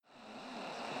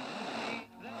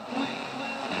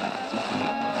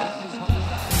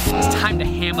time to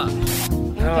hammer.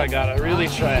 Oh, I gotta really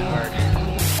try hard.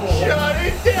 Shut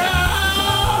it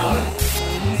down!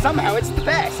 Somehow it's the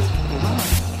best.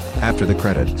 After the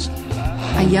credits.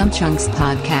 A Yum Chunks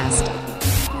podcast.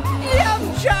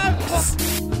 Yum Chunks!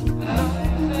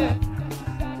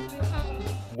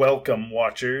 Welcome,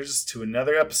 watchers, to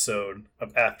another episode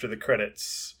of After the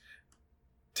Credits.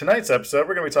 Tonight's episode,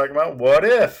 we're going to be talking about what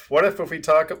if. What if we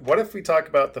talk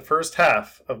about the first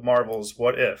half of Marvel's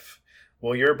What If?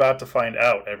 Well, you're about to find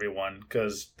out, everyone,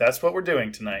 because that's what we're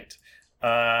doing tonight.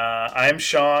 I'm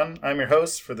Sean. I'm your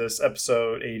host for this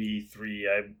episode 83,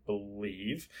 I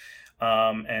believe.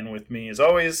 And with me, as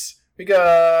always, we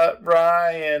got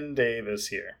Ryan Davis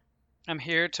here. I'm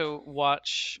here to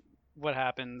watch what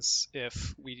happens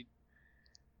if we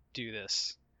do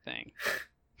this thing.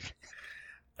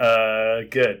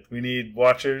 Good. We need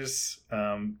watchers.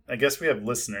 I guess we have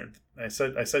listeners. I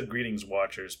said greetings,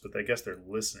 watchers, but I guess they're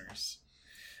listeners.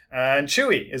 And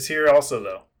Chewy is here also,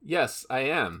 though. Yes, I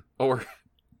am. Or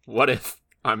what if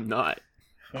I'm not?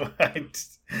 Well,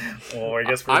 I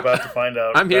guess we're about to find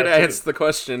out. I'm here to answer the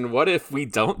question, what if we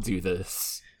don't do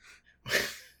this?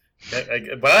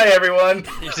 Bye, everyone.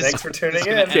 Thanks for tuning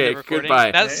in. Okay,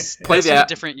 goodbye. That's a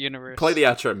different universe. Play the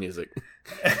outro music.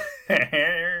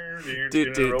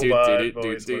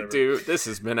 This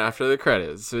has been After the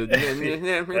Credits. That's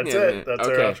it. That's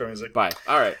our outro music. Bye.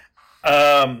 All right.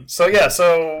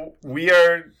 So we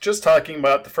are just talking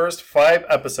about the first 5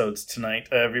 episodes tonight,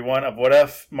 everyone, of What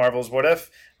If, Marvel's What If.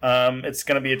 It's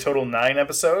going to be a total 9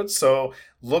 episodes, so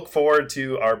look forward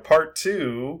to our part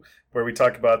 2, where we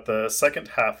talk about the second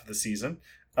half of the season.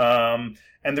 And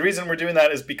the reason we're doing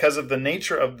that is because of the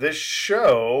nature of this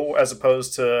show, as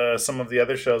opposed to some of the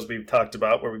other shows we've talked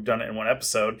about, where we've done it in one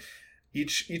episode.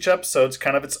 Each episode's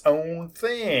kind of its own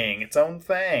thing.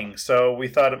 So we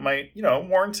thought it might,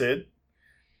 warranted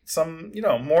some,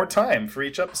 more time for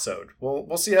each episode.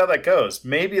 We'll see how that goes.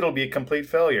 Maybe it'll be a complete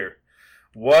failure.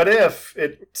 What if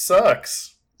it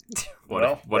sucks?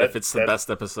 What if it's the best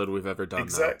episode we've ever done?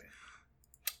 Exactly.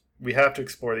 We have to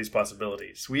explore these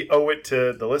possibilities. We owe it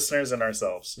to the listeners and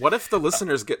ourselves. What if the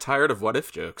listeners get tired of what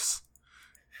if jokes?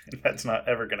 That's not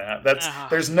ever going to happen.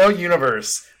 There's no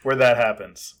universe where that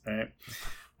happens. Right?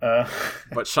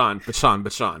 But Sean,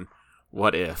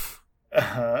 what if?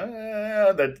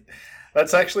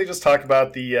 Let's actually just talk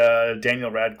about the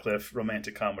Daniel Radcliffe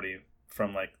romantic comedy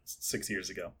from like 6 years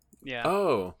ago. Yeah.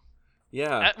 Oh,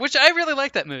 yeah. Which I really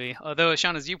like that movie, although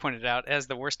Sean, as you pointed out, has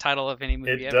the worst title of any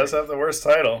movie ever. It does have the worst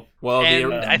title. Well,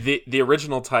 the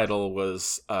original title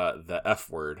was The F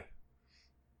Word.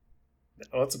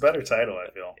 Oh, it's a better title,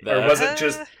 I feel. Or was it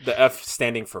just... The F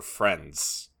standing for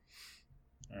friends.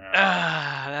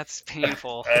 That's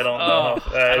painful. I don't know.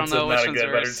 I don't know It's which not a one's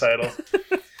good, worse. better title.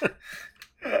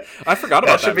 I forgot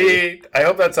about that movie. I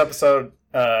hope that's episode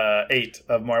 8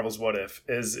 of Marvel's What If,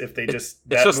 is if they just...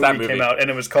 That movie came out and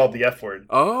it was called The F Word.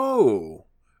 Oh,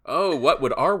 what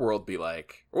would our world be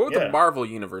like? What would the Marvel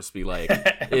universe be like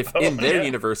if in their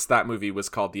universe that movie was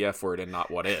called The F Word and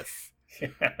not What If?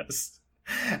 Yes.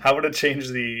 How would it change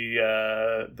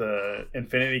the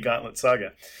Infinity Gauntlet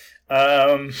saga?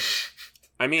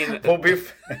 I mean,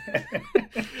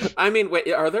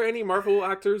 wait, are there any Marvel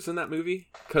actors in that movie?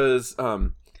 Because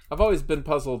I've always been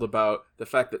puzzled about the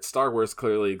fact that Star Wars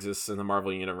clearly exists in the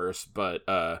Marvel universe, but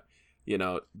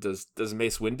does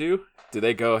Mace Windu? Do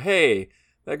they go, hey,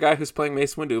 that guy who's playing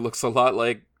Mace Windu looks a lot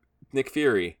like Nick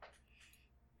Fury?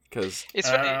 Because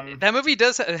that movie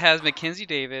has Mackenzie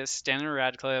Davis, Daniel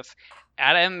Radcliffe,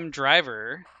 Adam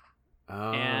Driver,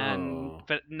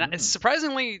 but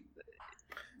surprisingly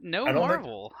no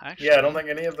Marvel. Actually, I don't think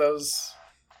any of those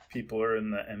people are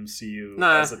in the MCU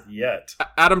as of yet.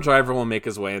 Adam Driver will make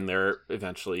his way in there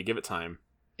eventually. Give it time.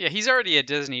 Yeah, he's already a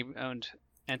Disney-owned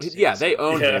entity. Yeah, they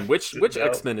own him. Which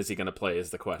X-Men is he going to play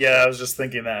is the question. Yeah, I was just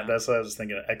thinking that. That's what I was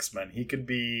thinking of, X-Men. He could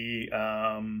be...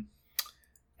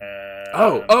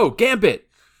 Gambit!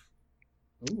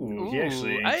 Ooh, he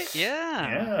actually...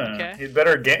 Yeah. Okay. He'd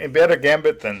better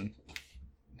Gambit than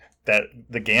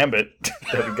the Gambit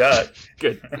that we got.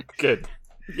 Good.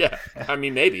 Yeah, I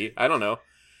mean, maybe. I don't know.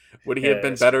 Would he have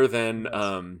been better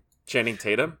than Channing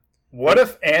Tatum? What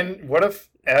if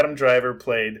Adam Driver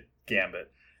played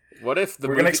Gambit? What if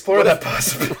we're going to explore that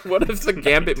possibility? What if the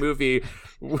Gambit movie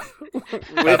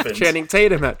with Channing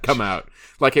Tatum had come out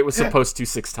like it was supposed to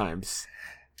 6 times?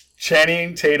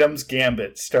 Channing Tatum's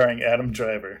Gambit, starring Adam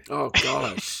Driver. Oh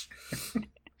gosh.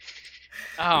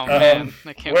 Oh man,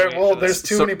 I can't wait. Well, there's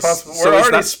too many possible. We're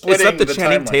already splitting. Is that the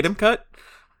Channing Tatum cut?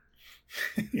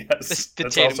 Yes, the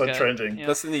that's Tatum also cut. trending. Yeah.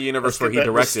 That's in the universe where he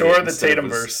directed Restore it. the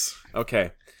Tatumverse.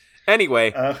 Okay.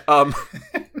 Anyway,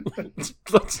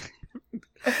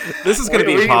 This is going to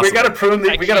be we impossible. got to prune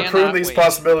I we got to prune cannot these wait.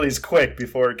 possibilities quick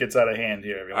before it gets out of hand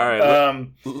here.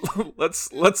 Everyone. All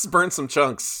right, let's burn some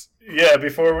chunks.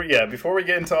 Before we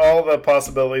get into all the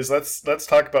possibilities, let's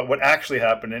talk about what actually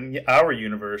happened in our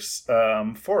universe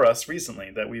for us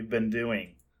recently that we've been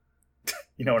doing.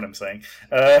 You know what I'm saying,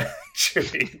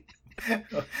 Chewy?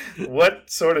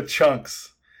 What sort of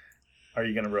chunks are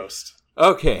you gonna roast?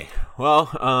 Okay, well,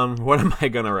 what am I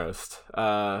gonna roast?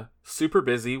 Super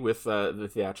busy with the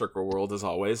theatrical world as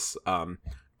always.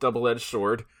 Double-edged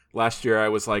sword. Last year I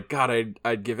was like, God,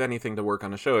 I'd give anything to work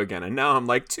on a show again, and now I'm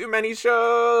like, too many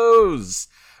shows.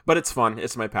 But it's fun.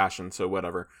 It's my passion, so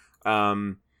whatever.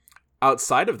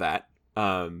 Outside of that,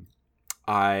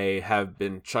 I have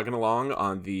been chugging along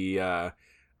on the,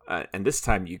 and this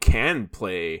time you can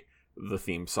play the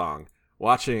theme song,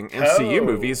 watching MCU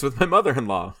movies with my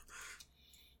mother-in-law.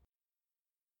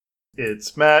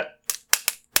 It's Matt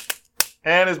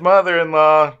and his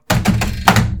mother-in-law.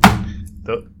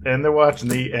 And they're watching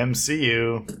the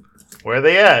MCU. Where are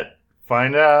they at?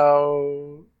 Find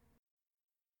out.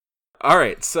 All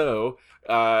right, so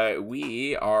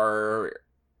we are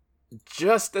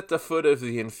just at the foot of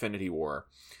the Infinity War.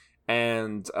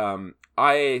 And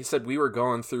I said we were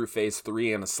going through Phase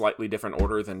 3 in a slightly different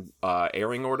order than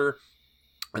airing order.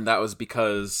 And that was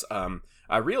because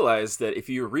I realized that if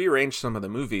you rearrange some of the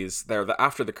movies,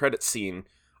 after the credits scene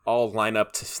all line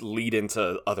up to lead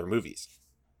into other movies.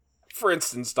 For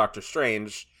instance, Doctor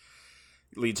Strange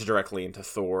leads directly into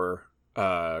Thor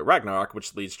Ragnarok,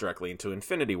 which leads directly into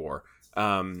Infinity War,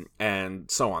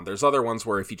 and so on. There's other ones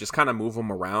where if you just kind of move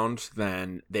them around,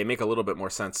 then they make a little bit more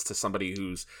sense to somebody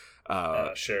who's,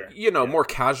 more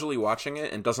casually watching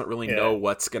it and doesn't really know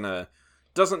what's gonna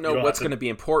be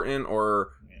important or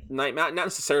not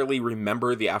necessarily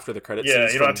remember the after the credits. Yeah,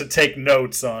 you don't have to take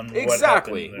notes on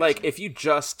exactly. What happened. Like if you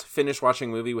just finish watching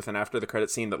a movie with an after the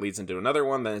credit scene that leads into another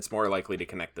one, then it's more likely to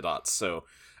connect the dots. So,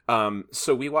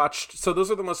 we watched. So those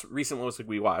are the most recent ones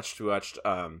we watched. We watched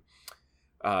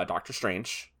Doctor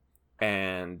Strange,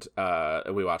 and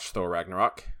we watched Thor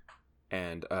Ragnarok.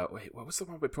 And wait, what was the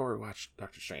one before we watched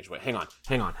Doctor Strange? Wait, hang on.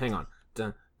 Dun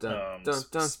dun dun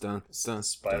dun dun dun.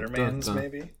 Spider-Man's dun, dun.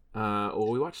 maybe. Well,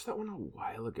 we watched that one a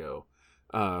while ago.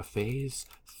 Phase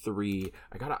 3.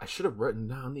 I should have written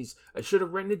down these. I should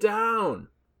have written it down.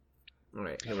 All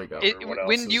right, here we go. What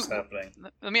else is happening?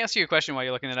 Let me ask you a question while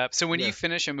you're looking it up. So when Yeah. you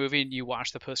finish a movie and you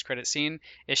watch the post-credit scene,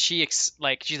 is she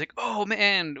she's like, oh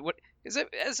man, what is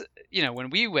it? As you know, when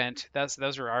we went,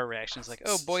 those were our reactions. Like,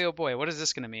 oh boy, what is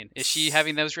this going to mean? Is she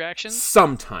having those reactions?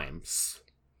 Sometimes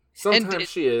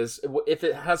she is. If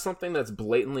it has something that's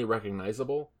blatantly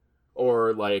recognizable,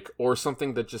 or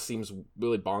something that just seems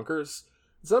really bonkers,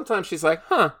 sometimes she's like,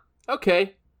 huh,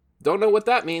 okay, don't know what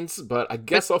that means, but I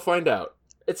guess I'll find out.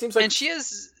 It seems like, and she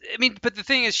has. I mean, but the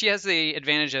thing is, she has the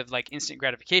advantage of like instant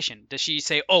gratification. Does she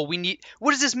say, "Oh,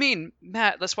 what does this mean,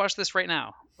 Matt? Let's watch this right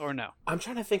now," or no? I'm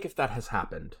trying to think if that has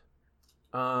happened.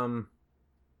 I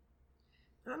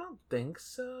don't think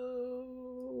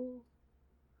so.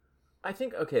 I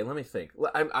think okay. Let me think.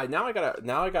 I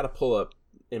gotta pull up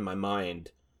in my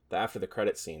mind the after the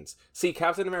credit scenes. See,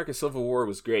 Captain America: Civil War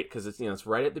was great because it's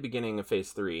right at the beginning of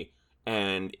Phase 3,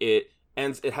 and it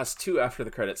has two after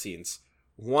the credit scenes.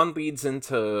 One leads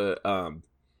into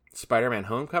Spider-Man: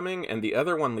 Homecoming, and the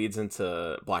other one leads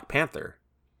into Black Panther.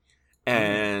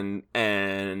 And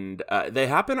they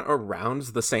happen around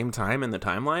the same time in the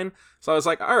timeline. So I was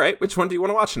like, all right, which one do you want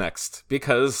to watch next?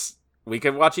 Because we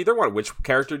can watch either one. Which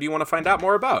character do you want to find out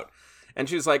more about? And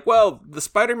she was like, well, the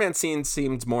Spider-Man scene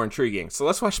seemed more intriguing, so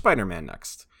let's watch Spider-Man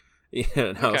next.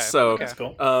 So That's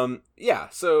cool.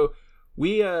 So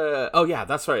we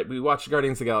that's right. We watched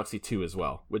Guardians of the Galaxy 2 as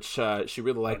well, which she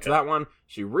really liked that one.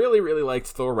 She really, really liked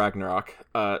Thor Ragnarok,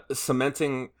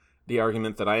 cementing the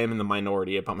argument that I am in the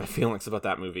minority about my feelings about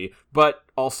that movie, but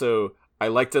also I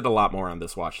liked it a lot more on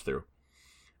this watch through.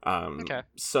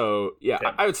 So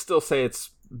I would still say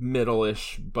it's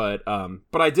middle-ish, but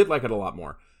I did like it a lot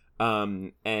more.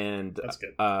 And that's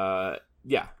good.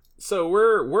 So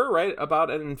we're right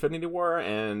about an Infinity War,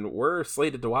 and we're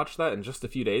slated to watch that in just a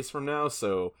few days from now.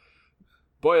 So,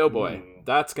 boy, oh boy,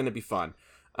 that's going to be fun.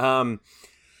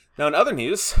 Now, in other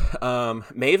news,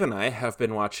 Maeve and I have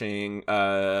been watching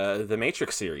the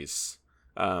Matrix series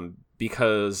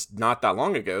because not that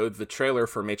long ago, the trailer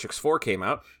for Matrix 4 came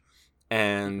out,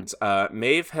 and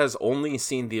Maeve has only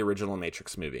seen the original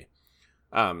Matrix movie.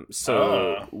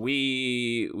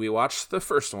 We watched the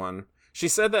first one. She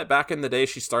said that back in the day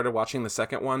she started watching the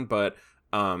second one, but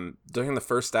during the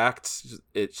first act,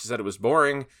 she said it was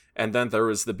boring, and then there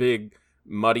was the big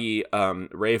muddy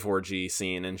rave orgy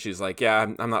scene, and she's like,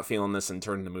 yeah, I'm not feeling this, and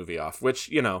turned the movie off,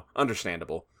 which,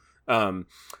 understandable.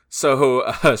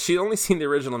 So she'd only seen the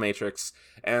original Matrix,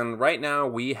 and right now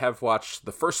we have watched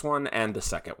the first one and the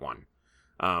second one.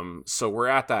 So we're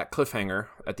at that cliffhanger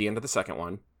at the end of the second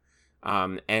one.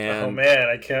 And oh man,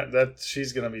 I can't. That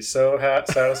she's gonna be so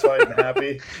satisfied and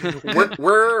happy.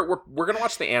 we're gonna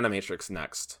watch the Animatrix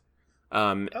next.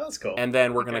 Oh, that's cool. And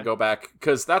then we're gonna go back,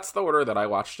 because that's the order that I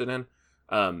watched it in.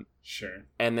 Sure.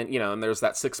 And then and there's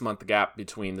that 6-month gap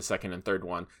between the second and third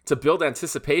one to build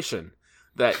anticipation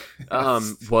that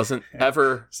wasn't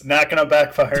ever. It's not gonna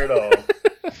backfire at all.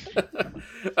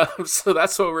 So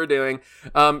that's what we're doing.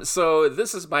 So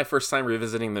this is my first time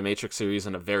revisiting the Matrix series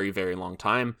in a very, very long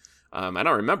time. I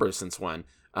don't remember since when.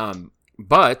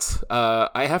 But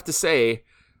I have to say,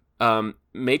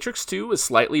 Matrix 2 was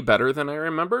slightly better than I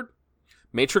remembered.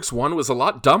 Matrix 1 was a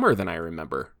lot dumber than I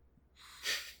remember.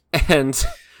 And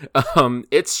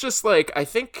it's just like, I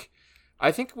think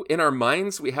in our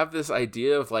minds we have this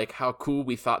idea of like how cool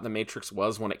we thought the Matrix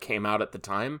was when it came out at the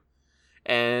time.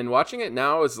 And watching it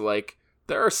now is like,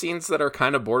 there are scenes that are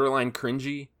kind of borderline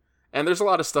cringy, and there's a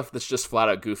lot of stuff that's just flat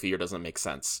out goofy or doesn't make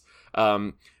sense.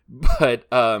 But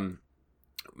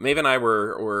Maeve and I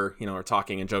were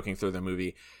talking and joking through the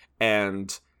movie,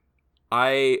 and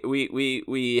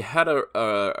we had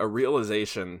a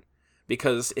realization,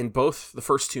 because in both the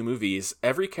first two movies,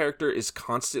 every character is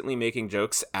constantly making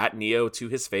jokes at Neo to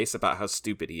his face about how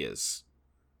stupid he is.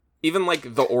 Even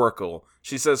like the Oracle,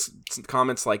 she says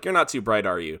comments like, "You're not too bright,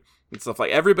 are you?" and stuff like.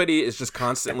 Everybody is just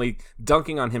constantly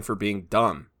dunking on him for being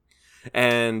dumb.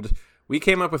 And we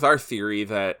came up with our theory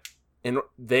that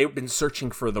they've been searching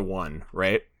for the one,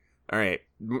 right? All right.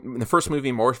 In the first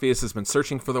movie, Morpheus has been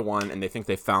searching for the one, and they think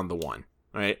they found the one,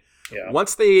 right? Yeah.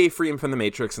 Once they free him from the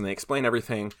Matrix and they explain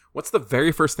everything, what's the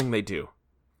very first thing they do?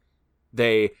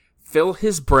 They fill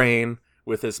his brain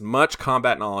with as much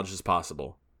combat knowledge as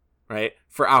possible, right?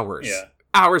 For hours. Yeah.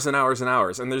 Hours and hours and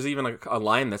hours. And there's even a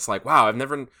line that's like, wow, I've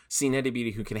never seen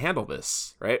anybody who can handle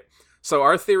this, right? So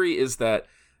our theory is that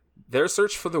their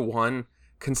search for the one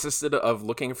consisted of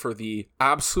looking for the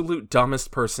absolute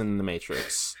dumbest person in the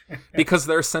Matrix, because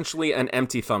they're essentially an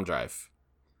empty thumb drive,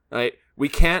 right? We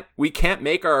can't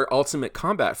make our ultimate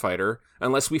combat fighter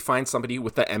unless we find somebody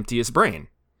with the emptiest brain.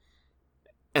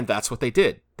 And that's what they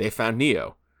did. They found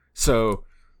Neo. So,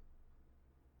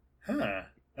 oh,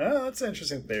 that's an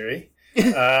interesting theory.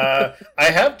 I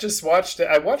have just watched it.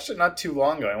 I watched it not too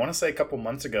long ago. I want to say a couple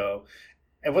months ago.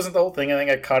 It wasn't the whole thing. I think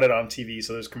I caught it on TV,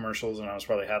 so there's commercials, and I was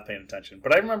probably half paying attention.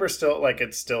 But I remember it's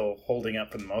still holding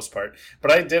up for the most part. But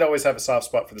I did always have a soft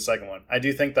spot for the second one. I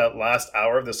do think that last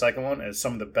hour of the second one is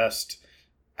some of the best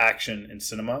action in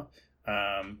cinema.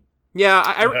 I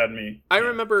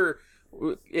remember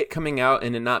it coming out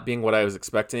and it not being what I was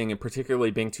expecting, and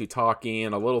particularly being too talky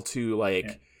and a little too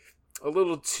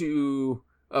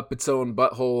up its own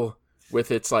butthole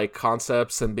with its like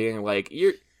concepts, and being like,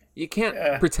 you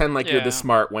can't pretend like you're this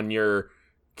smart when you're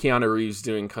Keanu Reeves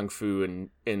doing kung fu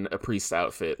in a priest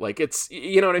outfit. Like, it's,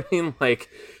 you know what I mean? Like,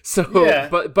 so,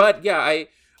 but yeah,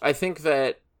 I think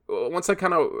that once I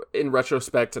kind of, in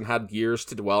retrospect, and had years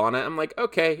to dwell on it, I'm like,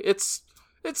 okay, it's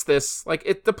this.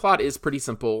 Like, the plot is pretty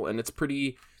simple, and it's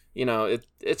pretty,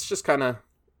 it's just kind of,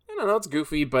 I don't know, it's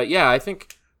goofy, but yeah, I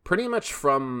think pretty much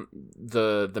from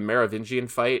the Merovingian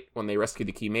fight when they rescue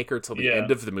the Keymaker till the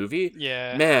end of the movie,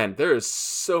 man, there's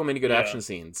so many good action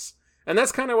scenes. And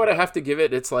that's kind of what I have to give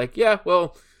it. It's like, you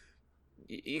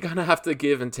kind of have to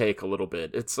give and take a little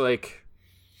bit. It's like,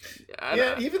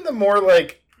 even the more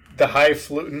like the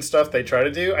highfalutin stuff they try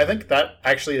to do, I think that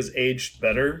actually has aged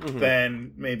better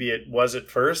than maybe it was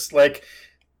at first. Like,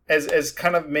 as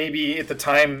kind of maybe at the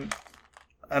time,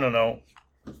 I don't know,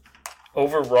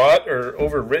 overwrought or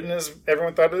overwritten as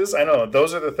everyone thought it is. I don't know.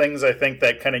 Those are the things I think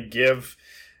that kind of give,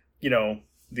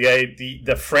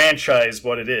 the franchise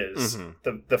what it is.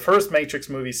 The first Matrix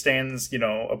movie stands,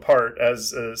 apart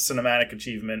as a cinematic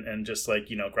achievement and just like,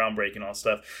 groundbreaking and all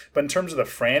stuff. But in terms of the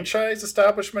franchise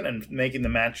establishment and making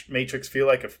the Matrix feel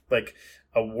like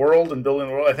a world and building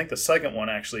the world, I think the second one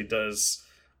actually does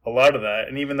a lot of that.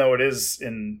 And even though it is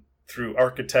through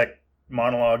architect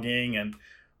monologuing and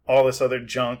all this other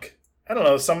junk, I don't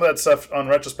know, some of that stuff on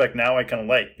retrospect now I kind of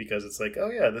like, because it's like, oh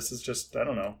yeah, this is just, I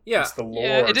don't know. Yeah. It's the lore,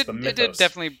 it the mythos. It did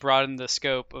definitely broaden the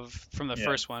scope from the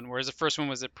first one, whereas the first one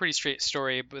was a pretty straight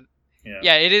story. But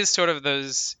it is sort of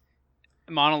those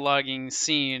monologuing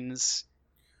scenes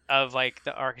of like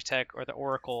the architect or the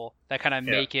Oracle that kind of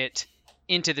make it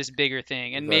into this bigger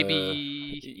thing, and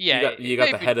you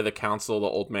got the head of the council, the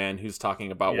old man, who's talking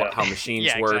about how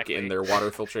machines work in their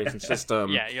water filtration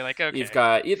system. Yeah, you're like,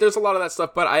 okay. There's a lot of that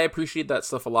stuff, but I appreciate that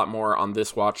stuff a lot more on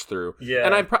this watch through. Yeah,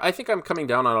 and I think I'm coming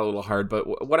down on it a little hard,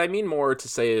 but what I mean more to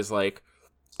say is like,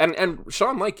 and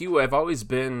Sean, like you, I've always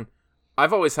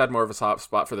had more of a soft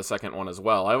spot for the second one as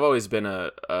well. I've always been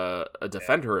a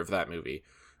defender of that movie.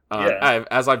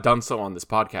 As I've done so on this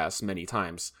podcast many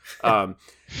times.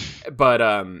 But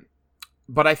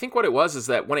I think what it was is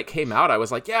that when it came out, I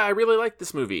was like, yeah, I really like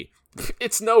this movie.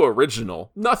 It's no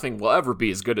original. Nothing will ever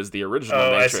be as good as the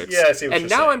original Matrix. I see what and you're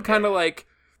now saying. I'm kind of like,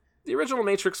 the original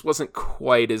Matrix wasn't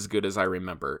quite as good as I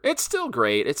remember. It's still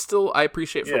great. It's still, I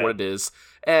appreciate for what it is.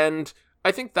 And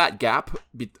I think that gap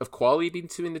of quality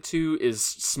between the two is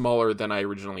smaller than I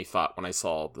originally thought when I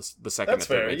saw the second and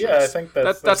third Matrix. Yeah, I think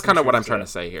that's kind of what I'm trying to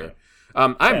say here.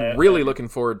 I'm really looking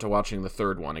forward to watching the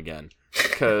third one again,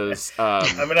 because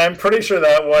I mean, I'm pretty sure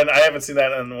that one, I haven't seen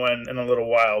that in a little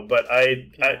while, but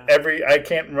I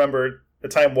can't remember the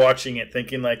time watching it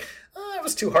thinking like, oh, I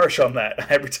was too harsh on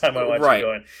that every time I watch it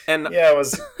going. And yeah, it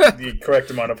was the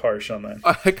correct amount of harsh on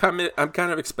that. I'm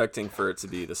kind of expecting for it to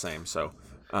be the same. So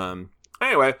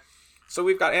anyway, so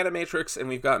we've got Animatrix and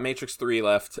we've got Matrix 3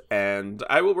 left, and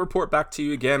I will report back to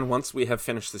you again once we have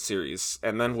finished the series,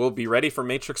 and then we'll be ready for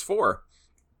Matrix 4.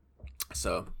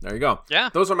 So there you go. Yeah.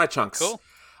 Those are my chunks. Cool.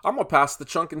 I'm going to pass the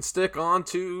chunk and stick on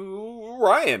to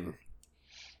Ryan.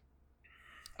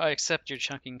 I accept your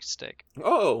chunking stick.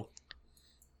 Oh.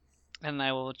 And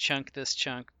I will chunk this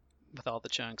chunk with all the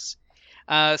chunks.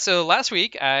 So last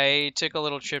week I took a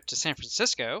little trip to San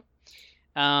Francisco.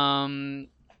 I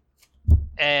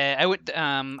went.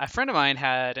 A friend of mine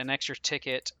had an extra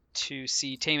ticket to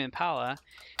see Tame Impala,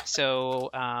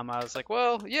 so I was like,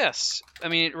 "Well, yes." I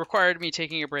mean, it required me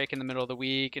taking a break in the middle of the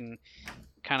week, and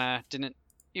kind of didn't.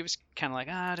 It was kind of like,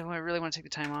 do I really want to take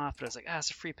the time off? But I was like, it's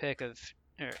a free pick of,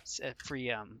 or it's a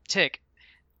free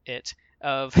ticket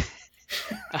of.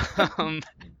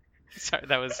 Sorry,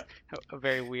 that was a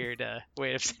very weird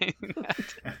way of saying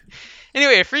that.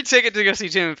 Anyway, a free ticket to go see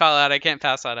Tame Impala, I can't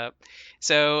pass that up.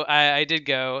 So I did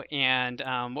go, and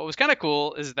what was kind of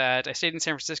cool is that I stayed in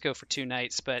San Francisco for 2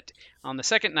 nights, but on the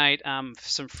second night,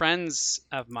 some friends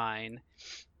of mine,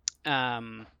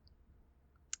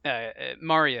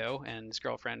 Mario and his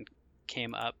girlfriend,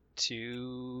 came up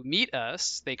to meet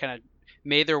us. They kind of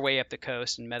made their way up the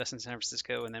coast and met us in San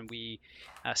Francisco, and then we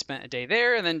spent a day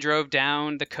there and then drove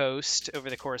down the coast over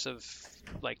the course of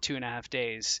like 2.5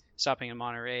 days, stopping in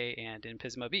Monterey and in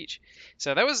Pismo Beach.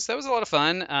 So that was a lot of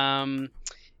fun.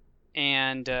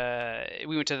 And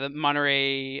we went to the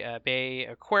Monterey Bay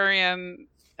Aquarium.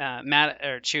 Matt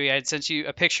or Chewy, I had sent you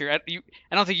a picture. I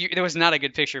don't think there was not a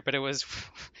good picture, but it was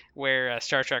where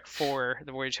Star Trek IV: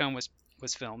 The Voyage Home was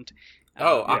filmed.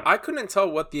 I couldn't tell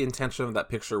what the intention of that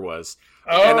picture was.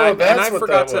 I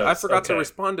forgot to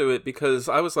respond to it because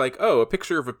I was like, a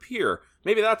picture of a pier.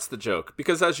 Maybe that's the joke.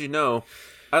 Because as you know,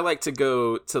 I like to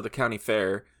go to the county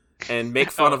fair and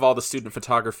make fun of all the student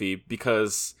photography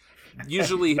because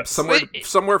usually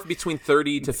somewhere between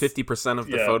 30 to 50% of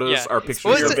the photos are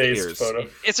pictures of piers.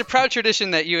 It's a proud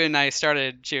tradition that you and I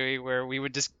started, Chewy, where we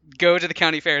would just go to the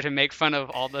county fair to make fun of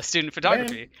all the student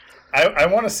photography. Man. I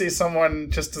want to see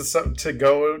someone just to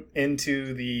go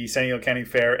into the San Diego County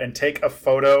Fair and take a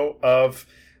photo of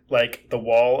like the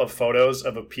wall of photos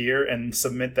of a pier and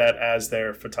submit that as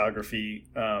their photography.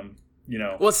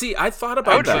 Well, see, I thought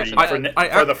about that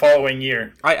for the following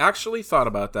year. I actually thought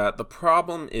about that. The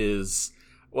problem is,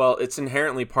 well, it's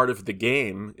inherently part of the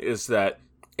game. Is that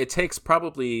it takes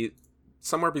probably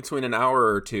somewhere between an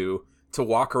hour or two to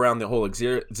walk around the whole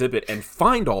exhibit and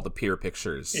find all the pier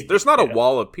pictures. There's not a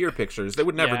wall of pier pictures. They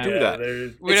would never do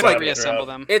that. We'd have to reassemble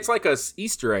them. It's like a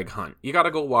Easter egg hunt. You got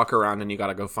to go walk around and you got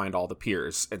to go find all the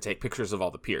piers and take pictures of all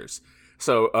the piers.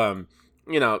 So,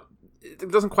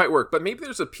 it doesn't quite work. But maybe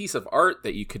there's a piece of art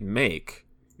that you could make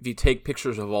if you take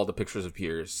pictures of all the pictures of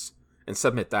piers and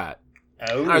submit that.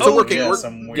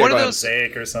 Some weird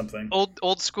mosaic or something.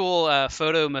 Old school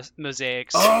photo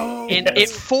mosaics. It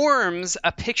forms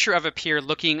a picture of a pier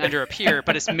looking under a pier,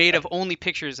 but it's made of only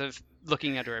pictures of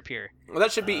looking under a pier. Well,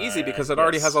 that should be easy because it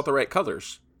already has all the right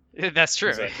colors. That's true.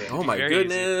 Exactly. Oh my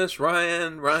goodness, easy.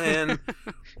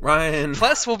 Ryan.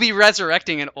 Plus, we'll be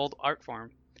resurrecting an old art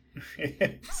form.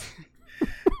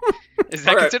 Is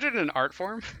that considered an art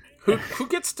form? Who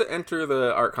gets to enter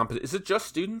the art competition? Is it just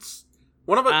students?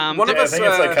 One of us. I think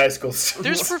it's like high school students.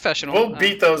 There's professional. We'll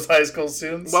beat those high school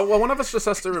students. Well, one of us just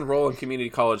has to enroll in community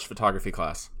college photography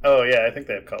class. Oh yeah, I think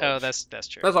they have college. Oh, that's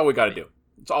true. That's all we got to do.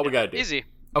 That's all we got to do. Easy.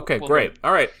 Okay, great.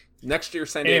 All right. Next year,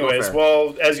 San Diego Anyways, Fair.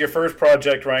 well, as your first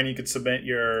project, Ryan, you could submit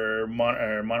your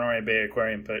Monterey Bay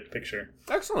Aquarium picture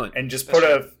Excellent. and just put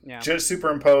just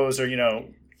superimpose or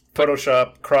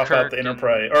Photoshop crop out Kirk the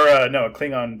Enterprise or a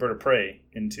Klingon bird of prey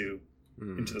into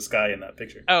the sky in that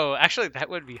picture. Oh, actually, that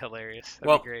would be hilarious.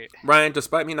 That'd be great. Ryan,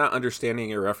 despite me not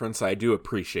understanding your reference, I do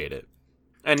appreciate it.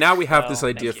 And now we have this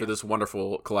idea for this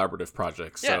wonderful collaborative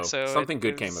project. So, something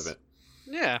good came of it.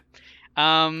 Yeah.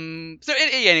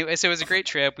 Anyway, so it was a great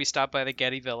trip. We stopped by the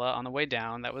Getty Villa on the way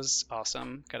down. That was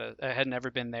awesome. I had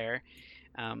never been there.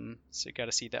 So got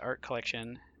to see the art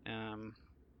collection.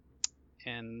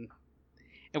 And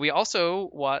we also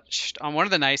watched, on one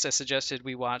of the nights I suggested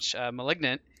we watch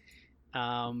Malignant.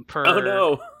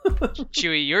 Chewy,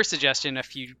 your suggestion a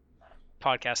few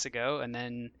podcasts ago, and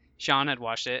then Sean had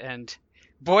watched it, and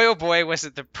boy oh boy was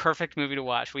it the perfect movie to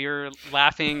watch. We were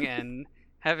laughing and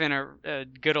having a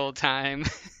good old time.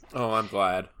 Oh, I'm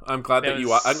glad. I'm glad that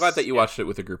you watched it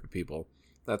with a group of people.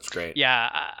 That's great. Yeah,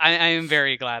 I am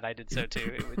very glad I did so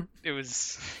too. It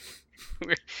was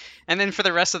and then for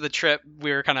the rest of the trip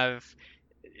we were kind of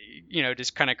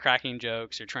just kind of cracking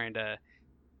jokes or trying to,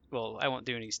 well, I won't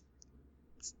do any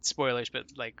spoilers, but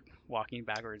like walking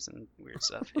backwards and weird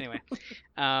stuff. Anyway,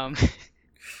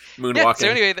 moonwalking. Yeah, so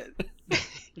anyway,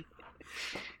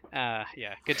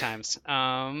 good times.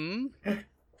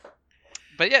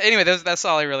 But yeah, anyway, that's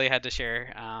all I really had to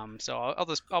share. So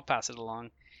I'll pass it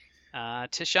along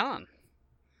to Sean.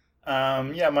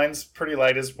 Mine's pretty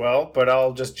light as well, but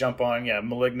I'll just jump on. Yeah,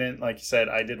 Malignant, like you said,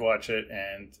 I did watch it,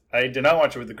 and I did not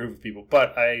watch it with a group of people,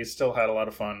 but I still had a lot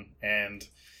of fun. And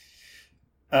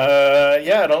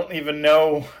I don't even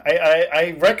know.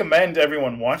 I recommend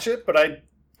everyone watch it, but I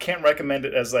can't recommend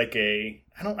it as like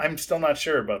I'm still not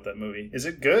sure about that movie. Is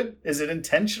it good? Is it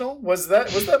intentional? Was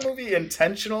that movie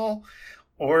intentional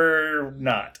or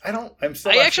not? I'm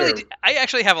still not sure. I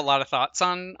actually have a lot of thoughts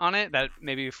on it that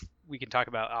maybe we can talk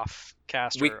about off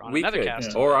cast or on another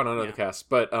cast. Or on another cast.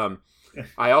 But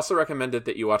I also recommended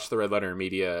that you watch the Red Letter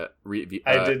Media review.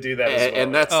 I did do that as well.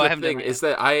 And that's the thing, is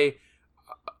that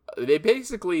they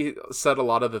basically said a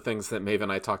lot of the things that Maeve and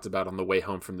I talked about on the way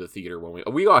home from the theater when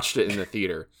we watched it in the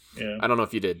theater. Yeah. I don't know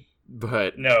if you did,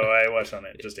 but no, I watched on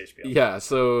it, just HBO. Yeah,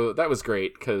 so that was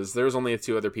great because there was only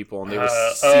 2 other people and they were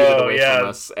seated away from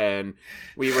us, and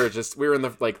we were in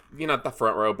the not the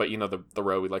front row, but the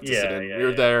row we like to sit in. We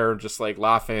were there just like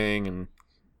laughing and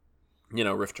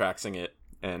riff tracksing it,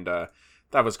 and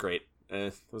that was great.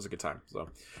 It was a good time. So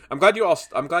I'm glad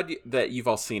that you've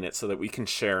all seen it so that we can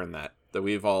share in that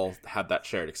we've all had that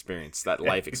shared experience, that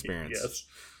life experience. Yes.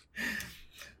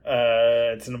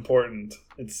 It's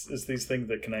it's these things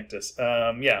that connect us.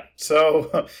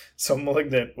 So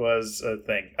Malignant was a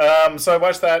thing. So I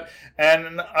watched that,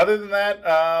 and other than that,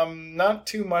 not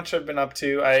too much I've been up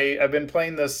to. I've been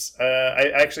playing this.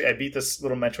 I beat this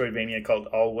little Metroidvania called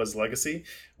Alwa's Legacy,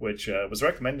 which was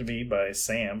recommended to me by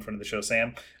Sam, friend of the show,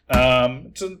 Sam.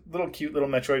 It's a little cute little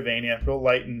Metroidvania, real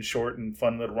light and short and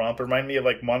fun little romp. Remind me of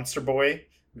like Monster Boy.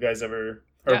 You guys ever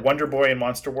Wonder Boy and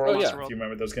Monster World? If you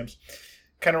remember those games.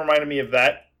 Kind of reminded me of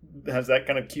that. It has that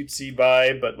kind of cutesy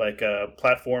vibe, but like a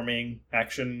platforming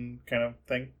action kind of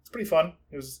thing. It's pretty fun.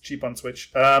 It was cheap on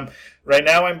Switch. Right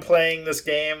now I'm playing this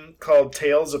game called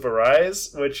Tales of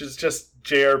Arise, which is just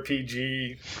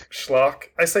JRPG schlock.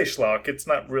 I say schlock. It's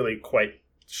not really quite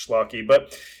schlocky,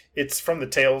 but it's from the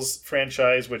Tales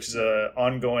franchise, which is an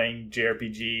ongoing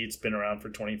JRPG. It's been around for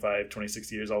 25,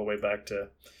 26 years, all the way back to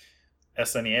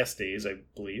SNES days, I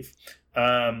believe.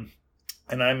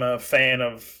 And I'm a fan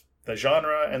of the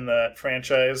genre and the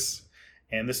franchise.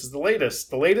 And this is the latest,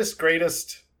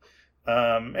 greatest.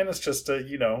 And it's just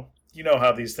you know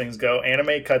how these things go.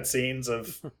 Anime cutscenes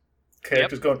of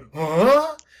characters going,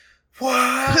 huh?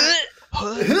 What?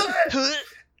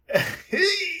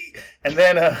 And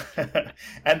then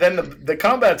the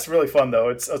combat's really fun though.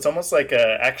 It's almost like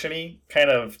a actiony kind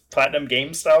of Platinum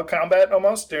game style combat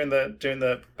almost during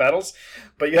the battles.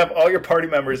 But you have all your party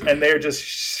members and they're just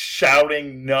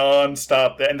shouting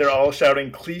nonstop, and they're all shouting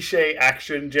cliche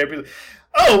action JRPG.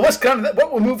 Oh,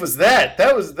 what move was that?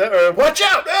 That was or watch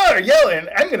out! Or yelling,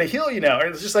 I'm gonna heal you now.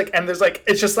 And it's just like, and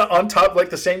it's just on top,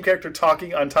 like the same character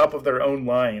talking on top of their own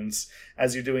lines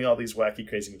as you're doing all these wacky,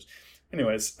 crazy moves.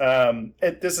 Anyways,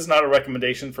 this is not a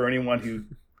recommendation for anyone who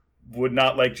would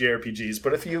not like JRPGs,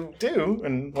 but if you do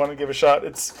and want to give a shot,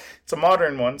 it's a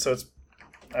modern one, so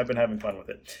I've been having fun with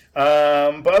it.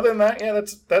 But other than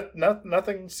that,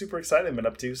 nothing super exciting I've been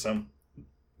up to. So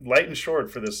light and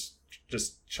short for this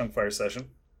just Chunkfire session.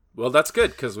 Well, that's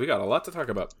good because we got a lot to talk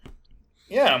about.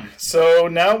 Yeah. So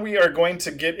now we are going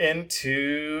to get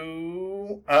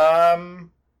into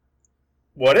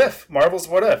What If, Marvel's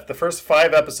What If, the first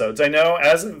 5 episodes. I know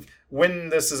as of when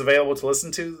this is available to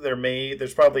listen to,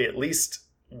 there's probably at least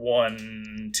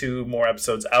 1-2 more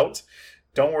episodes out.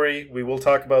 Don't worry, we will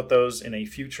talk about those in a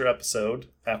future episode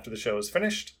after the show is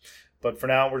finished. But for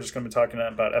now, we're just going to be talking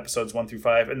about episodes 1 through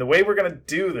 5. And the way we're going to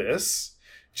do this,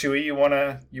 Chewie, you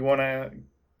wanna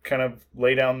kind of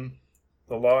lay down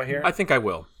the law here? I think I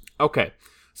will. Okay,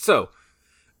 so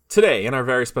today in our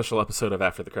very special episode of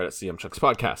After the Credits, the Chunks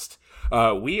podcast,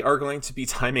 we are going to be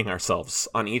timing ourselves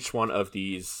on each one of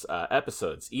these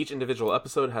episodes. Each individual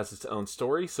episode has its own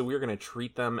story, so we're going to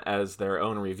treat them as their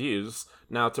own reviews.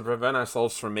 Now, to prevent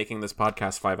ourselves from making this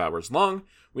podcast 5 hours long,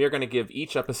 we are going to give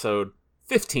each episode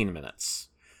 15 minutes.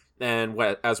 And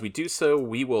as we do so,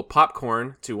 we will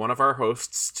popcorn to one of our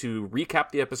hosts to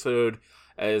recap the episode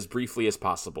as briefly as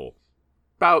possible.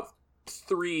 About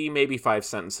 3, maybe 5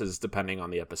 sentences, depending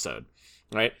on the episode.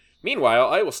 Right? Meanwhile,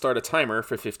 I will start a timer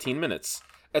for 15 minutes.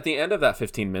 At the end of that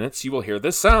 15 minutes, you will hear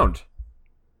this sound.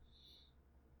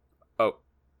 Oh.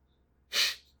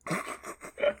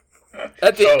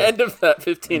 At the end of that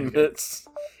 15 minutes,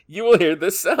 you will hear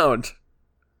this sound.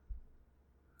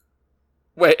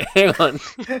 Wait, hang on.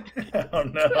 Oh,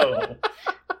 no.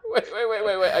 Wait.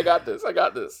 I got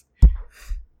this.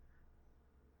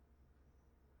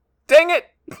 Dang it!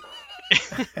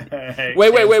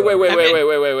 Wait.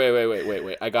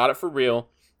 I got it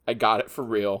for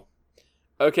real.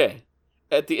 Okay.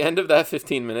 At the end of that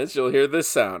 15 minutes, you'll hear this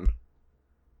sound.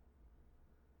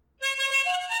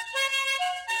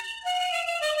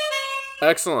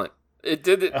 Excellent. It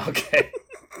did it. Okay.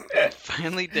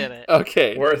 Finally did it.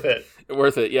 Okay.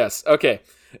 Worth it, yes. Okay.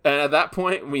 And at that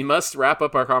point, we must wrap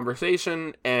up our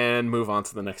conversation and move on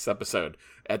to the next episode.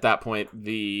 At that point,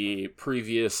 the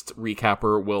previous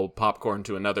recapper will popcorn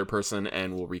to another person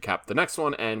and will recap the next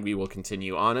one, and we will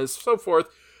continue on as so forth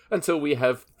until we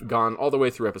have gone all the way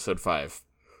through episode 5.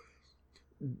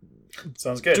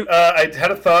 Sounds good. I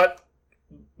had a thought,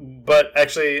 but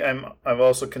actually, I've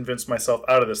also convinced myself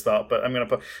out of this thought. But I'm gonna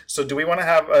put. So, do we want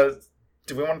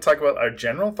to talk about our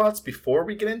general thoughts before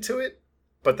we get into it?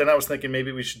 But then I was thinking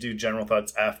maybe we should do general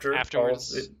thoughts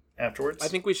afterwards. I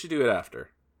think we should do it after.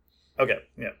 Okay,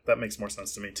 yeah, that makes more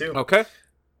sense to me too. Okay.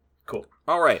 Cool.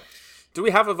 All right. Do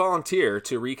we have a volunteer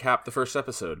to recap the first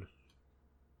episode?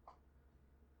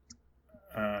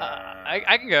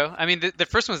 I can go. I mean, the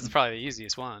first one's probably the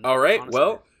easiest one. All right. Honestly.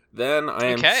 Well, then I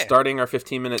am starting our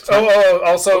 15-minute time.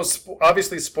 Also,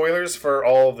 obviously, spoilers for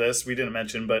all of this we didn't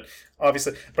mention, but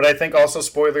I think also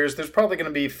spoilers. There's probably going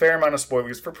to be a fair amount of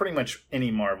spoilers for pretty much any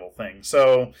Marvel thing.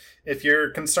 So if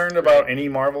you're concerned about any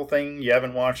Marvel thing, you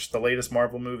haven't watched the latest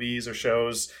Marvel movies or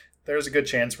shows, there's a good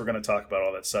chance we're going to talk about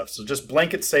all that stuff. So just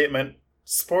blanket statement,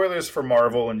 spoilers for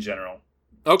Marvel in general.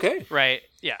 Okay. Right.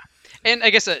 Yeah. And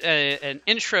I guess an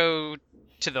intro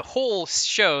to the whole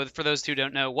show, for those who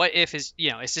don't know, What If is,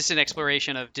 it's just an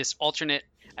exploration of just alternate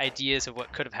ideas of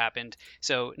what could have happened.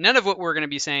 So none of what we're going to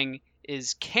be saying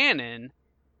is canon.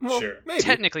 Well, sure. Maybe.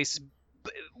 Technically,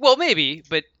 well, maybe,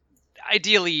 but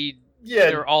ideally,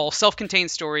 they're all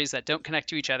self-contained stories that don't connect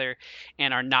to each other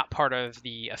and are not part of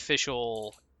the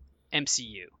official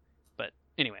MCU. But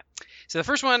anyway, so the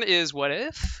first one is What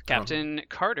If Captain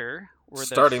Carter were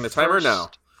starting the timer now.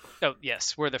 Oh,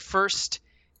 yes, we're the first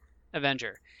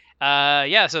Avenger.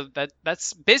 So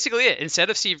that's basically it. Instead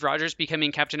of Steve Rogers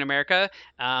becoming Captain America,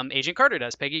 Agent Carter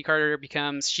does. Peggy Carter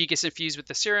she gets infused with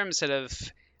the serum instead of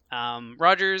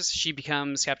Rogers. She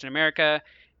becomes Captain America,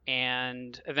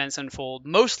 and events unfold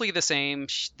mostly the same.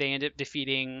 They end up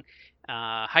defeating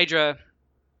Hydra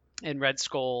and Red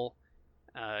Skull,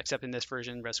 except in this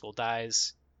version, Red Skull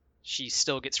dies. She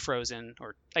still gets frozen,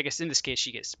 or I guess in this case,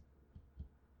 she gets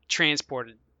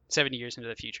transported 70 years into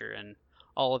the future, and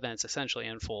all events essentially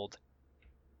unfold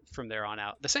from there on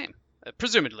out the same.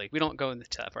 Presumably, we don't go into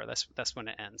that part. That's when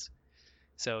it ends.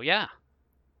 So yeah,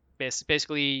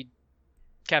 basically,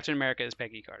 Captain America is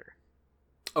Peggy Carter.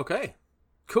 Okay,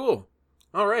 cool.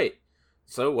 All right.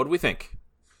 So what do we think?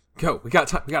 Go. We're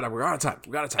on time.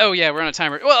 Oh yeah, we're on a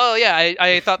timer. Well, yeah,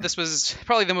 I thought this was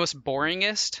probably the most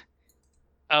boringest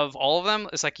of all of them.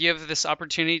 It's like you have this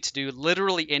opportunity to do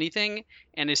literally anything,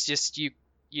 and it's just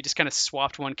you just kind of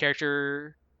swapped one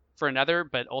character for another,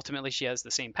 but ultimately she has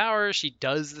the same powers. She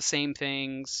does the same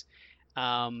things.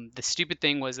 The stupid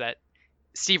thing was that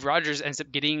Steve Rogers ends up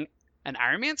getting an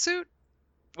Iron Man suit,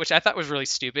 which I thought was really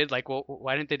stupid. Like, well,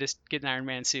 why didn't they just get an Iron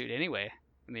Man suit anyway?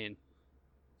 I mean,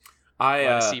 why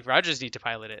does Steve Rogers need to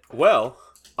pilot it? Well,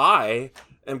 I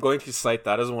am going to cite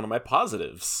that as one of my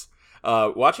positives.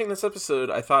 Watching this episode,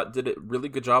 I thought did a really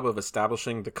good job of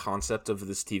establishing the concept of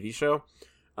this TV show.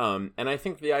 And I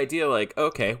think the idea, like,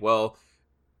 okay, well,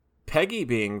 Peggy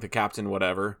being the Captain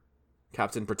whatever,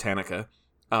 Captain Britannica,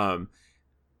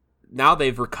 now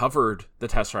they've recovered the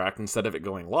Tesseract instead of it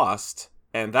going lost,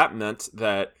 and that meant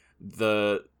that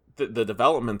the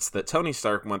developments that Tony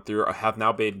Stark went through have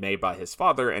now been made by his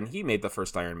father, and he made the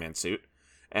first Iron Man suit.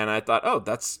 And I thought, oh,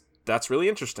 that's really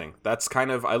interesting. That's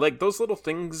kind of, I like those little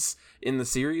things in the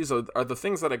series are the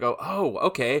things that I go, oh,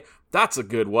 okay, that's a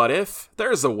good what if.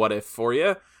 There's a what if for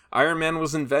you. Iron Man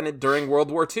was invented during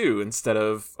World War II instead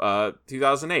of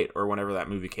 2008 or whenever that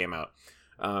movie came out.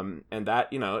 And that,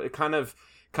 it kind of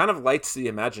lights the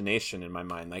imagination in my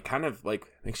mind. Like, kind of like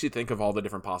makes you think of all the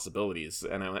different possibilities.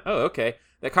 And I went, oh, okay.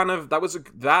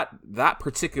 That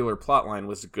particular plot line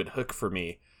was a good hook for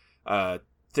me.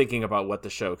 Thinking about what the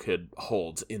show could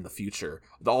hold in the future.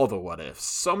 All the what ifs.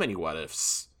 So many what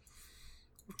ifs.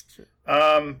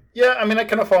 Yeah, I mean, I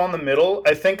kind of fall in the middle.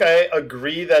 I think I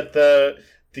agree that the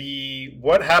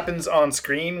what happens on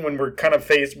screen when we're kind of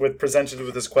presented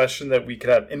with this question that we could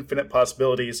have infinite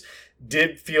possibilities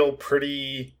did feel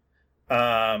pretty,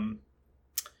 I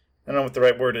don't know what the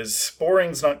right word is.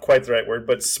 Boring's not quite the right word,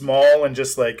 but small and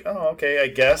just like, oh, okay, I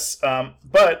guess.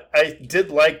 But I did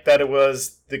like that it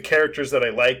was the characters that I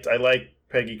liked. I like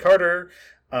Peggy Carter.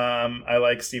 I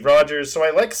like Steve Rogers. So I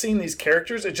like seeing these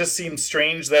characters. It just seemed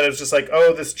strange that it was just like,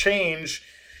 oh, this change.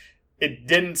 It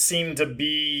didn't seem to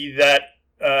be that,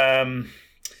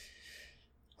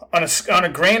 on a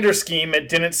grander scheme, it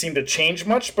didn't seem to change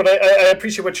much, but I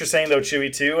appreciate what you're saying though,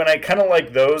 Chewie, too, and I kind of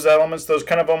like those elements, those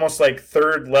kind of almost like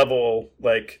third level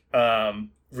like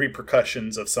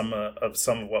repercussions of some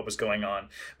of what was going on.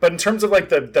 But in terms of like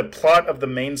the plot of the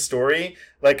main story,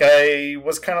 like I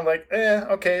was kind of like,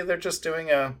 okay, they're just doing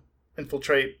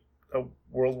infiltrate a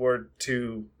World War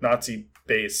II Nazi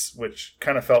base, which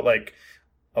kind of felt like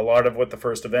a lot of what the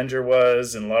first Avenger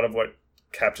was, and a lot of what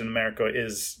Captain America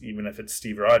is, even if it's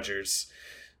Steve Rogers.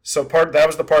 So that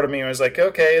was the part of me where I was like,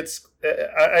 okay, it's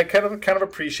I kind of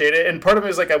appreciate it, and part of me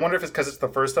was like, I wonder if it's because it's the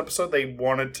first episode they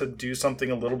wanted to do something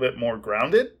a little bit more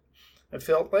grounded. It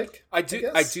felt like I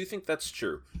do think that's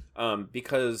true,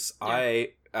 because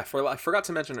I forgot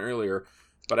to mention earlier,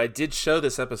 but I did show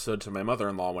this episode to my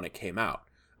mother-in-law when it came out.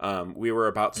 We were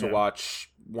about to watch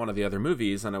one of the other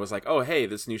movies, and I was like, oh, hey,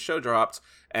 this new show dropped,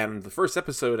 and the first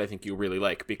episode I think you'll really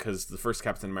like, because the first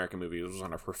Captain America movie was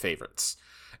one of her favorites.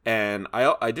 And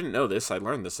I didn't know this, I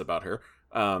learned this about her,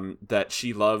 that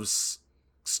she loves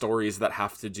stories that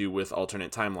have to do with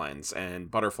alternate timelines and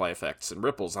butterfly effects and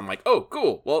ripples. I'm like, oh,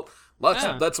 cool, well,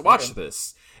 let's watch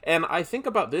this. And I think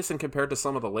about this, and compared to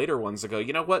some of the later ones, I go,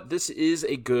 you know what, this is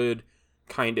a good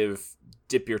kind of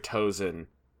dip your toes in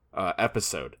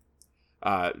episode,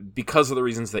 because of the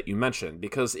reasons that you mentioned,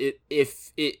 because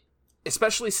if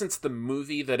especially since the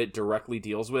movie that it directly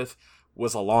deals with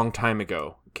was a long time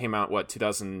ago, it came out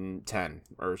 2010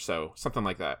 or so, something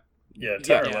like that. Yeah,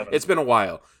 10 or 11. It's been a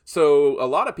while. So a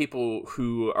lot of people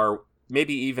who are,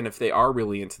 maybe even if they are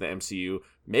really into the MCU,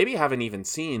 maybe haven't even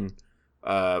seen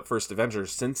First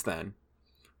Avengers since then,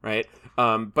 right?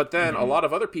 But then a lot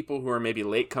of other people who are maybe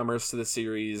latecomers to the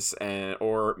series,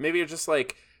 or maybe are just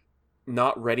like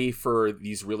not ready for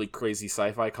these really crazy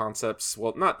sci-fi concepts.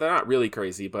 Well, they're not really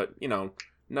crazy, but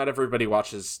not everybody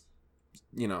watches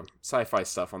sci-fi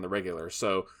stuff on the regular.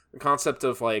 So the concept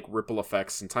of like ripple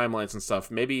effects and timelines and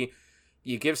stuff, maybe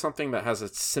you give something that has a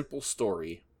simple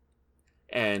story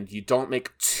and you don't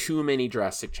make too many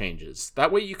drastic changes.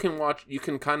 That way you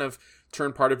can kind of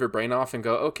turn part of your brain off and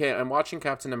go, okay, I'm watching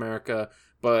Captain America,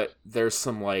 but there's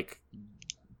some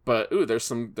there's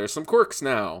some quirks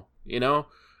now,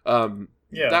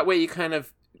 That way you kind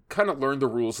of learn the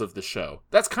rules of the show.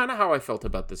 That's kind of how I felt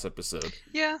about this episode.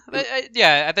 Yeah,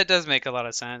 that does make a lot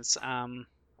of sense.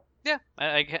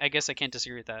 I guess I can't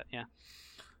disagree with that.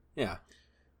 Yeah.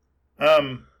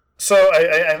 So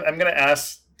I'm going to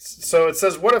ask. So it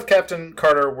says, "What if Captain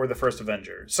Carter were the first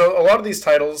Avenger?" So a lot of these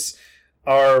titles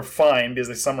are fine because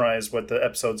they summarize what the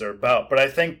episodes are about. But I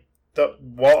think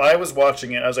while I was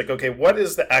watching it, I was like, okay, what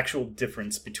is the actual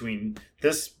difference between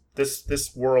this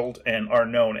world and our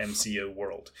known MCU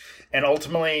world? And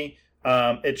ultimately,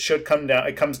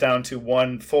 it comes down to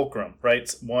one fulcrum,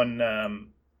 right?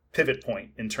 One pivot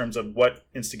point in terms of what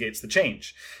instigates the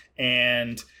change.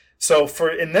 And so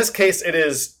in this case, it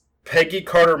is Peggy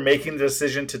Carter making the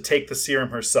decision to take the serum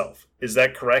herself. Is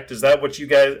that correct? Is that what you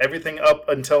guys, everything up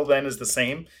until then is the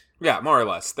same? Yeah, more or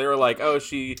less. They were like, oh,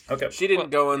 she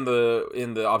didn't go in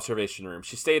the observation room.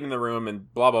 She stayed in the room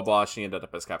and blah, blah, blah. She ended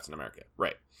up as Captain America.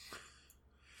 Right.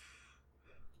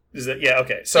 Is that, yeah,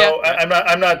 okay. So yeah.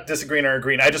 I'm not disagreeing or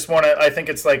agreeing. I just want to, I think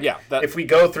it's like, if we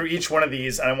go through each one of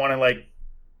these, I want to like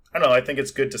I don't know, I think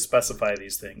it's good to specify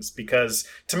these things, because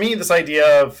to me this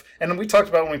idea of, and we talked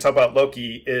about when we talk about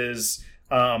Loki, is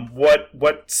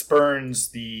what spurns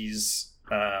these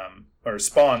or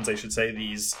spawns, I should say,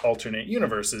 these alternate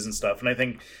universes and stuff. And I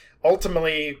think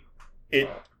ultimately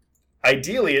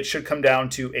ideally it should come down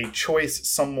to a choice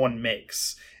someone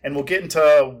makes. And we'll get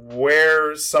into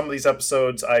where some of these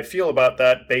episodes I feel about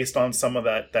that based on some of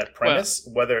that premise,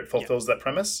 whether it fulfills that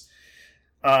premise.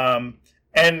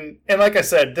 And like I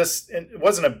said, it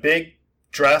wasn't a big,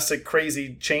 drastic,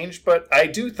 crazy change, but I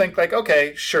do think, like,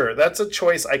 okay, sure, that's a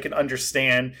choice I can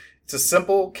understand. It's a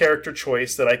simple character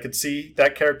choice that I could see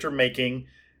that character making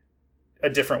a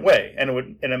different way, and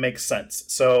it makes sense.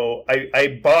 So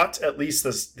I bought at least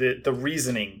the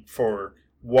reasoning for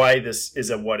why this is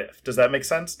a what if. Does that make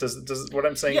sense? Does what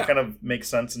I'm saying kind of make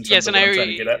sense in terms of what I'm trying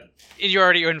to get at? You're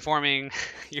already informing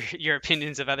your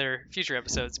opinions of other future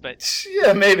episodes, but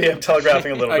yeah, maybe I'm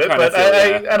telegraphing a little bit, but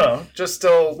I don't know. Just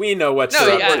still, we know what's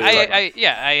no. I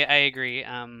agree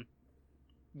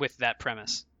with that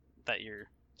premise that you're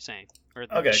saying, or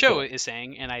the show is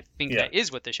saying, and I think that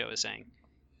is what the show is saying.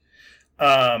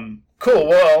 Cool.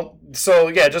 Well, so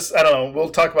yeah, just, I don't know, we'll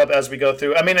talk about that as we go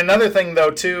through. I mean, another thing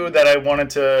though, too, that I wanted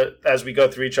to, as we go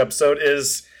through each episode,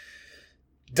 is,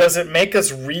 does it make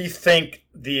us rethink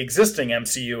the existing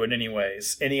MCU in any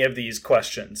ways? Any of these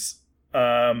questions?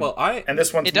 And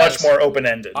this one's much more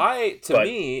open-ended. To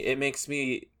me, it makes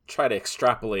me try to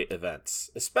extrapolate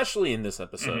events, especially in this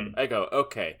episode. Mm-hmm. I go,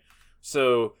 okay,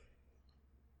 so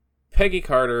Peggy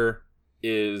Carter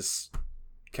is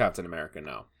Captain America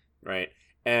now. Right?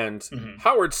 And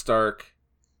Howard Stark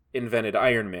invented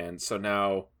Iron Man, so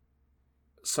now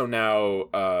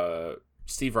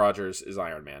Steve Rogers is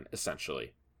Iron Man,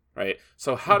 essentially. Right?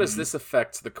 So how does this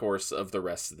affect the course of the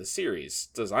rest of the series?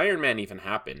 Does Iron Man even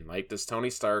happen? Like, does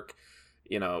Tony Stark,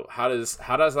 how does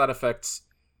that affect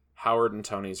Howard and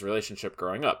Tony's relationship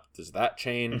growing up? Does that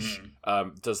change?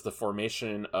 Does the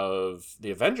formation of the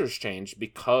Avengers change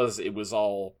because it was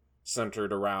all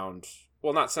centered around,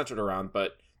 well, not centered around,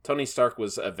 but Tony Stark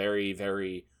was a very,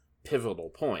 very pivotal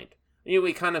point.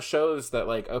 It kind of shows that,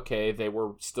 like, okay, they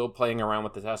were still playing around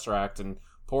with the Tesseract and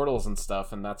portals and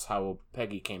stuff, and that's how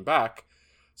Peggy came back.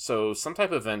 So some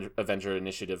type of Avenger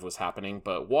initiative was happening,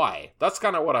 but why? That's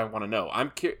kind of what I want to know.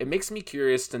 It makes me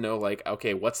curious to know, like,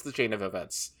 okay, what's the chain of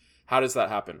events? How does that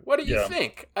happen? What do you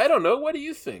think? I don't know. What do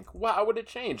you think? How would it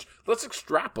change? Let's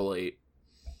extrapolate.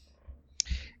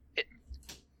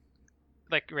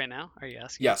 Like right now? Are you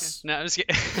asking? Yes. No, I'm just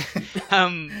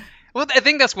kidding. Well, I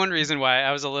think that's one reason why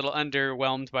I was a little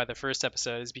underwhelmed by the first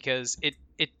episode, is because it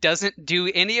doesn't do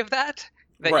any of that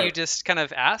you just kind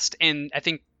of asked, and I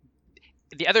think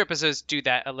the other episodes do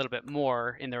that a little bit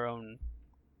more in their own,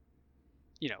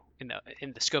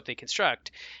 in the scope they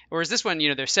construct. Whereas this one,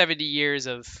 there's 70 years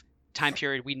of time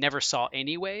period we never saw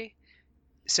anyway,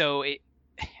 so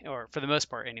or for the most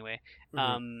part anyway.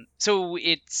 So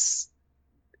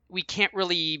we can't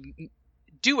really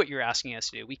do what you're asking us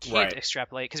to do. We can't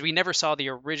extrapolate because we never saw the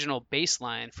original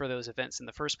baseline for those events in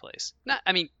the first place.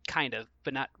 Kind of,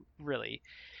 but not really.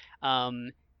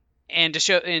 And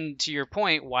to your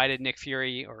point, why did Nick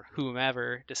Fury or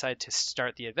whomever decide to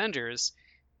start the Avengers?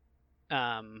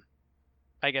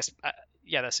 I guess,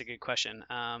 that's a good question.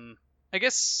 I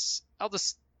guess I'll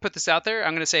just put this out there.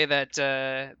 I'm going to say that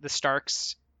the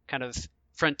Starks kind of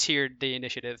frontiered the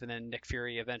initiative, and then Nick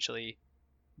Fury eventually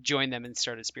joined them and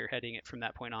started spearheading it from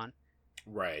that point on.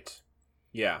 Right.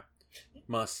 Yeah.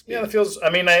 Must be. Yeah, it feels. I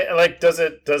mean,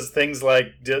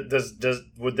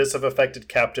 would this have affected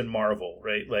Captain Marvel?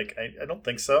 Right. Like, I don't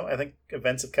think so. I think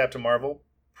events of Captain Marvel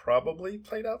probably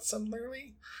played out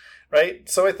similarly. Right.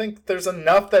 So I think there's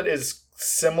enough that is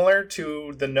similar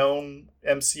to the known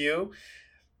MCU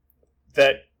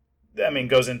that,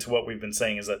 goes into what we've been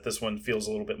saying, is that this one feels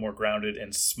a little bit more grounded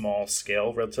in small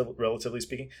scale, relatively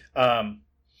speaking.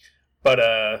 But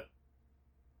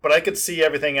I could see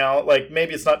everything out. Like,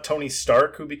 maybe it's not Tony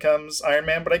Stark who becomes Iron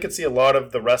Man, but I could see a lot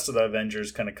of the rest of the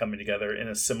Avengers kind of coming together in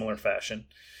a similar fashion.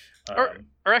 Or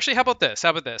actually, how about this?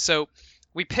 So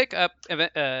we pick up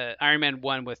Iron Man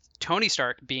 1 with Tony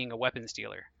Stark being a weapons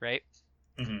dealer, right?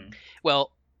 Mm-hmm.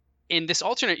 Well, in this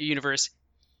alternate universe,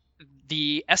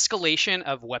 the escalation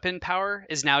of weapon power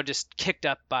is now just kicked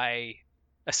up by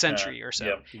a century or so.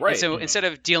 Yeah. Right. And so instead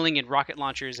of dealing in rocket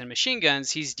launchers and machine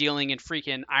guns, he's dealing in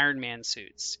freaking Iron Man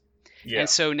suits. Yeah. And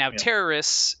so now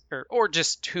terrorists or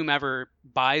just whomever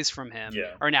buys from him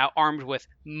are now armed with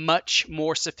much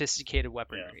more sophisticated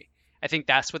weaponry. Yeah. I think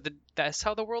that's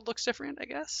how the world looks different, I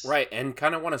guess. Right, and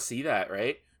kind of want to see that,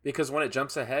 right? Because when it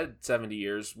jumps ahead 70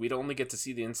 years, we'd only get to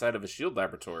see the inside of a SHIELD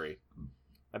laboratory.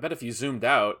 I bet if you zoomed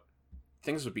out,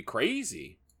 things would be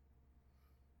crazy.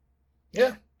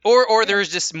 Yeah. Or there's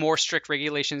just more strict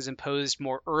regulations imposed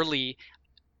more early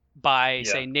by,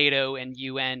 say, NATO and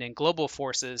UN and global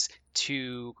forces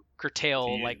to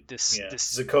curtail like this.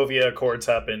 This Sokovia Accords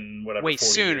happen way 40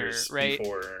 sooner, years right?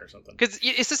 Before or something. Because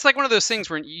it's just like one of those things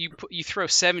where you throw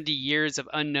 70 years of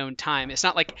unknown time. It's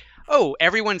not like, oh,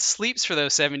 everyone sleeps for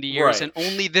those 70 years and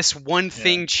only this one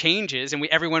thing changes, and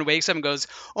everyone wakes up and goes,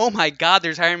 oh my God,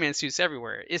 there's Iron Man suits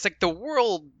everywhere. It's like the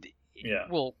world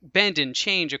will bend and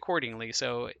change accordingly.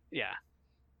 So yeah.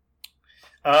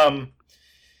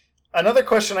 Another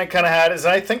question I kind of had is,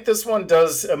 I think this one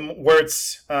does where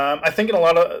it's. I think in a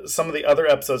lot of some of the other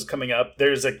episodes coming up,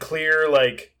 there's a clear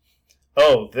like,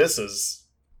 oh, this is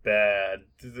bad.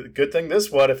 Good thing this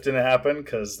what if didn't happen,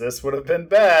 because this would have been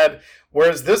bad.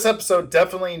 Whereas this episode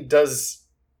definitely does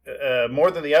more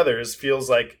than the others. Feels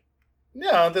like,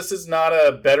 no, this is not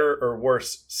a better or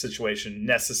worse situation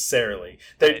necessarily.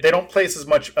 They don't place as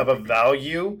much of a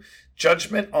value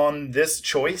judgment on this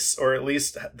choice, or at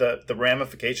least the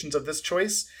ramifications of this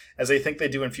choice, as I think they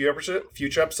do in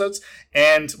future episodes.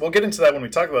 And we'll get into that when we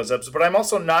talk about those episodes. But I'm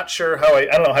also not sure how I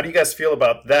don't know. How do you guys feel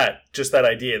about that? Just that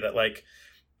idea that like,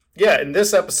 yeah, in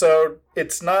this episode,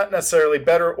 it's not necessarily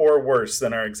better or worse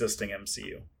than our existing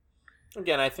MCU.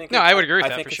 Again, I think I would agree with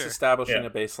that. I think for it's sure. establishing a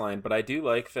baseline, but I do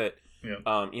like that.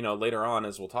 Later on,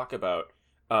 as we'll talk about,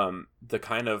 the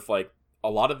kind of like a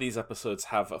lot of these episodes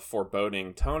have a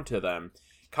foreboding tone to them.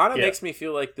 Kind of makes me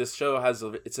feel like this show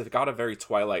it's got a very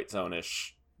Twilight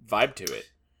Zone-ish vibe to it.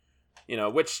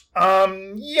 Which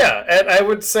and I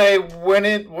would say when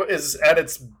it is at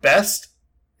its best,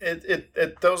 it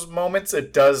at those moments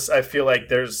it does. I feel like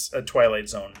there's a Twilight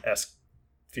Zone-esque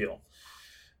feel.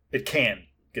 It can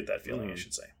get that feeling, I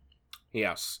should say.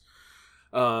 Yes.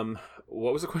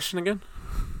 What was the question again?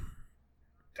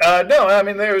 No, I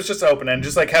mean, it was just open and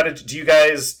just like, do you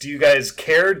guys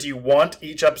care? Do you want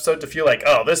each episode to feel like,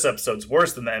 oh, this episode's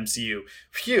worse than the MCU,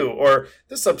 phew, or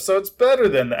this episode's better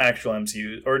than the actual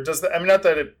MCU, or does that? I mean, not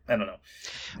that I don't know.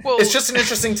 Well, it's just an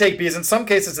interesting take because in some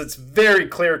cases it's very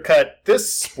clear cut.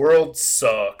 This world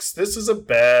sucks. This is a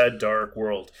bad, dark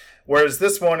world. Whereas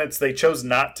this one, they chose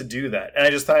not to do that, and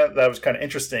I just thought that was kind of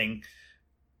interesting.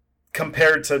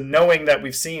 Compared to knowing that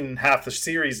we've seen half the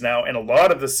series now, and a lot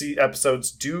of the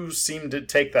episodes do seem to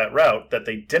take that route that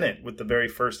they didn't with the very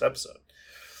first episode.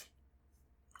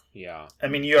 Yeah. I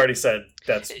mean, you already said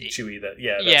that's Chewie.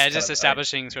 That's just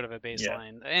establishing sort of a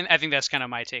baseline. Yeah. And I think that's kind of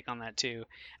my take on that too.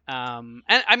 And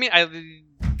I mean,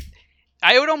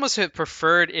 I would almost have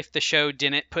preferred if the show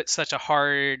didn't put such a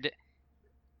hard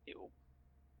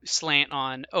slant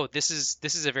on, oh, this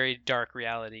is a very dark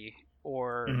reality.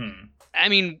 Or, I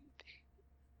mean,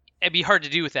 it'd be hard to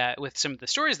do with that with some of the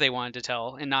stories they wanted to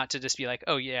tell, and not to just be like,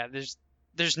 oh yeah,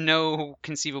 there's no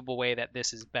conceivable way that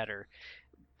this is better.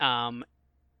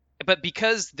 But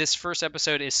because this first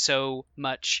episode is so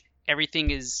much, everything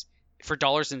is for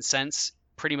dollars and cents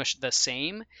pretty much the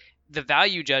same, the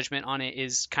value judgment on it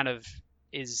is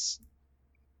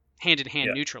hand in hand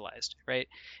neutralized, right?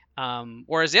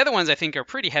 Whereas the other ones I think are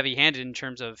pretty heavy handed in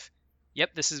terms of,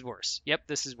 yep, this is worse. Yep,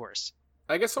 this is worse.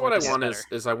 I guess what I want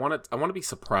is I want to be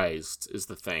surprised is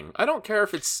the thing. I don't care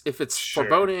if it's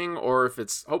foreboding or if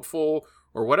it's hopeful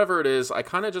or whatever it is. I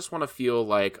kind of just want to feel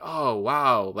like, oh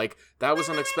wow, like that was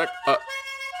unexpected.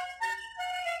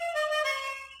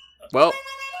 Well,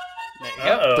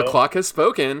 the clock has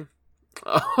spoken.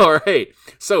 All right.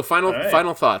 So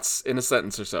final thoughts in a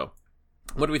sentence or so.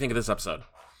 What do we think of this episode?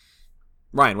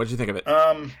 Ryan, what did you think of it?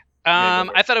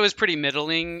 I thought it was pretty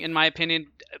middling in my opinion.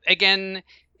 Again,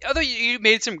 although you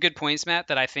made some good points, Matt,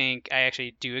 that I think I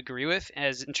actually do agree with,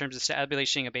 as in terms of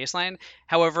establishing a baseline.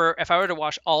 However, if I were to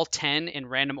watch all 10 in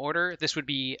random order, this would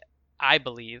be, I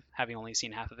believe, having only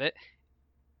seen half of it,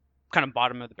 kind of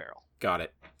bottom of the barrel. Got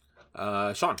it.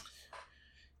 Sean?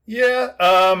 Yeah,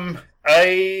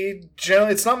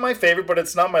 it's not my favorite, but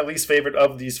it's not my least favorite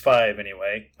of these 5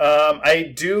 anyway.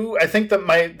 I think that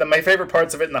my favorite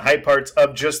parts of it and the high parts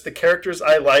of just the characters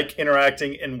I like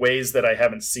interacting in ways that I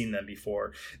haven't seen them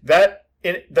before. The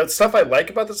stuff I like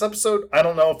about this episode, I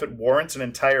don't know if it warrants an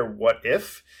entire what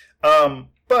if,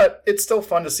 but it's still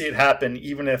fun to see it happen,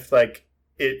 even if like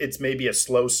it's maybe a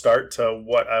slow start to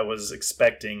what I was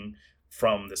expecting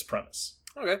from this premise.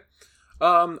 Okay.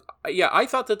 Yeah, I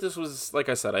thought that this was, like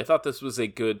I said, I thought this was a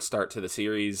good start to the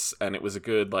series, and it was a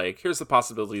good, like, here's the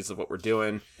possibilities of what we're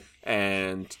doing,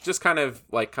 and just kind of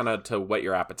to whet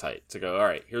your appetite, to go, all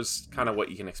right, here's kind of what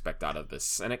you can expect out of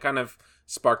this, and it kind of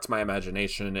sparked my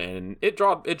imagination, and it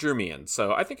drew me in,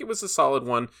 so I think it was a solid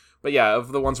one, but yeah,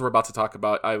 of the ones we're about to talk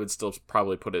about, I would still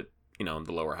probably put it, in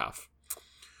the lower half.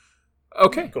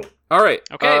 Okay. Cool. All right.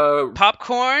 Okay,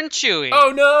 popcorn Chewie.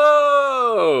 Oh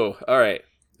no! All right.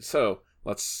 So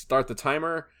let's start the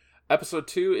timer. Episode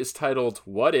 2 is titled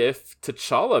 "What If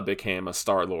T'Challa Became a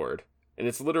Star-Lord?" And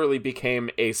it's literally became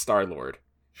a Star-Lord.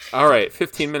 All right,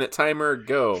 15-minute timer,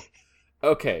 go.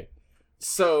 Okay.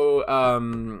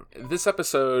 So this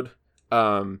episode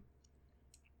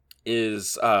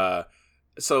is so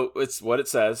it's what it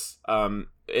says.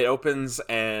 It opens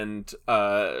and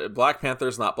Black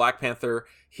Panther's not Black Panther.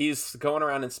 He's going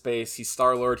around in space. He's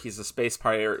Star-Lord. He's a space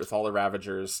pirate with all the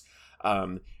Ravagers.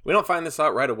 We don't find this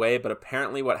out right away, but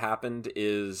apparently what happened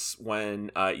is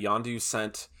when Yondu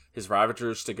sent his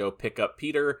Ravagers to go pick up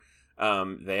Peter,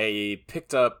 they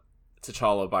picked up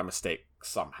T'Challa by mistake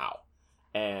somehow.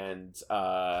 And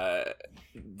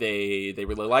they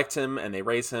really liked him, and they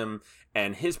raised him,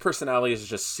 and his personality is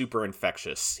just super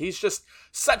infectious. He's just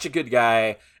such a good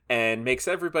guy and makes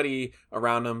everybody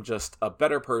around him just a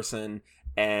better person.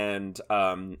 And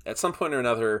at some point or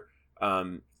another,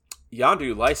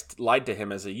 Yondu lied to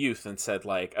him as a youth and said,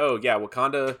 like, oh yeah,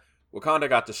 Wakanda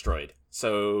got destroyed,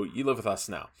 so you live with us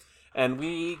now. And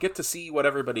we get to see what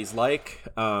everybody's like.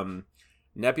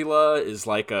 Nebula is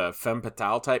like a femme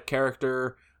fatale type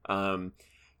character.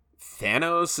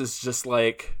 Thanos is just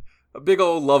like a big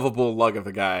old lovable lug of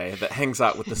a guy that hangs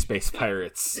out with the space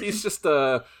pirates. He's just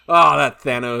that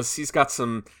Thanos. He's got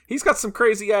some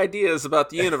crazy ideas about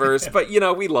the universe, but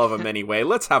we love him anyway.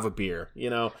 Let's have a beer,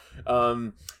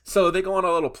 So they go on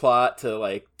a little plot to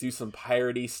like do some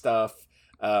piratey stuff.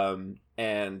 All right,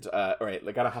 I'm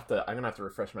gonna have to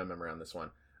refresh my memory on this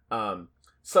one.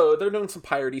 So they're doing some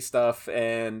piratey stuff,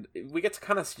 and we get to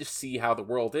kind of just see how the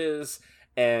world is.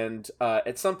 And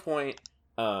at some point,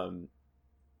 T'Challa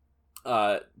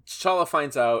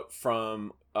finds out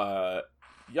from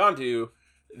Yondu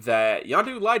that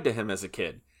Yondu lied to him as a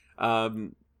kid.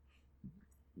 Wakanda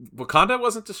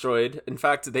wasn't destroyed. In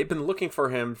fact, they've been looking for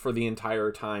him for the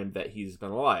entire time that he's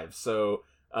been alive. So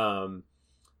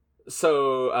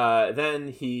then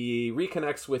he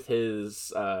reconnects with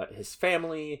his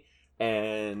family.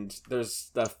 And there's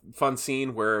the fun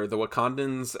scene where the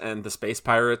Wakandans and the space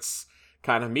pirates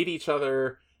kind of meet each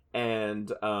other,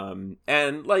 and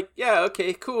like, yeah,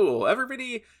 okay, cool.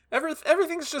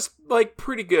 Everything's just like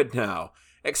pretty good now,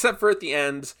 except for at the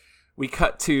end, we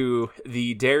cut to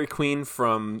the Dairy Queen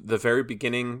from the very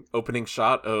beginning opening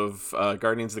shot of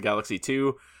Guardians of the Galaxy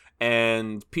 2,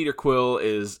 and Peter Quill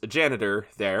is a janitor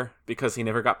there because he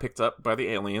never got picked up by the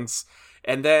aliens.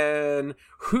 And then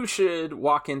who should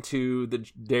walk into the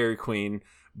Dairy Queen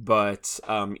but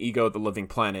Ego the Living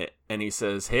Planet, and he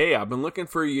says, hey, I've been looking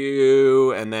for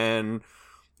you. And then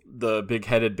the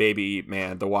big-headed baby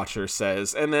man, the Watcher,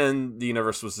 says, and then the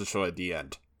universe was destroyed, the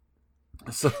end.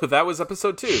 So that was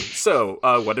episode 2. So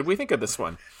what did we think of this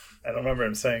one? I don't remember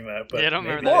him saying that, but yeah, I don't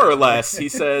remember that. More or less, he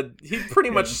said, he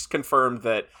pretty much confirmed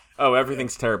that,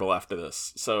 everything's terrible after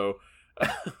this. So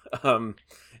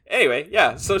anyway,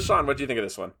 yeah. So Sean, what do you think of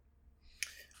this one?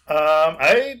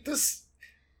 I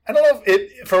don't know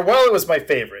if for a while it was my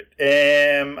favorite.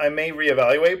 I may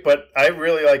reevaluate, but I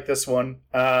really like this one.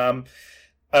 I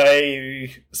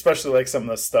especially like some of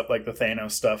the stuff, like the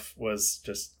Thanos stuff was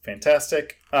just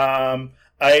fantastic.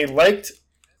 I liked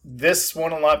this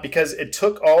one a lot because it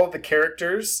took all of the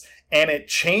characters and it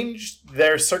changed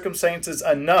their circumstances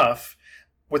enough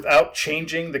without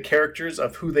changing the characters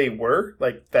of who they were,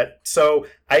 like that. So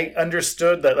I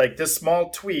understood that, like, this small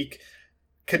tweak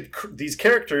could these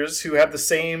characters who have the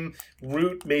same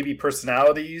root, maybe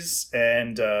personalities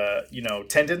and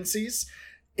tendencies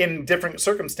in different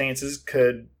circumstances,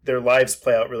 could their lives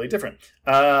play out really different.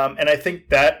 And I think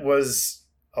that was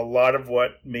a lot of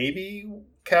what maybe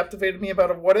captivated me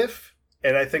about a What If.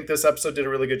 And I think this episode did a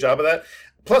really good job of that.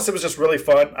 Plus, it was just really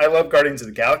fun. I love Guardians of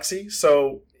the Galaxy,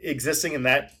 so existing in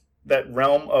that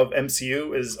realm of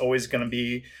MCU is always going to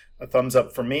be a thumbs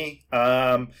up for me.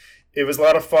 It was a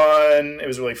lot of fun. It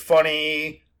was really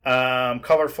funny,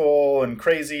 colorful, and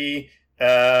crazy.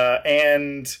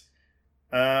 And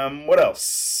what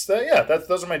else?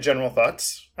 Those are my general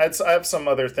thoughts. I have some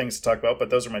other things to talk about,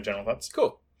 but those are my general thoughts.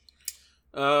 Cool.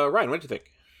 Ryan, what did you think?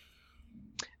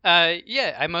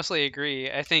 Yeah, I mostly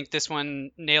agree. I think this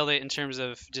one nailed it in terms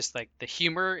of just like the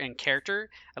humor and character.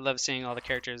 I love seeing all the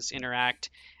characters interact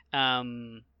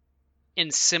in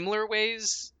similar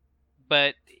ways,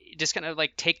 but just kind of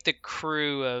like take the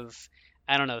crew of,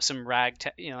 I don't know, some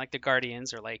like the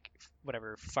Guardians or like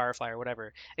whatever, Firefly or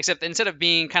whatever, except instead of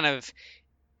being kind of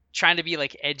trying to be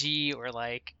like edgy or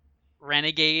like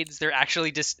renegades, they're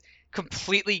actually just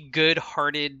completely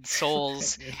good-hearted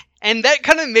souls. And that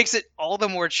kind of makes it all the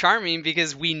more charming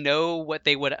because we know what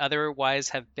they would otherwise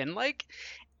have been like.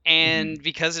 And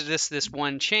because of this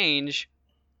one change,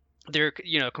 they're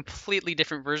completely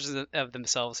different versions of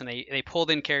themselves, and they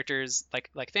pulled in characters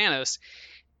like Thanos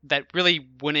that really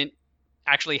wouldn't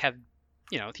actually have,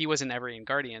 he wasn't ever in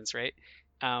Guardians, right?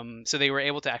 So they were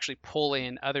able to actually pull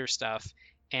in other stuff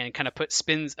and kind of put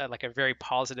spins, like a very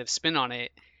positive spin on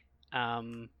it.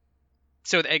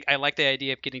 So I like the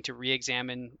idea of getting to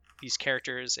re-examine these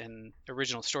characters and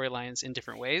original storylines in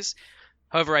different ways.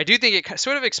 However, I do think it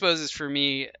sort of exposes for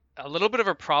me a little bit of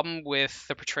a problem with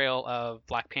the portrayal of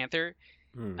Black Panther.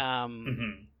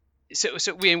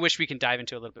 So in which we can dive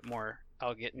into a little bit more.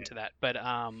 I'll get into that, but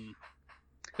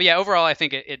yeah, overall, I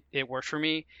think it worked for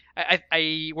me.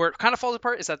 Where it kind of falls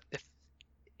apart is that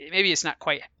maybe it's not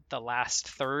quite the last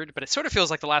third, but it sort of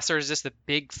feels like the last third is just the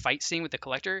big fight scene with the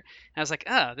Collector. And I was like,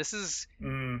 this is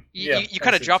you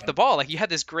kind of dropped the ball. Like, you had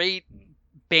this great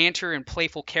banter and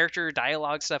playful character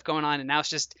dialogue stuff going on, and now it's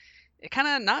just kind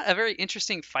of not a very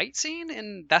interesting fight scene,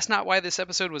 and that's not why this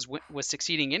episode was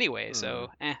succeeding anyway. So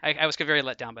I was very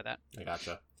let down by that. I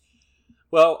gotcha.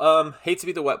 Well, hate to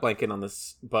be the wet blanket on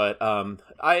this, but I'm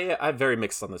very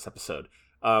mixed on this episode.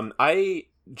 I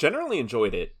generally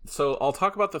enjoyed it, so I'll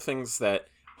talk about the things that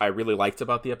I really liked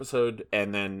about the episode,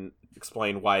 and then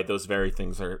explain why those very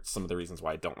things are some of the reasons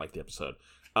why I don't like the episode.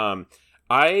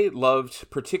 I loved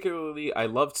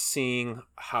seeing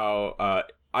how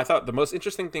I thought the most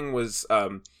interesting thing was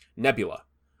Nebula.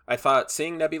 I thought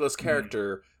seeing Nebula's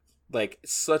character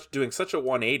doing such a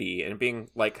 180 and being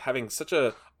having such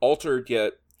a altered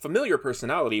yet familiar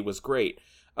personality was great.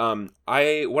 One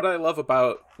of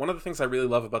the things I really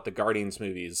love about the Guardians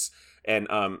movies, and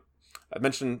I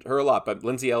mentioned her a lot, but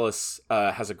Lindsay Ellis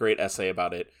has a great essay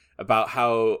about it, about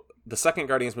how the second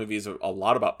Guardians movie is a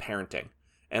lot about parenting.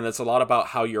 And it's a lot about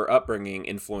how your upbringing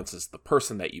influences the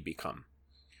person that you become,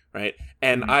 right?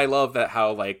 And I love that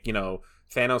how,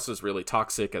 Thanos is really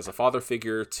toxic as a father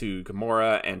figure to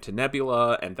Gamora and to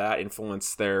Nebula, and that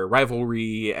influenced their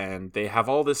rivalry, and they have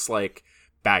all this,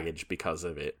 baggage because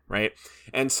of it, right?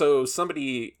 And so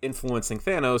somebody influencing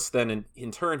Thanos, then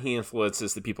in turn he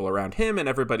influences the people around him, and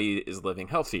everybody is living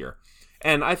healthier.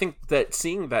 And I think that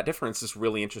seeing that difference is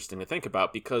really interesting to think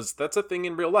about, because that's a thing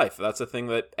in real life. That's a thing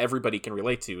that everybody can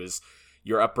relate to, is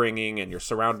your upbringing and your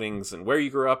surroundings and where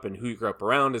you grew up and who you grew up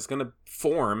around is going to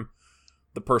form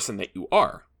the person that you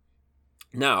are.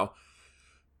 Now,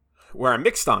 where I'm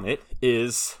mixed on it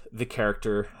is the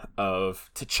character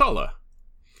of T'Challa.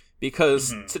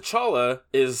 Because T'Challa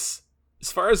is,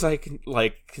 as far as I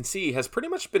can see, has pretty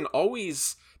much been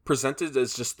always presented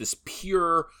as just this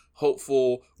pure,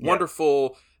 hopeful,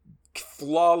 wonderful,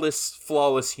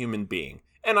 flawless human being.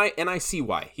 And I see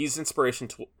why. He's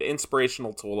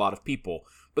inspirational to a lot of people.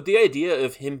 But the idea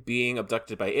of him being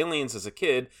abducted by aliens as a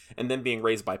kid and then being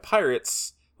raised by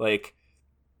pirates,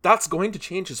 that's going to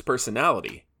change his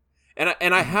personality.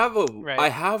 And I have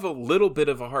a little bit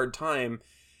of a hard time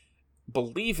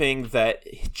believing that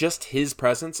just his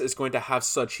presence is going to have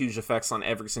such huge effects on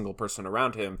every single person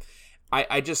around him.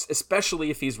 I just,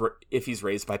 especially if he's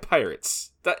raised by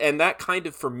pirates, that kind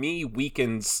of, for me,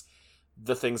 weakens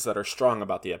the things that are strong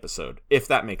about the episode, if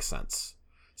that makes sense.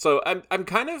 So I'm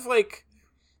kind of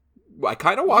I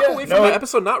kind of walk away from the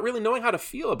episode not really knowing how to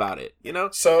feel about it,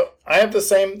 So I have the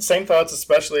same thoughts,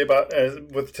 especially about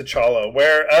with T'Challa,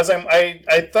 where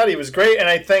I thought he was great, and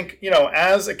I think,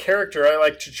 as a character, I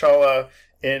like T'Challa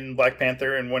in Black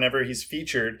Panther and whenever he's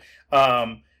featured.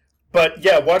 But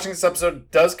yeah, watching this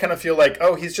episode does kind of feel like,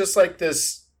 he's just like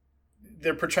this.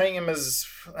 They're portraying him as,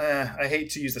 I hate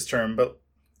to use this term, but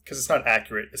because it's not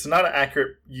accurate. It's not an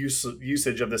accurate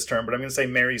usage of this term, but I'm going to say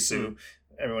Mary Sue.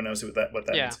 Everyone knows what that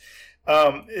means.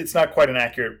 It's not quite an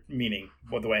accurate meaning,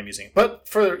 the way I'm using it, but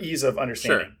for ease of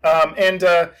understanding. Sure. And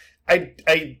I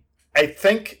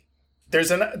think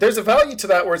there's a value to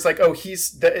that where it's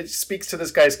it speaks to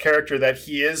this guy's character that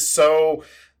he is so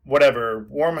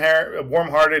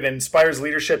warm-hearted and inspires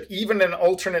leadership. Even in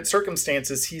alternate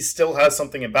circumstances, he still has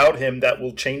something about him that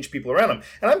will change people around him.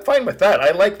 And I'm fine with that.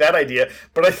 I like that idea.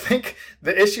 But I think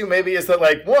the issue maybe is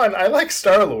that, one, I like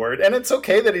Star-Lord, and it's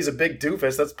okay that he's a big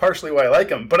doofus. That's partially why I like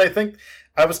him. But I think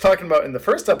I was talking about in the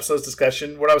first episode's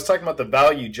discussion, when I was talking about the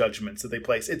value judgments that they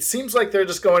place, it seems like they're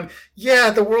just going,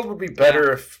 the world would be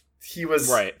better if he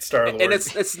was Star-Lord. And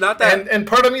it's not that... And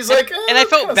part of me's and I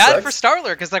felt bad for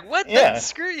Star-Lord, because what? Yeah.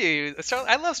 Screw you.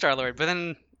 I love Star-Lord, but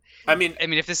then... I mean,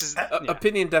 if this is...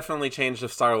 Opinion definitely changed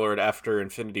of Star-Lord after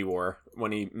Infinity War,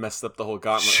 when he messed up the whole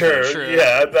gauntlet. Sure.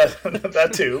 Yeah,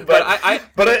 that too. But I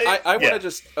want to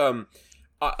just...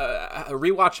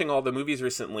 rewatching all the movies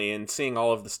recently and seeing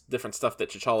all of this different stuff that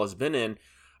T'Challa's been in,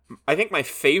 I think my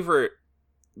favorite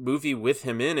movie with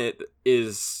him in it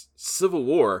is Civil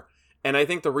War, and I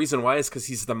think the reason why is because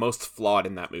he's the most flawed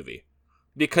in that movie.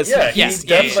 Because he's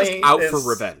just out for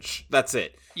revenge. That's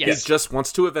it. Yes. He just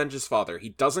wants to avenge his father. He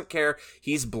doesn't care.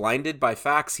 He's blinded by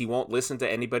facts. He won't listen to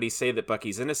anybody say that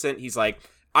Bucky's innocent. He's like,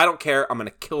 I don't care. I'm going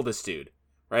to kill this dude.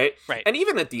 Right? And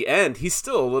even at the end, he's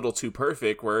still a little too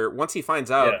perfect, where once he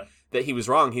finds out that he was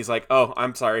wrong, he's like, oh,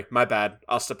 I'm sorry. My bad.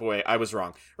 I'll step away. I was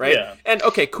wrong. Right? Yeah. And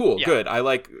okay, cool. Good. I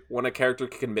like when a character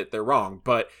can admit they're wrong.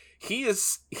 But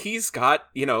he's got,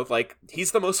 like,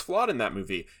 he's the most flawed in that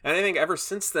movie. And I think ever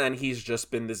since then, he's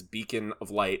just been this beacon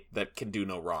of light that can do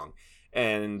no wrong.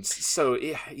 And so,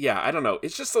 I don't know.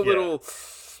 It's just a little...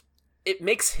 It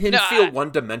makes him feel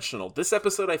one-dimensional. This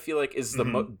episode, I feel like, is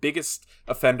the biggest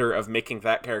offender of making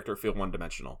that character feel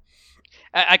one-dimensional.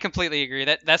 I completely agree.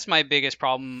 That's my biggest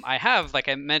problem I have. Like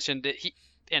I mentioned,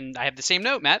 and I have the same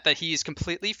note, Matt, that he's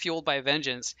completely fueled by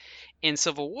vengeance in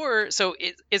Civil War. So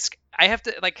I have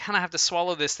to kind of have to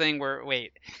swallow this thing where,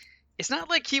 wait, it's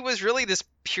not like he was really this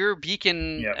pure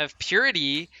beacon of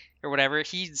purity or whatever.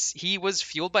 He was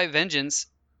fueled by vengeance,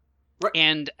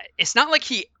 and it's not like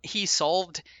he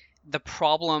solved the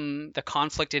problem, the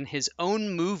conflict in his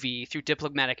own movie through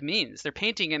diplomatic means. They're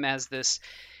painting him as this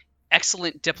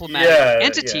excellent diplomatic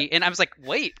entity, and I was like,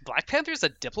 wait, Black Panther's a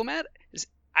diplomat?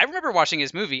 I remember watching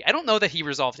his movie. I don't know that he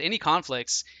resolved any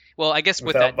conflicts. Well, I guess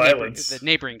with that the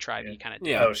neighboring tribe, he kind of did.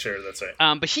 Yeah. Oh, sure, that's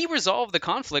right. But he resolved the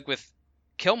conflict with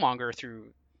Killmonger through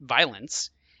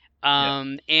violence,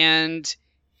 and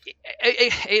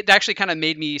it actually kind of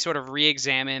made me sort of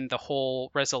re-examine the whole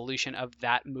resolution of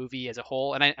that movie as a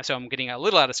whole. And so I'm getting a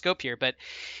little out of scope here, but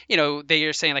they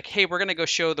are saying like, hey, we're gonna go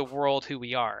show the world who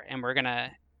we are, and we're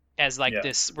gonna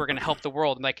we're gonna help the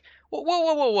world. I'm like,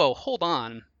 whoa, hold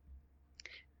on.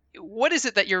 What is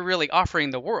it that you're really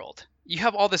offering the world? You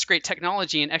have all this great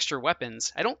technology and extra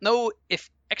weapons. I don't know if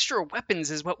extra weapons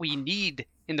is what we need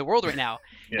in the world right now.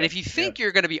 And if you think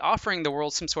you're going to be offering the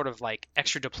world some sort of like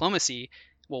extra diplomacy,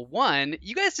 well, one,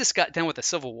 you guys just got done with the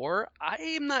Civil War.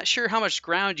 I'm not sure how much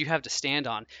ground you have to stand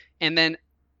on. And then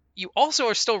you also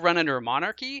are still run under a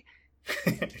monarchy.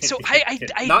 So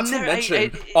not to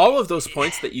mention all of those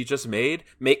points that you just made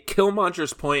make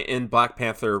Killmonger's point in Black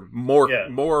Panther more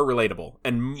relatable,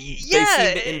 and they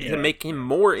seem to make him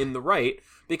more in the right,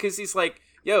 because he's like,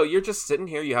 yo, you're just sitting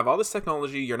here, you have all this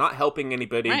technology, you're not helping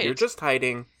anybody, you're just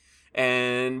hiding,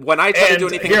 and when I try to do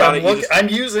anything about it, I'm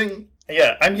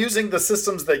using the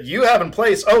systems that you have in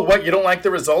place. Oh, what, you don't like the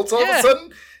results all of a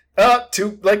sudden?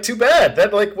 Too bad.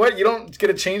 That, like, what, you don't get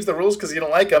to change the rules because you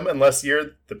don't like them unless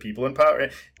you're the people in power.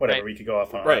 Whatever, we could go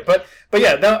off on. Right. But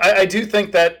yeah, no, I do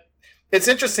think that it's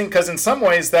interesting because in some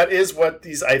ways that is what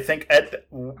these, I think,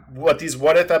 what these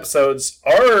What If episodes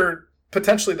are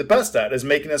potentially the best at, is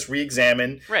making us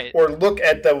re-examine or look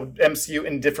at the MCU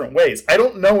in different ways. I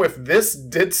don't know if this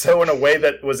did so in a way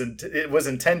that it was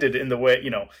intended in the way,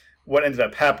 what ended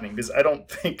up happening, because I don't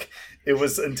think it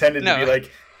was intended to be like,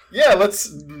 yeah, let's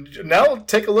now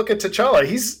take a look at T'Challa.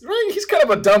 He's kind of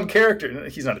a dumb character.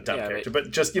 He's not a dumb character,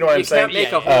 but just, what I'm saying? You can't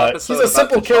make a whole episode he's a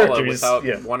simple T'Challa character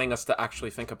without wanting us to actually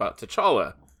think about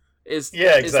T'Challa.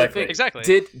 Exactly. Exactly.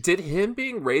 Did him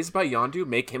being raised by Yondu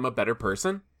make him a better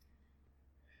person?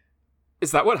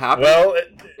 Is that what happened? Well,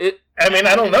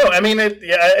 I don't know. I mean, it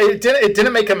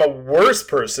didn't make him a worse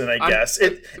person, I guess.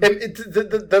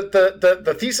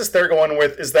 The thesis they're going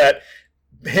with is that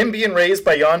him being raised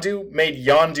by Yondu made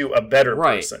Yondu a better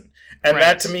person. And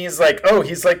that to me is like, oh,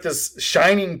 he's like this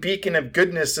shining beacon of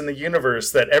goodness in the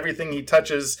universe, that everything he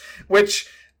touches, which,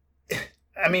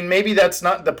 I mean, maybe that's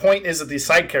not, the point is of these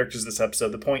side characters this episode.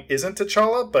 The point isn't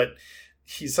T'Challa, but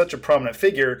he's such a prominent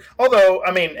figure. Although,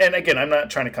 I mean, and again, I'm not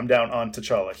trying to come down on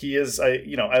T'Challa. He is, I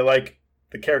like,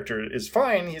 the character is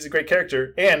fine. He's a great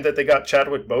character. And that they got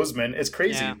Chadwick Boseman is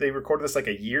crazy. Yeah. They recorded this like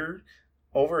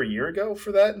over a year ago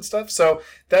for that and stuff. So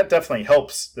that definitely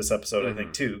helps this episode, I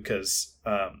think, too, because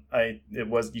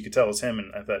you could tell it was him,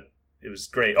 and I thought it was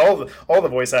great. All the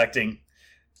voice acting,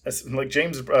 like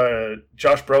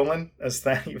Josh Brolin as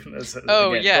that, even as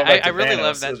I really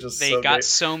love that they got great.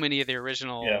 So many of the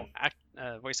original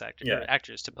voice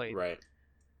actors to play to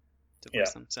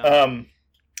voice them. So.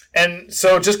 And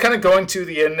so just kind of going to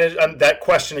the end that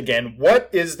question again, what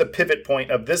is the pivot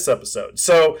point of this episode?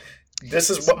 So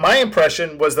this is what my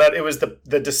impression was, that it was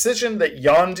the decision that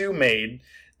Yondu made.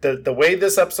 The way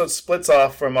this episode splits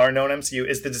off from our known MCU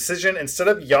is the decision, instead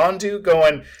of Yondu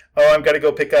going, oh, I've got to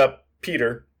go pick up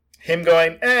Peter, him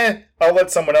going,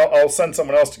 I'll send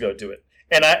someone else to go do it.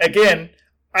 And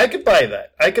I could buy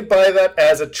that. I could buy that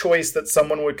as a choice that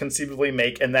someone would conceivably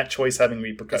make, and that choice having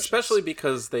repercussions. Especially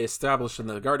because they established in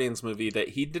the Guardians movie that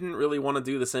he didn't really want to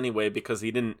do this anyway because he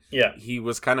didn't. Yeah. He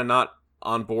was kind of not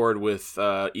on board with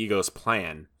Ego's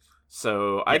plan.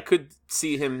 So I could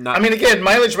see him not. I mean, again,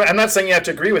 mileage. I'm not saying you have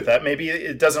to agree with that. Maybe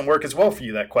it doesn't work as well for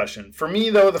you, that question. For me,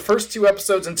 though, the first 2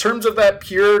 episodes, in terms of that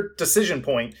pure decision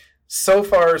point, so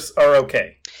far are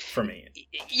okay for me.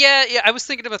 Yeah, I was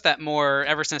thinking about that more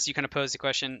ever since you kind of posed the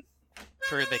question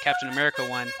for the Captain America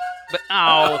one. But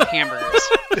hamburgers.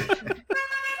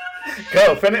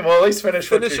 Go finish. Well, at least finish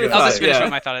what Finish you're your I'll doing. just finish yeah. what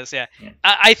my thought is. Yeah,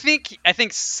 I think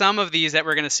some of these that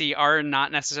we're going to see are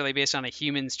not necessarily based on a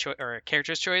human's choice or a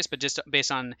character's choice, but just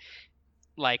based on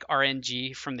like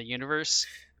RNG from the universe.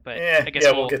 But I guess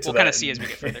we'll get to kind that. of see as we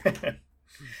get further.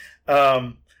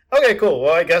 Okay, cool.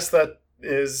 Well, I guess that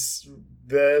is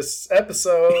this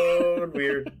episode.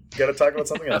 We're gonna talk about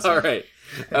something else. All right.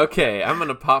 Okay, I'm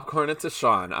gonna popcorn it to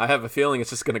Sean. I have a feeling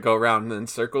it's just gonna go around in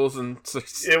circles and.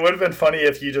 It would have been funny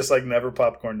if you just like never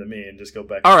popcorned to me and just go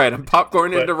back. All right, I'm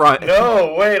popcorning But- to Ryan.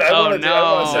 No, wait. I Oh, want to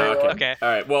no. say Okay. one. Okay. All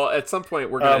right. Well, at some point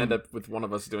we're gonna end up with one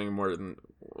of us doing more than.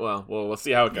 Well, we'll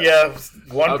see how it goes. Yeah,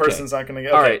 one Okay. person's not going to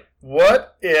go. All Okay. right.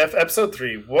 What if episode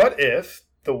 3? What if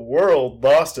the world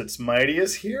lost its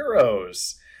mightiest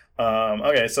heroes?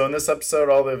 Okay, so in this episode,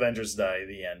 all the Avengers die.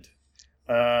 The end.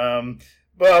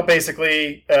 Well,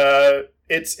 basically,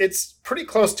 it's pretty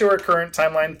close to our current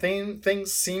timeline.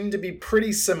 Things seem to be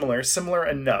pretty similar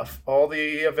enough. All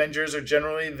the Avengers are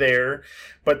generally there,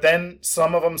 but then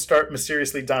some of them start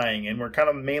mysteriously dying, and we're kind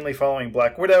of mainly following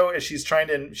Black Widow as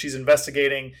she's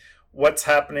investigating what's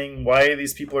happening, why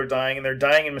these people are dying, and they're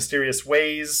dying in mysterious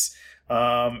ways.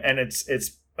 And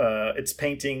it's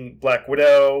painting Black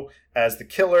Widow as the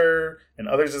killer and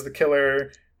others as the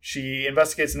killer. She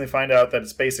investigates and they find out that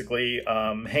it's basically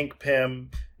Hank Pym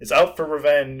is out for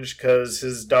revenge because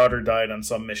his daughter died on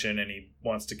some mission and he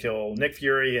wants to kill Nick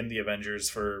Fury and the Avengers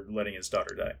for letting his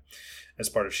daughter die as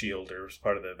part of S.H.I.E.L.D. or as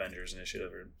part of the Avengers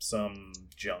Initiative or some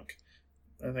junk.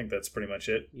 I think that's pretty much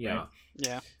it. Yeah.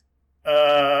 Yeah.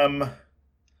 Right?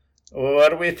 What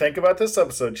do we think about this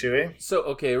episode, Chewie? So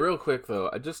okay, real quick though,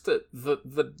 I just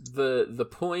the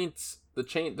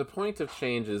point of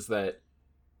change is that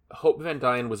Hope Van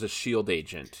Dyne was a S.H.I.E.L.D.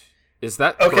 agent. Is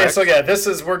that Okay, correct? so yeah,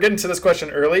 we're getting to this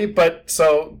question early, but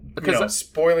Because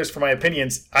spoilers for my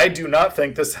opinions. I do not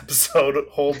think this episode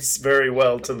holds very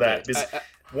well to that. Because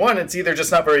one, it's either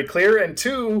just not very clear, and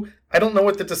two, I don't know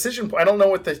what the decision. I don't know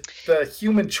what the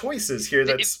human choice is here.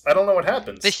 I don't know what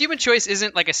happens. The human choice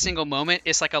isn't like a single moment.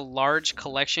 It's like a large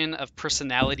collection of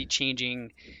personality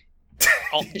changing,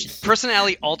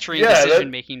 personality altering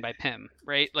decision making by Pym,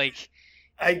 right? Like.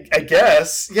 I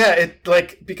guess, yeah. It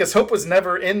because Hope was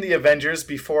never in the Avengers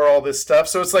before all this stuff,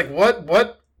 so it's like,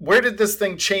 where did this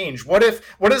thing change? What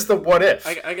is the what if?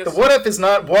 I guess the what if is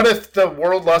not what if the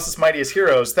world lost its mightiest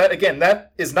heroes.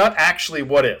 That is not actually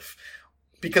what if,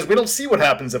 because we don't see what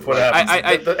happens if what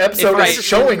happens. The episode is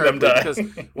showing them die. Because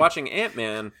watching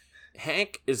Ant-Man,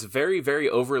 Hank is very, very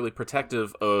overly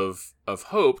protective of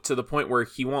Hope to the point where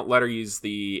he won't let her use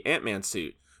the Ant-Man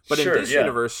suit. But in this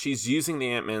universe, she's using the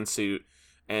Ant-Man suit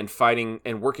and fighting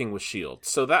and working with S.H.I.E.L.D.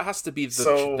 So that has to be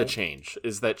the change,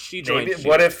 is that she joined maybe, S.H.I.E.L.D.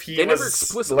 What if he they never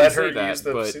explicitly let her say that, use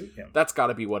the but suit? Yeah. that's got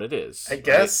to be what it is. I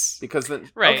guess. Right? Because then...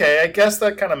 Right. Okay, I guess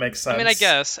that kind of makes sense. I mean, I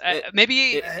guess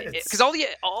maybe it's- because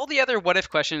all the other what if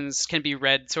questions can be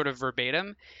read sort of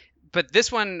verbatim, but this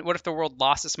one, what if the world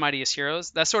lost its mightiest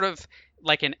heroes? That's sort of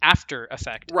like an after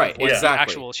effect, Right, of what the exactly.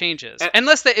 actual changes. And-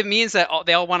 Unless it means that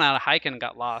they all went on a hike and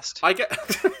got lost. I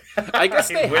guess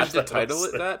they wish had to that title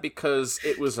was- it that because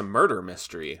it was a murder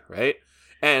mystery, right?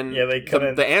 And Yeah, they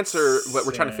couldn't- the answer, what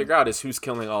we're trying to yeah. figure out is who's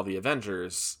killing all the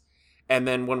Avengers. And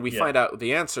then when we find out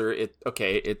the answer,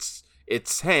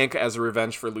 it's Hank as a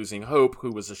revenge for losing Hope,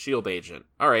 who was a S.H.I.E.L.D. agent.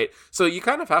 All right, so you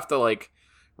kind of have to like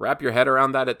wrap your head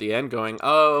around that at the end, going,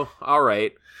 "Oh, all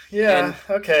right." Yeah.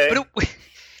 Okay.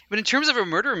 But in terms of a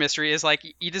murder mystery, is like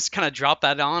you just kind of dropped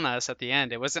that on us at the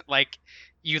end. It wasn't like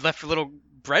you left little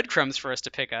breadcrumbs for us to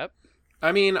pick up.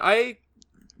 I mean,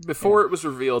 before it was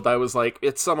revealed, I was like,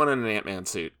 it's someone in an Ant-Man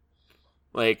suit.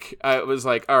 Like, I was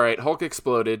like, all right, Hulk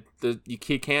exploded.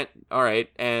 He can't. All right,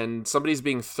 and somebody's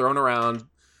being thrown around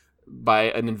by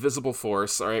an invisible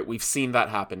force. All right, we've seen that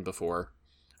happen before.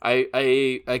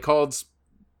 I called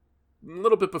a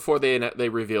little bit before they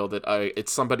revealed it.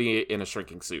 It's somebody in a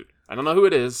shrinking suit. I don't know who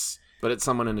it is, but it's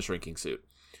someone in a shrinking suit.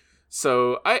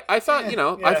 So I thought,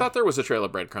 I thought there was a trail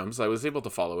of breadcrumbs. I was able to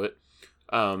follow it.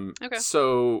 Okay.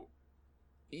 So,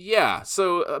 yeah.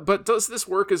 So, but does this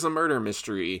work as a murder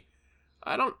mystery?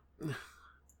 I don't.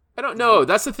 I don't know.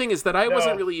 That's the thing, is that I No.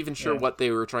 wasn't really even sure Yeah. what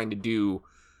they were trying to do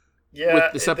Yeah,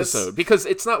 with this episode, because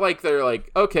it's not like they're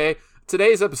like, okay,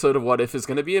 today's episode of What If is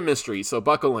going to be a mystery, so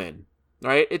buckle in,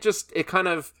 right? It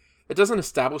doesn't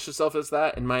establish itself as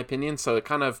that, in my opinion. So it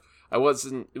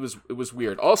was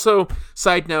weird. Also,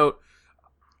 side note,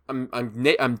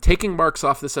 I'm taking marks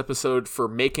off this episode for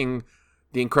making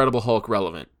the Incredible Hulk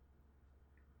relevant.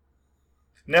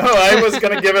 No, I was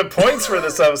going to give it points for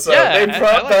this episode. Yeah, They I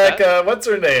brought like back, what's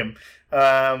her name?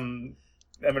 I mean,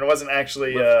 it wasn't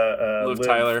actually Liv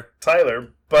Tyler,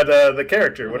 but the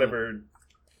character, whatever.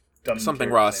 dumb Something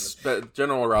character's Ross, name is. but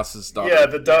General Ross's daughter. Yeah,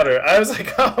 the daughter. I was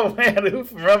like, oh man, who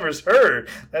remembers her?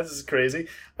 That's just crazy.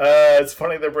 It's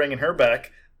funny they're bringing her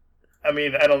back. I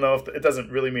mean, I don't know if it doesn't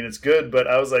really mean it's good, but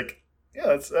I was like, yeah,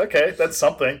 that's okay. That's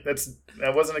something. I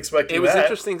wasn't expecting. It was that.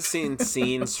 interesting seeing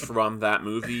scenes from that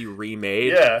movie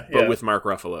remade, Yeah, but yeah. with Mark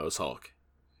Ruffalo's Hulk.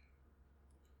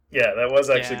 Yeah, that was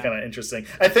actually Yeah. kind of interesting.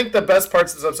 I think the best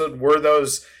parts of this episode were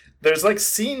those. There's like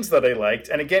scenes that I liked,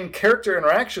 and again, character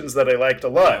interactions that I liked a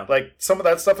lot. Yeah. Like some of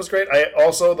that stuff was great. I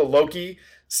also the Loki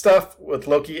stuff with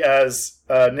Loki as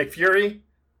Nick Fury.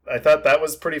 I thought that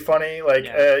was pretty funny. Like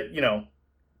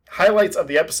highlights of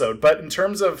the episode. But in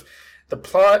terms of the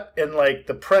plot and like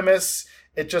the premise,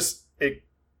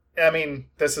 I mean,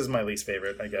 this is my least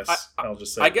favorite. I guess I'll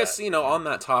just say. I guess, on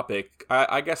that topic,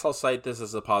 I guess I'll cite this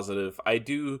as a positive. I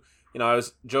do, I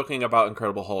was joking about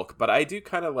Incredible Hulk, but I do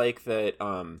kind of like that,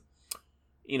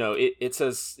 it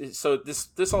says, so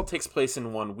this all takes place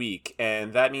in 1 week,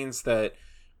 and that means that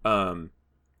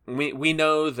we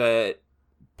know that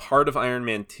part of Iron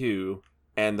Man 2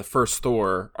 and the first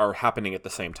Thor are happening at the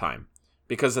same time.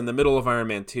 Because in the middle of Iron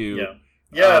Man 2...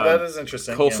 Yeah, that is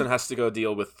interesting. Coulson has to go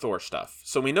deal with Thor stuff.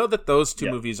 So we know that those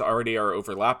two movies already are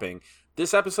overlapping.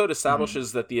 This episode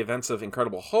establishes that the events of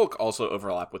Incredible Hulk also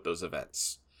overlap with those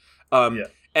events.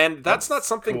 And that's not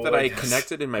something cool, that I I guess.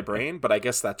 connected in my brain, but I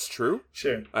guess that's true.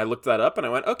 Sure. I looked that up and I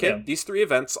went, okay, Yeah. these three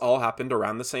events all happened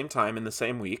around the same time in the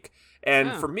same week.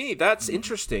 And Oh. for me, that's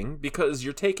interesting because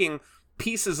you're taking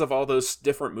pieces of all those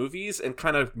different movies and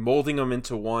kind of molding them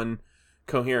into one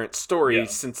coherent story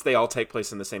since they all take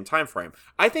place in the same time frame.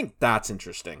 I think that's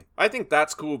interesting. I think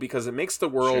that's cool because it makes the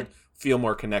world feel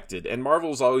more connected. And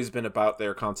Marvel's always been about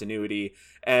their continuity.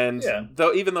 And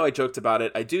even though I joked about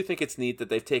it, I do think it's neat that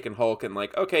they've taken Hulk and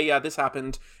like, okay, yeah, this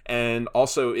happened, and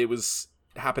also it was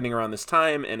happening around this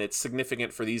time and it's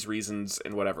significant for these reasons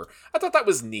and whatever. I thought that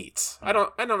was neat. I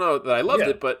don't know that I loved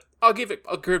it, but I'll give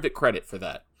it credit for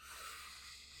that.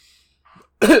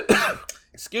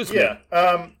 Excuse me.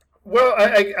 Yeah. Well,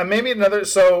 I maybe another.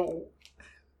 So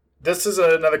this is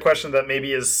another question that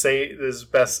maybe is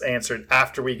best answered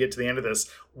after we get to the end of this.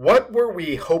 What were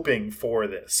we hoping for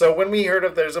this? So when we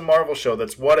heard there's a Marvel show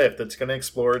that's What If that's going to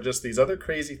explore just these other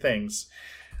crazy things,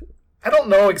 I don't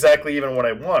know exactly even what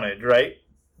I wanted, right?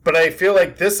 But I feel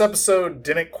like this episode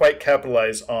didn't quite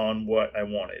capitalize on what I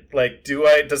wanted. Like,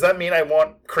 does that mean I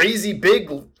want crazy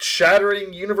big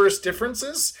shattering universe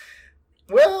differences?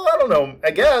 Well, I don't know.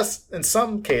 I guess in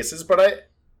some cases, but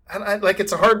I like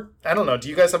it's a hard. I don't know. Do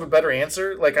you guys have a better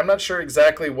answer? Like, I'm not sure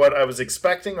exactly what I was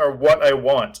expecting or what I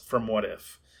want from What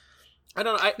If. I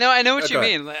don't know. No, I know what you go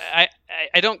ahead. mean.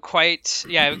 I don't quite.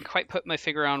 Yeah, I haven't quite put my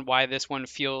finger on why this one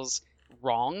feels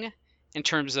wrong in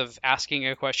terms of asking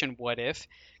a question. What if?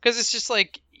 Because it's just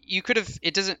like you could have.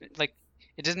 It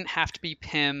doesn't have to be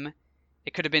Pym.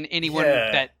 It could have been anyone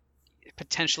that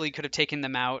potentially could have taken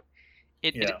them out.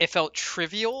 It felt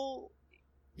trivial.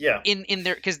 Yeah. In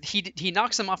there, because he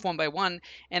knocks them off one by one,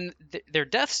 and their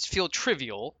deaths feel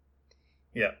trivial.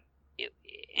 Yeah.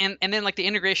 And then like the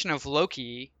integration of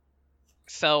Loki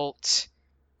felt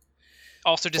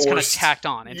also just kind of tacked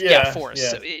on. Forced. Yeah.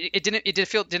 So it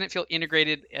didn't feel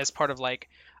integrated as part of like,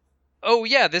 oh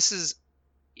yeah, this is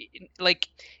like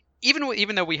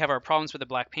even though we have our problems with the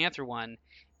Black Panther one,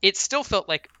 it still felt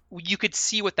like you could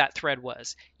see what that thread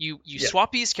was. You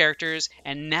swap these characters,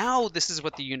 and now this is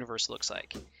what the universe looks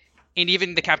like. And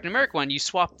even the Captain America one, you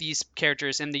swap these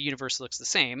characters, and the universe looks the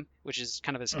same, which is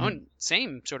kind of its own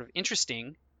same sort of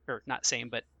interesting, or not same,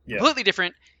 but completely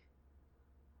different,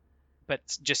 but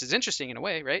just as interesting in a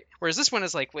way, right? Whereas this one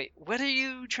is like, wait, what are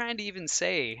you trying to even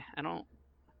say? I don't.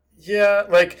 Yeah,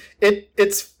 like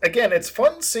it's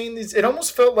fun seeing these. It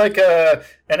almost felt like an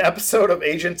episode of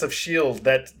Agents of S.H.I.E.L.D.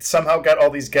 that somehow got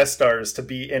all these guest stars to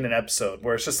be in an episode,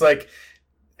 where it's just like,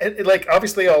 like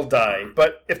obviously all die,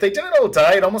 but if they didn't all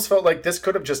die, it almost felt like this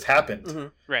could have just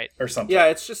happened, right? Or something. Yeah,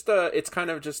 it's just it's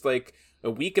kind of just like a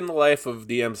week in the life of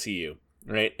the MCU,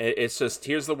 right? It's just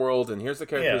here's the world and here's the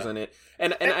characters in it,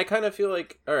 and I kind of feel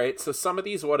like, all right, so some of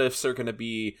these what ifs are going to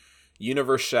be,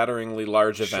 universe-shatteringly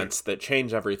large events that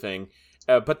change everything.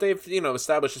 But they've,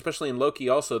 established, especially in Loki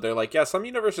also, they're like, yeah, some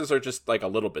universes are just, like, a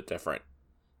little bit different,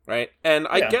 right? And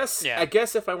I guess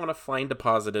if I want to find a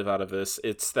positive out of this,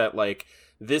 it's that, like,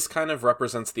 this kind of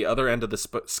represents the other end of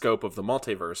the scope of the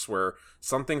multiverse, where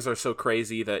some things are so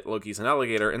crazy that Loki's an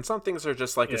alligator, and some things are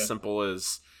just, like, as simple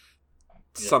as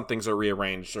some things are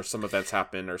rearranged, or some events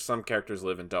happen, or some characters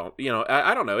live and don't.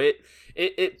 I don't know.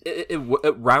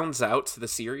 It rounds out the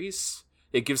series.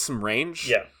 It gives some range.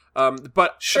 Yeah.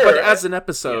 But as an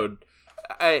episode,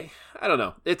 I don't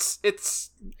know. It's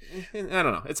I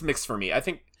don't know. It's mixed for me. I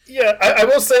think. Yeah, I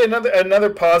will say another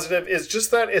positive is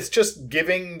just that it's just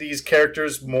giving these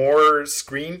characters more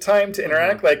screen time to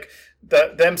interact. Mm-hmm. Like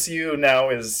the MCU now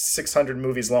is 600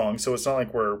 movies long, so it's not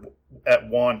like we're at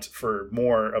want for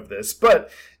more of this.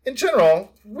 But in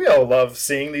general, we all love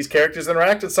seeing these characters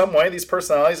interact in some way, these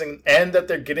personalities, and that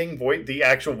they're getting the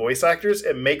actual voice actors.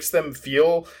 It makes it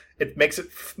feel, at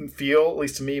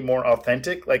least to me, more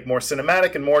authentic, like more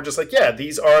cinematic, and more just like, yeah,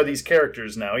 these are these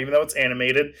characters now. Even though it's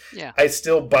animated, I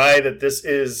still buy that this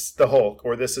is the Hulk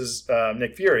or this is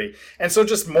Nick Fury. And so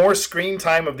just more screen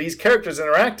time of these characters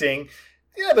interacting,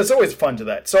 yeah, there's always fun to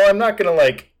that. So I'm not going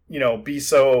to, be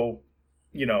so,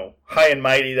 high and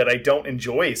mighty that I don't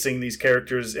enjoy seeing these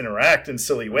characters interact in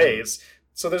silly ways.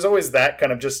 So there's always that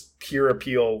kind of just pure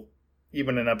appeal,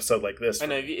 even in an episode like this.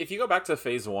 And if you go back to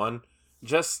Phase 1,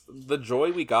 just the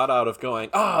joy we got out of going,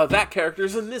 that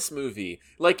character's in this movie.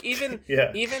 Like, even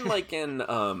like in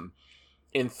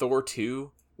Thor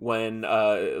 2, when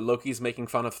Loki's making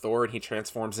fun of Thor and he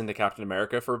transforms into Captain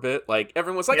America for a bit, like,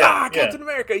 everyone's like, Captain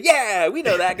America, yeah, we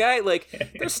know that guy.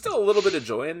 Like, there's still a little bit of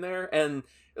joy in there. And,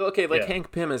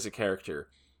 Hank Pym as a character,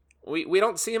 we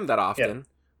don't see him that often,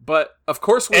 but of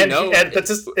course we know. At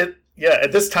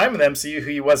this time in the MCU,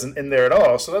 he wasn't in there at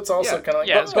all, so that's also kind of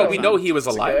like... but we know he was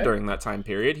alive during that time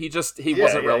period. He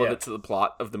wasn't relevant to the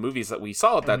plot of the movies that we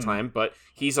saw at that time, but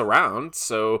he's around,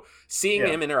 so seeing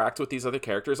him interact with these other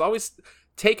characters, always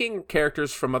taking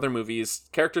characters from other movies,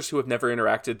 characters who have never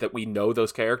interacted, that we know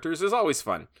those characters, is always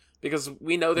fun, because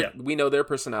we know their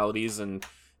personalities, and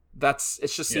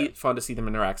it's just fun to see them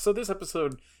interact. So this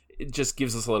episode, it just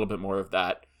gives us a little bit more of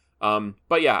that.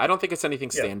 But yeah, I don't think it's anything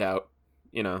standout.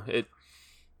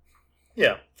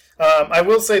 I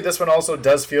will say this one also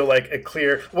does feel like a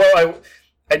clear... Well,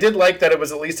 I did like that it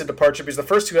was at least a departure, because the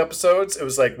first two episodes, it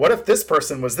was like, what if this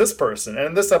person was this person? And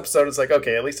in this episode, it's like,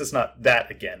 okay, at least it's not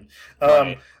that again.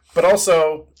 Right. But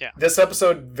also, this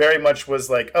episode very much was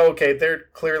like, okay, they're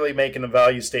clearly making a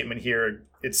value statement here.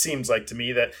 It seems like to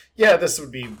me that,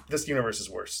 this universe is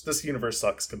worse. This universe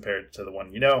sucks compared to the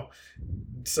one,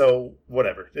 So,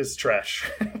 whatever. It's trash.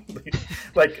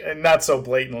 Like, not so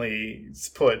blatantly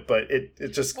put, but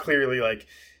it just clearly like,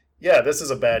 this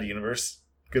is a bad universe.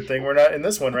 Good thing we're not in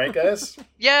this one, right, guys?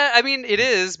 Yeah, I mean, it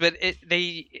is, but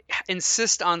they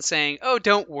insist on saying, "Oh,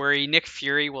 don't worry, Nick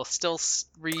Fury will still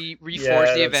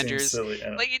reforge the Avengers." Silly.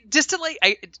 Like, just to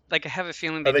I have a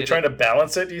feeling are they trying to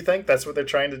balance it? Do you think that's what they're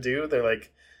trying to do? They're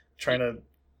like trying to,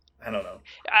 I don't know.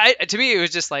 To me, it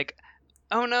was just like,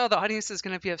 oh no, the audience is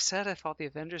going to be upset if all the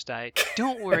Avengers die.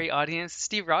 Don't worry, audience.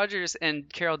 Steve Rogers and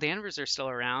Carol Danvers are still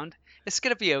around. It's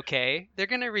going to be okay. They're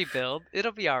going to rebuild.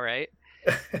 It'll be all right.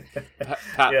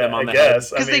 Pat them on the head,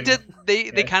 because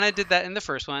they kind of did that in the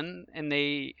first one, and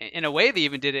they, in a way, they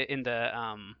even did it in the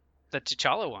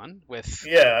T'Challa one with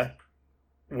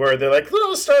where they're like,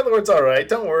 "Little Star-Lord's all right,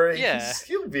 don't worry,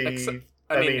 he'll be."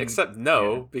 Except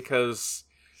because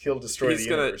he'll destroy the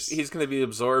universe. He's gonna be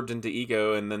absorbed into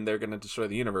Ego, and then they're gonna destroy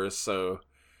the universe. So,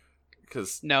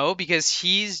 because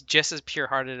he's just as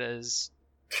pure-hearted as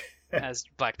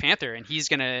Black Panther, and he's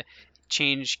gonna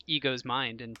change Ego's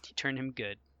mind and turn him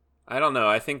good. I don't know.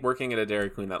 I think working at a Dairy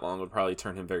Queen that long would probably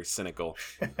turn him very cynical.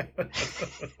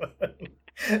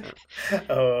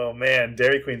 Oh man,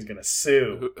 Dairy Queen's gonna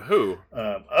sue. Who?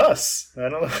 Us. I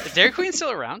don't know. Is Dairy Queen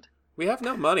still around? We have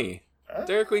no money.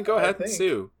 Dairy Queen, go ahead and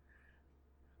sue.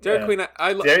 Dairy Queen,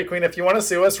 Dairy Queen, if you want to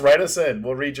sue us, write us in.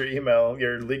 We'll read your email,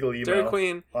 your legal email. Dairy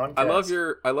Queen, I love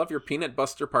your peanut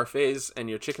buster parfaits and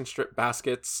your chicken strip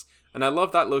baskets, and I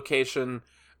love that location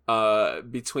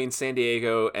between San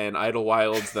Diego and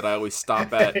Idlewilds that I always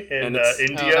stop at. And it's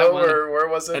Indio, or where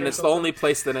was it? And it's the only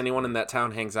place that anyone in that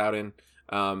town hangs out in.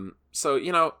 So,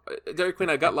 Dairy Queen,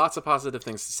 I got lots of positive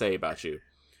things to say about you.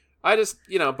 I just,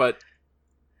 yeah.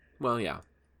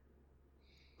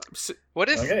 What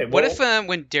if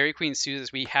when Dairy Queen sues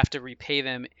us, we have to repay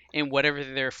them in whatever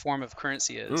their form of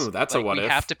currency is? Ooh, that's a what if. We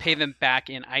have to pay them back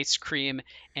in ice cream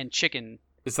and chicken.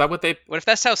 Is that what they... What if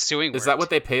that's how suing works? Is that what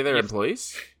they pay their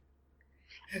employees?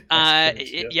 Yes.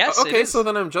 it Okay, is. so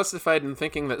then I'm justified in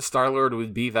thinking that Star-Lord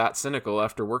would be that cynical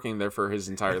after working there for his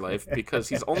entire life, because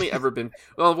he's only ever been...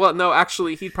 Well, no,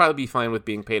 actually, he'd probably be fine with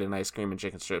being paid in ice cream and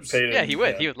chicken strips. Yeah, he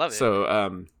would. He would love it.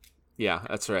 So, yeah,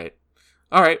 that's right.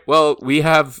 All right, well, we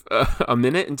have a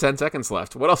minute and 10 seconds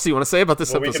left. What else do you want to say about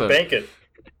this episode? We could bank it.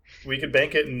 We could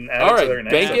bank it and add All it to their right,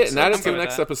 next bank it episode. and add it I'm to the good with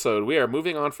next that. episode. We are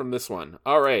moving on from this one.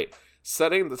 All right,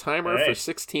 setting the timer All right. for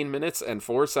 16 minutes and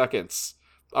 4 seconds.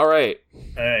 All right.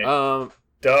 All right.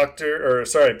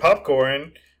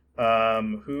 Popcorn.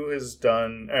 Who has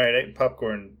done? All right,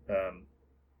 Popcorn.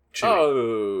 Chewy.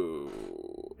 Oh.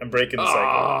 I'm breaking the cycle.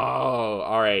 Oh,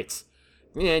 all right.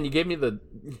 Man, you gave me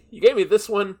this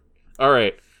one. All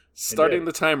right. Starting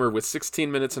the timer with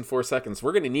 16 minutes and 4 seconds.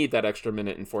 We're going to need that extra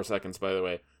minute and 4 seconds, by the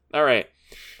way. All right.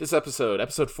 This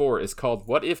episode 4, is called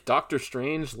What If Doctor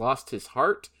Strange Lost His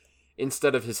Heart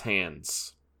Instead of His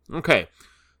Hands? Okay.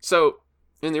 So,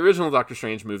 in the original Doctor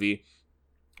Strange movie,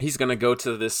 he's going to go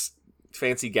to this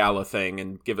fancy gala thing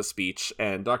and give a speech,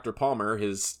 and Dr. Palmer,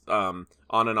 his on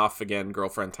and off again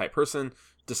girlfriend type person,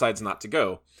 decides not to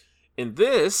go. In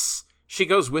this, she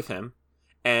goes with him,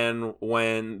 and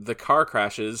when the car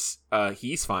crashes,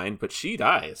 he's fine, but she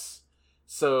dies.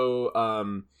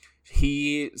 So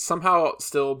he somehow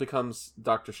still becomes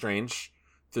Doctor Strange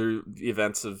through the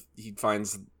events of, he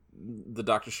finds the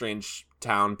Doctor Strange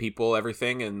town people,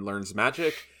 everything, and learns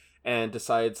magic, and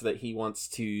decides that he wants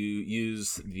to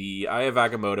use the Eye of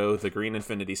Agamotto, the Green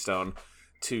Infinity Stone,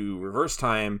 to reverse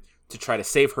time to try to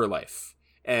save her life.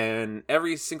 And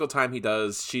every single time he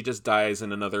does, she just dies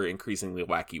in another increasingly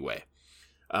wacky way.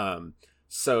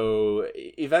 So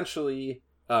eventually,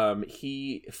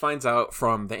 he finds out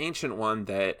from the Ancient One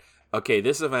that, okay,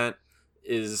 this event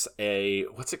is a,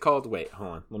 what's it called? Wait,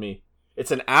 hold on.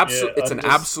 It's an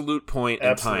absolute point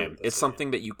in time. It's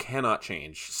something that you cannot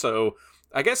change. So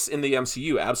I guess in the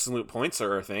MCU, absolute points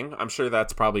are a thing. I'm sure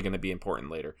that's probably going to be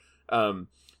important later. So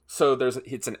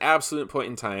it's an absolute point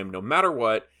in time. No matter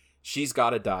what, she's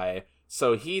got to die.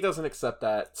 So he doesn't accept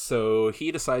that. So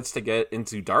he decides to get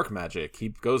into dark magic. He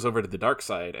goes over to the dark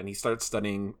side and he starts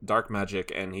studying dark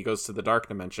magic, and he goes to the dark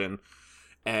dimension,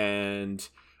 and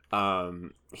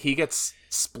he gets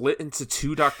split into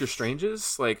 2 Doctor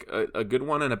Stranges, like a good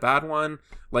one and a bad one,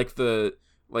 like in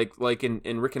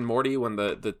Rick and Morty when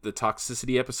the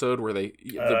toxicity episode where they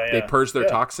purge their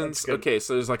toxins. Okay,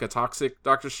 so there's like a toxic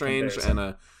Doctor Strange and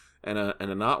a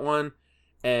not one.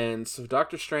 And so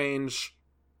Doctor Strange,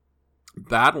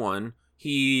 bad one,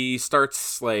 he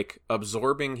starts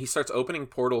opening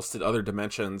portals to other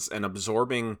dimensions and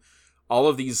absorbing all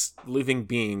of these living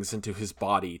beings into his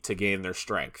body to gain their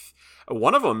strength.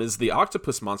 One of them is the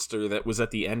octopus monster that was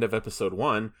at the end of episode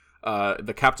 1,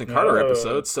 the Captain Carter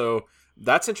episode. So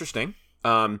that's interesting.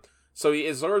 So he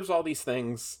absorbs all these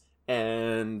things,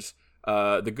 and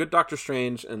the good Doctor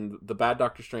Strange and the bad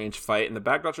Doctor Strange fight, and the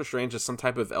bad Doctor Strange is some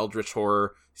type of eldritch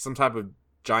horror, some type of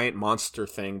giant monster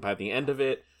thing by the end of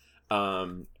it.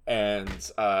 And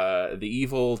the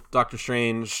evil Doctor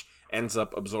Strange ends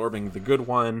up absorbing the good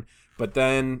one, but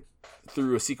then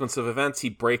through a sequence of events, he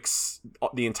breaks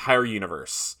the entire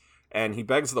universe, and he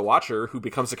begs the Watcher, who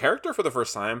becomes a character for the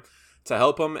first time, to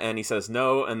help him, and he says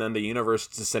no, and then the universe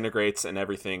disintegrates and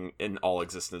everything in all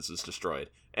existence is destroyed.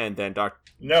 And then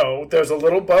No, there's a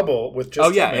little bubble with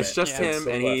just him in it's just it. him,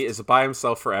 and he is by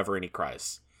himself forever, and he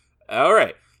cries. All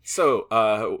right. So,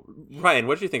 Ryan,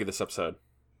 what did you think of this episode?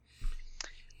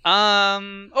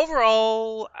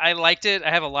 Overall, I liked it.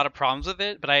 I have a lot of problems with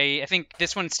it, but I think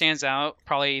this one stands out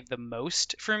probably the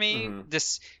most for me. Mhm.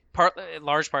 This part,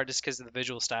 large part, just because of the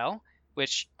visual style,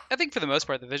 which I think for the most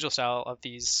part, the visual style of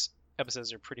these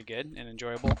episodes are pretty good and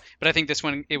enjoyable. But I think this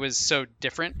one, it was so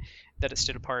different that it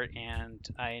stood apart, and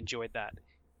I enjoyed that.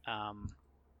 And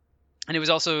it was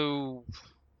also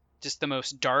just the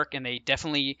most dark, and they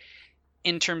definitely,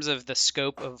 in terms of the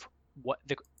scope of what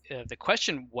the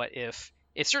question, what if,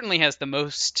 it certainly has the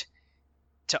most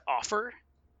to offer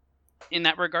in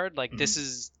that regard. Like, this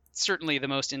is certainly the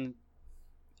most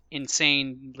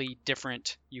insanely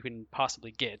different you can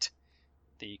possibly get,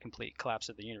 the complete collapse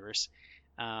of the universe.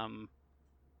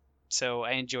 So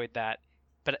I enjoyed that,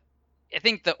 but I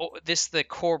think the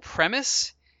core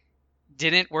premise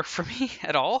didn't work for me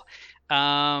at all.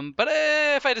 But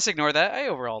if I just ignore that, I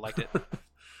overall liked it.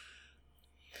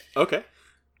 Okay.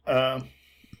 I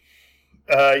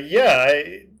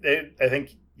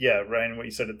think, Ryan, what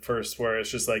you said at first, where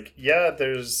it's just like,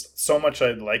 there's so much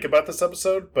I like about this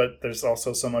episode, but there's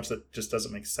also so much that just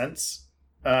doesn't make sense.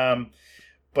 But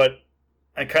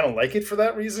I kind of like it for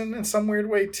that reason in some weird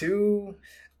way too.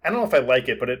 I don't know if I like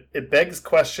it, but it begs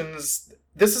questions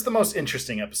this is the most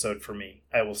interesting episode for me,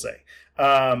 I will say.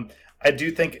 I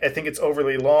think it's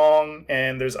overly long,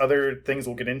 and there's other things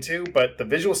we'll get into, but the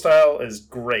visual style is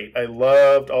great. I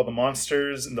loved all the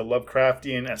monsters and the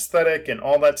Lovecraftian aesthetic, and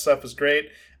all that stuff is great.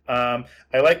 I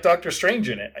like Doctor Strange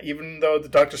in it, even though the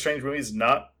Doctor Strange movie is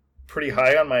not pretty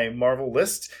high on my Marvel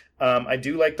list. I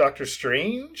do like Doctor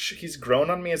Strange. He's grown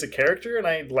on me as a character, and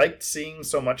I liked seeing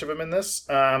so much of him in this.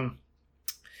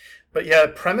 But yeah,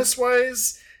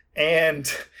 premise-wise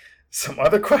and some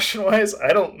other question-wise,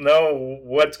 I don't know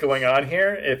what's going on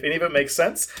here, if any of it makes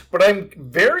sense. But I'm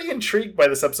very intrigued by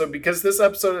this episode because this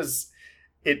episode is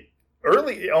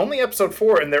only episode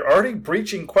 4, and they're already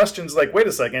breaching questions like, wait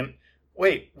a second,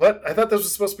 what? I thought this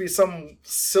was supposed to be some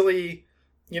silly,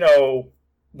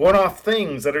 one-off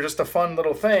things that are just a fun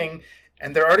little thing,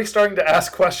 and they're already starting to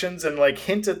ask questions and like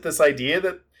hint at this idea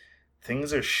that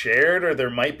things are shared, or there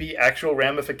might be actual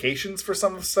ramifications for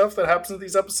some of the stuff that happens in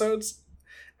these episodes.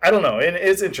 I don't know.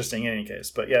 It's interesting in any case,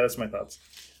 but yeah, that's my thoughts.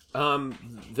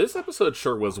 This episode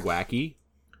sure was wacky.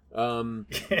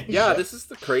 Yeah, this is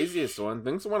the craziest one.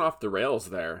 Things went off the rails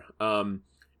there.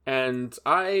 And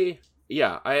I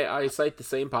cite the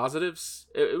same positives.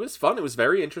 It was fun. It was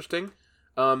very interesting.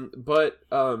 But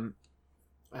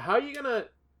how you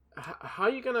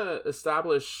gonna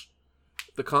establish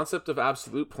the concept of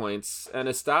absolute points and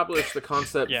establish the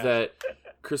concept that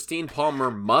Christine Palmer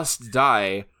must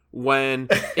die when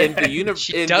in the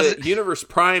universe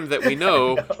Prime that we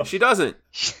know, she doesn't?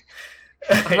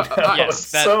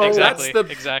 Yes, exactly.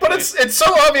 But it's so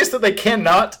obvious that they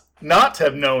cannot not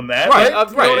have known that, right?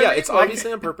 Right. Yeah, it's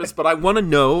obviously on purpose, but I want to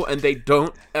know, and they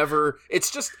don't ever.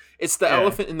 It's the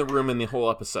elephant in the room in the whole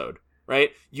episode,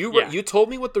 right? You told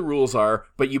me what the rules are,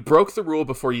 but you broke the rule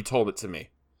before you told it to me.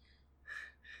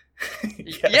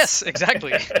 Yes,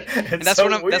 exactly. And that's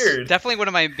that's definitely one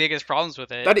of my biggest problems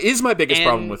with it. That is my biggest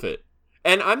problem with it.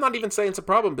 And I'm not even saying it's a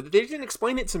problem, but they didn't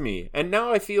explain it to me. And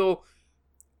now I feel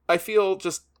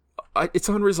just it's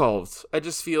unresolved. I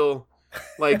just feel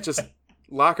like just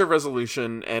lack of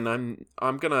resolution, and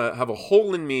I'm going to have a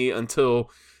hole in me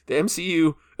until the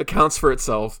MCU accounts for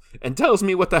itself and tells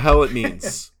me what the hell it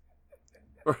means.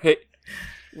 Right?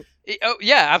 Oh,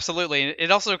 yeah, absolutely.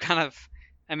 It also kind of,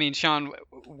 I mean, Sean,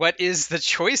 what is the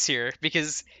choice here?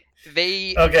 Because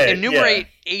they enumerate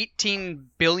 18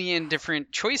 billion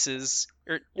different choices,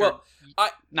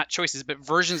 not choices, but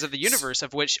versions of the universe,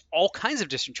 of which all kinds of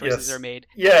different choices are made.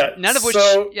 Yeah. None of which.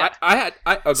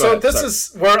 This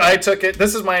is where I took it.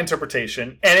 This is my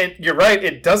interpretation, and you're right.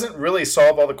 It doesn't really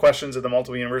solve all the questions of the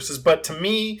multiple universes, but to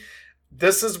me,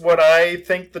 this is what I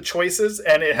think the choice is,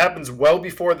 and it happens well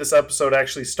before this episode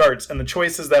actually starts. And the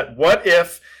choice is that what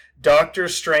if Doctor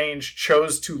Strange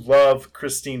chose to love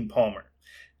Christine Palmer?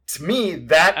 To me,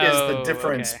 that is the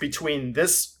difference between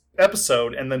this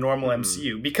episode and the normal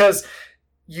MCU. Because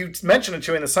you mentioned it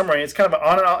too in the summary, it's kind of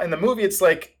on and off. In the movie, it's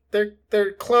like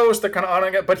they're close, they're kind of on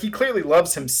and off, but he clearly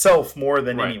loves himself more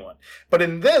than anyone. But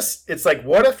in this, it's like,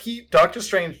 what if Doctor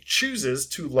Strange chooses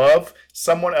to love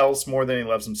someone else more than he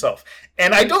loves himself?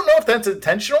 And I don't know if that's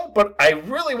intentional, but I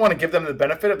really want to give them the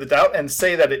benefit of the doubt and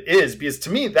say that it is, because to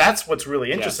me, that's what's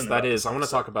really interesting. Yes, that is. I want to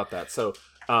talk about that. So,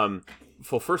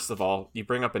 well, first of all, you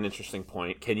bring up an interesting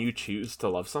point. Can you choose to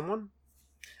love someone?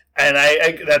 And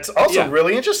I that's also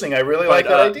really interesting. I really like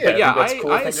that idea. But yeah, that's a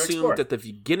cool I thing to explore. assumed at the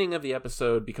beginning of the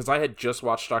episode, because I had just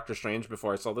watched Doctor Strange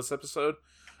before I saw this episode,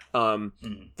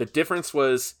 the difference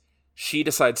was she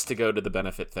decides to go to the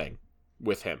benefit thing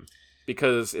with him.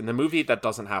 Because in the movie, that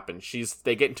doesn't happen.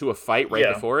 They get into a fight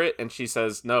right before it, and she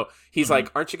says, no. He's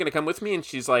like, aren't you going to come with me? And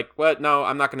she's like, what? No,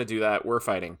 I'm not going to do that. We're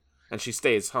fighting. And she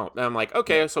stays home. And I'm like,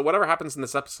 okay, so whatever happens in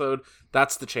this episode,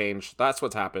 that's the change. That's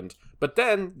what's happened. But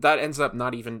then that ends up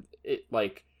not even it's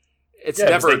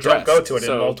never addressed. They don't go to it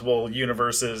in multiple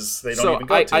universes. They don't even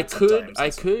go to it.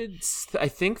 I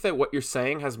think that what you're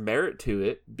saying has merit to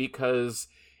it, because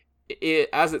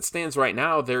as it stands right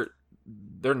now, they're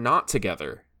not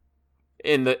together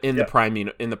in the prime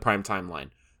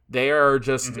timeline. They are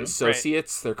just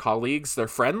associates. Right. They're colleagues. They're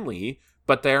friendly,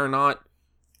 but they're not.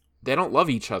 They don't love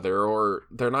each other, or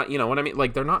they're not, you know what I mean?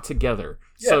 Like, they're not together.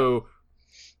 Yeah. So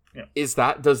does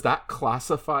that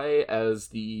classify as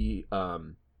the,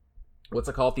 what's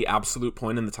it called? The absolute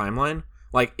point in the timeline?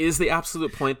 Like, is the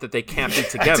absolute point that they can't be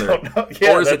together?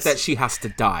 Or is it that she has to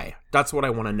die? That's what I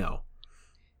want to know.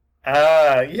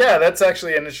 That's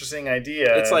actually an interesting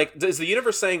idea. It's like, is the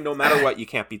universe saying no matter what, you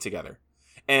can't be together?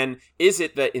 And is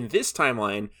it that in this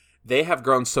timeline, they have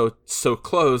grown so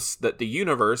close that the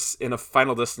universe, in a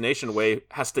Final Destination way,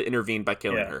 has to intervene by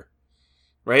killing her?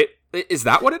 Right? Is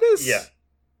that what it is? Yeah.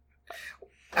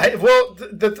 Well,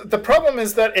 the problem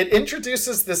is that it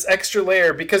introduces this extra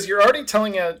layer because you're already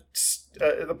telling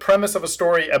the premise of a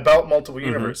story about multiple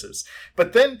universes,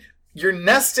 but then you're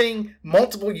nesting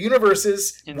multiple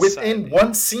universes within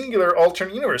one singular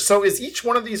alternate universe. So is each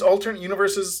one of these alternate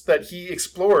universes that he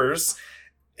explores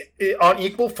on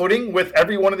equal footing with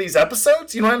every one of these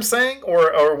episodes? You know what I'm saying?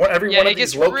 Or every one of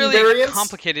these Loki really variants?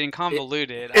 Complicated and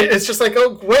convoluted. It's just like,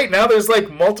 oh wait, now there's like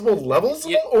multiple levels,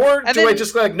 or do I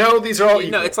just like, no, these are all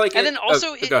equal? No, it's like, and then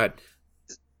also, go ahead.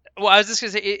 Well, I was just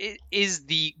gonna say, is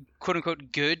the quote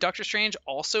unquote good Doctor Strange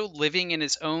also living in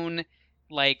his own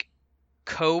like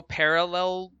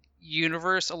co-parallel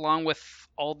universe along with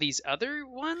all these other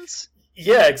ones?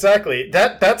 Yeah, exactly.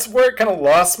 That's where it kind of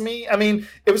lost me. I mean,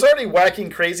 it was already wacky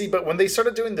and crazy, but when they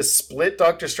started doing the split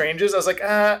Doctor Stranges, I was like,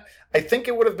 I think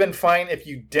it would have been fine if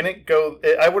you didn't go.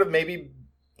 I would have maybe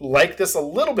liked this a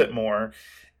little bit more.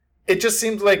 It just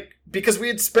seemed like, because we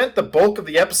had spent the bulk of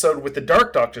the episode with the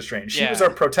Dark Doctor Strange. She was our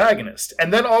protagonist.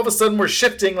 And then all of a sudden we're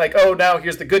shifting, like, oh, now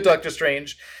here's the good Doctor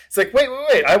Strange. It's like, wait.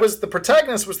 The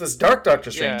protagonist was this Dark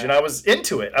Doctor Strange, and I was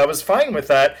into it. I was fine with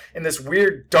that in this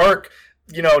weird, dark,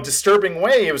 disturbing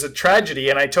way. It was a tragedy,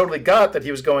 and I totally got that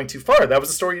he was going too far. That was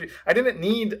the story. I didn't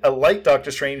need a light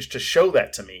Doctor Strange to show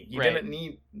that to me. You didn't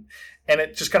need, and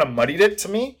it just kind of muddied it to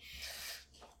me.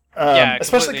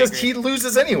 Especially because he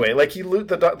loses anyway. Like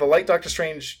the light Doctor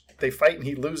Strange, they fight and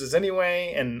he loses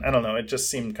anyway, and I don't know. It just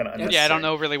seemed kind of unnecessary. Yeah, I don't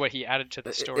know really what he added to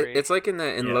the story. It's like in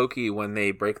Loki when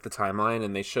they break the timeline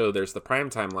and they show there's the prime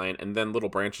timeline, and then little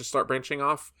branches start branching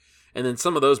off, and then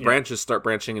some of those branches start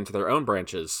branching into their own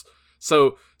branches.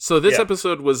 So this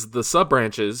episode was the sub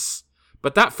branches,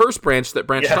 but that first branch that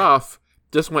branched off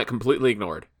just went completely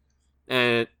ignored,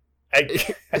 and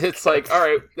it's like, all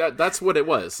right, that's what it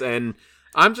was, and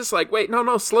I'm just like, wait,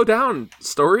 no, slow down,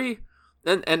 story.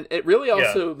 And it really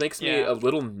also makes me a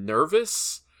little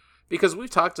nervous, because we've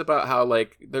talked about how,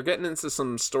 like, they're getting into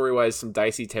some story-wise, some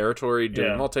dicey territory,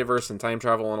 doing multiverse and time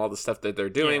travel and all the stuff that they're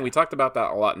doing. Yeah. We talked about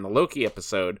that a lot in the Loki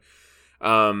episode.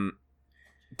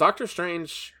 Doctor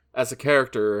Strange, as a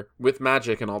character, with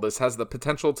magic and all this, has the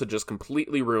potential to just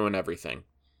completely ruin everything,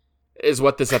 is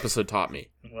what this episode taught me.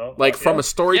 Well, from a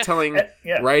storytelling,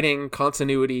 writing,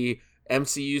 continuity,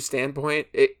 MCU standpoint,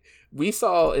 we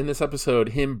saw in this episode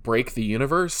him break the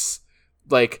universe.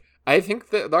 Like, I think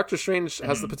that Doctor Strange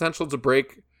has the potential to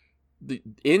break the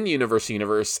in-universe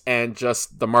and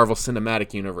just the Marvel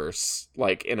Cinematic Universe,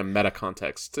 like, in a meta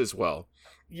context as well.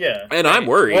 Yeah. And I'm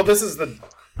worried. Well, this is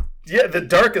the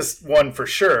darkest one for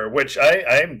sure, which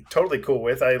I'm totally cool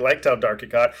with. I liked how dark it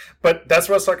got. But that's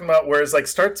what I was talking about, whereas, like,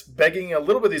 starts begging a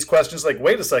little bit of these questions, like,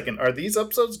 wait a second, are these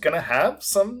episodes going to have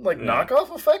some, like,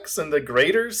 knockoff effects and the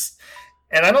graders?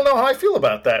 And I don't know how I feel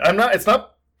about that. It's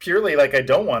not purely like I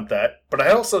don't want that, but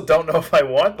I also don't know if I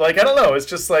want, like, I don't know. It's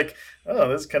just like, oh,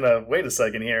 this is kind of, wait a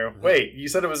second here. Wait, you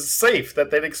said it was safe,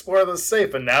 that they'd explore this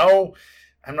safe, and now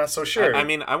I'm not so sure. I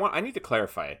mean, I need to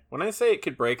clarify. When I say it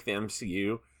could break the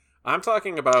MCU, I'm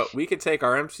talking about we could take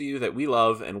our MCU that we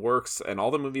love and works and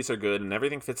all the movies are good and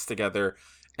everything fits together,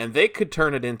 and they could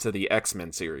turn it into the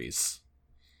X-Men series.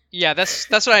 Yeah, that's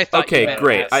what I thought. Okay,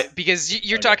 great. Because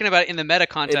you're talking about it in the meta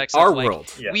context in our of, like,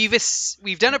 world. Yeah.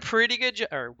 We've done a pretty good job,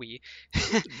 or we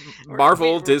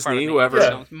Marvel, Disney, whoever.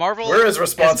 Yeah. Marvel. We're as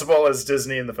responsible as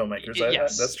Disney and the filmmakers.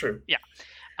 Yes. That's true. Yeah.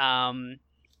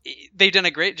 They've done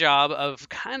a great job of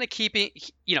kind of keeping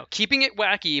it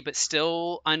wacky, but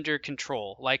still under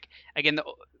control. Like, again,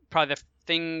 probably the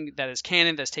thing that is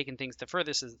canon that's taken things the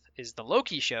furthest is the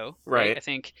Loki show, right? I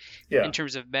think in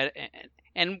terms of meta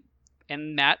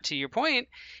and Matt, to your point,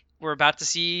 we're about to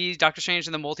see Doctor Strange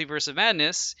in the Multiverse of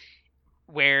Madness,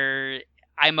 where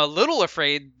I'm a little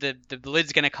afraid the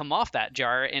lid's going to come off that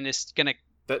jar, and it's going to...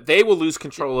 That they will lose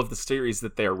control of the series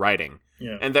that they're writing,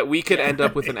 and that we could end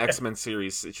up with an X-Men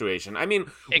series situation. I mean,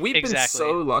 we've been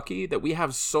so lucky that we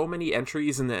have so many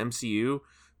entries in the MCU.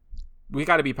 We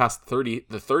got to be past the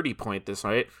 30 point this,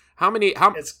 right?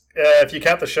 It's if you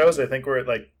count the shows, I think we're at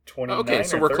like 29. Okay,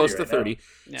 so we're close to 30.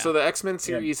 Yeah. So the X-Men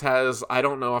series has, I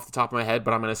don't know off the top of my head,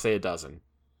 but I'm going to say a dozen.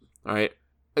 All right,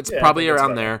 it's probably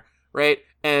around there, right?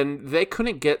 And they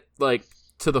couldn't get like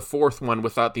to the fourth one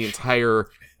without the entire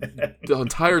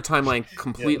timeline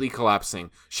completely collapsing.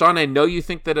 Sean, I know you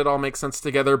think that it all makes sense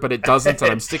together, but it doesn't,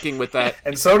 and I'm sticking with that.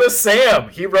 And so does Sam.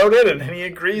 He wrote it, and he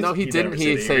agrees. No, he didn't.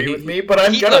 He said with me, but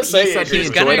I'm gonna say he said he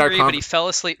enjoyed our conversation. But he fell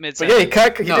asleep mid-sentence. But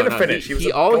yeah, he didn't finish.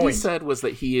 He said was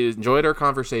that he enjoyed our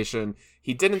conversation.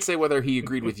 He didn't say whether he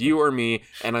agreed with you or me,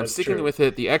 and I'm sticking with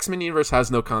it. The X-Men universe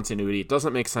has no continuity. It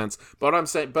doesn't make sense. But I'm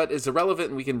saying, but it's irrelevant,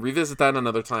 and we can revisit that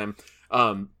another time.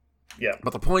 But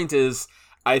the point is,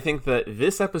 I think that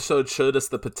this episode showed us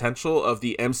the potential of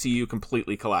the MCU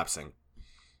completely collapsing.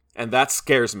 And that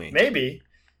scares me. Maybe.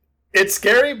 It's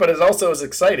scary, but it's also as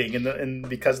exciting and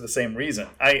because of the same reason.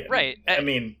 I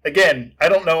mean, again, I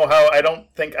don't know how. I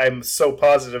don't think I'm so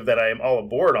positive that I am all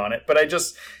aboard on it, but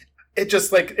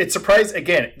it surprised.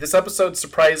 Again, this episode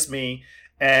surprised me,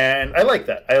 and I like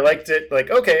that. I liked it. Like,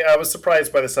 okay, I was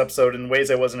surprised by this episode in ways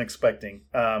I wasn't expecting.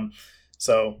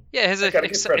 So yeah, it has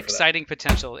an exciting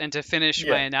potential. And to finish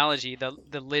my analogy,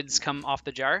 the lids come off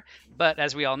the jar, but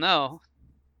as we all know,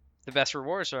 the best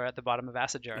rewards are at the bottom of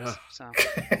acid jars. So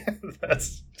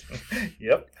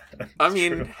yep. I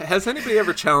mean, true. Has anybody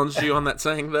ever challenged you on that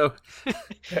saying though?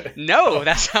 No,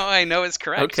 that's how I know it's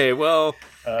correct. Okay, well,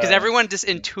 because everyone just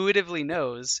intuitively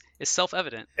knows it's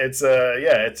self-evident. It's a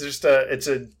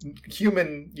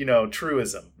human,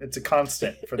 truism. It's a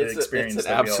constant for the experience. It's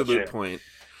an absolute point.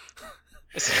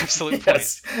 It's an absolute point.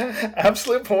 Yes.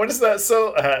 Absolute point. Is that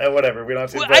so? Whatever. We don't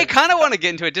have to. Well, I kind of want to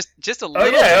get into it just a little.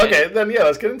 Oh yeah. bit. Okay. Then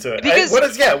let's get into it. Because what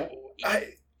does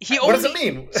it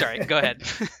mean? Sorry. Go ahead.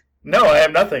 No, I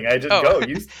have nothing. I just go.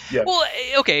 Yeah. Well,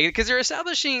 okay, because they're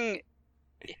establishing.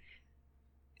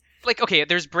 Like, okay,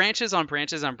 there's branches on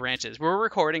branches on branches. We're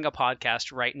recording a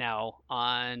podcast right now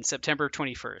on September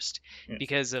 21st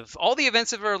because of all the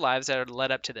events of our lives that are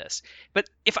led up to this. But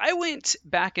if I went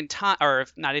back in time, or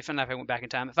if I went back in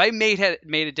time, if I made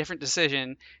a different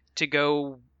decision to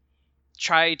go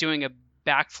try doing a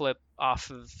backflip off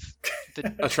of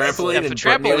a trampoline,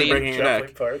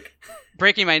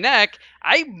 breaking my neck,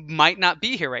 I might not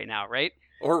be here right now, right?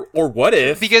 Or what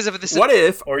if? Because of this. What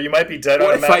if? Or you might be dead on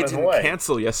a mountain. What if I didn't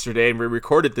cancel yesterday and we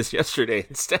recorded this yesterday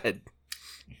instead?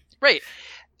 Right.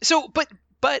 So,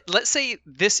 but let's say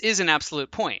this is an absolute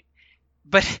point.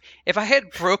 But if I had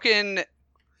broken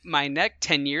my neck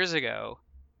 10 years ago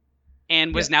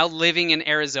and was now living in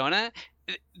Arizona,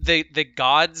 the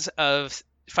gods of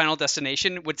Final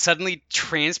Destination would suddenly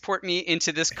transport me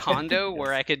into this condo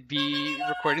where I could be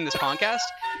recording this podcast.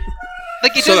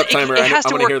 Like it has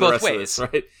to work both ways,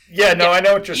 right? Yeah, no, I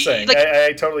know what you're saying. Like,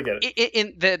 I totally get it.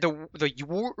 In the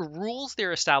rules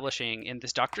they're establishing in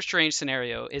this Doctor Strange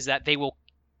scenario is that the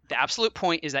absolute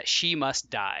point is that she must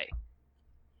die.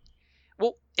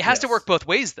 Well, it has to work both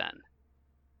ways then.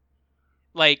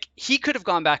 Like he could have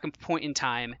gone back a point in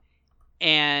time,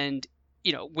 and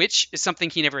which is something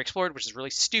he never explored, which is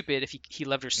really stupid. If he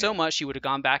loved her so much, he would have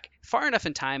gone back far enough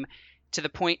in time to the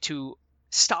point to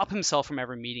stop himself from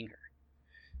ever meeting her.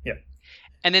 Yeah.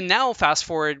 And then now fast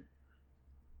forward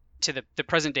to the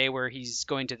present day where he's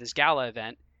going to this gala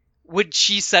event. Would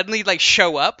she suddenly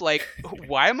show up? Like,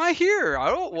 why am I here? I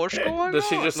don't. What's going on? Does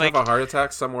she just have a heart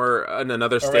attack somewhere in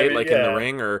another state, maybe, in the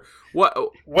ring, or what?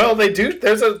 Well, they do.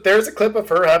 There's a clip of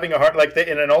her having a heart.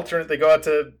 In an alternate, they go out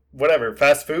to whatever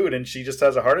fast food, and she just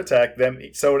has a heart attack.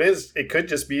 So it could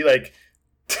just be like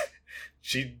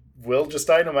she will just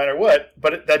die no matter what.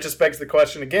 But that just begs the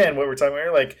question again. What we're talking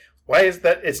about here, why is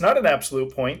that? It's not an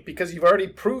absolute point because you've already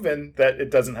proven that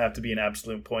it doesn't have to be an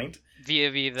absolute point.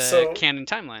 Via the canon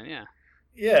timeline, yeah.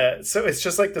 Yeah, so it's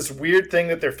just this weird thing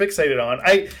that they're fixated on.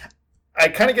 I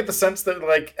kind of get the sense that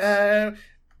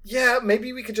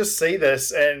maybe we could just say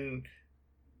this and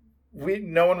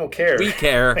no one will care. We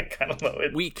care. I don't know.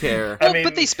 We care. Well,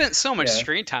 but they spent so much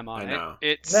screen time on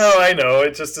it. No, I know.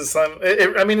 It just is some.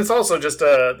 It's also just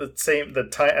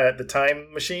the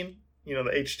time machine. The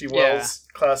H.G. Wells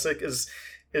classic is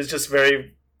just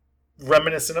very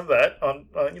reminiscent of that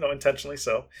intentionally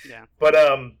so. Yeah. But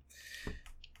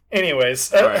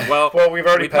anyways, all right, well, we've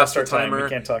already passed our timer. We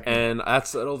can't talk anymore. And that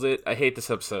settles it. I hate this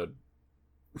episode.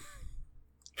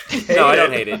 No, I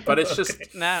don't hate it, but it's just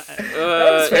it's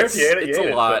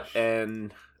a lot,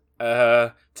 and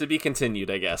to be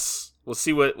continued, I guess. We'll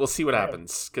see what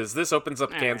happens, because this opens up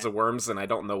cans of worms, and I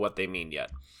don't know what they mean yet.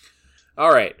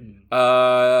 All right,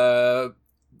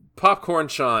 Popcorn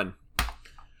Sean.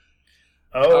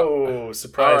 Oh,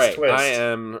 surprise twist. I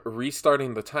am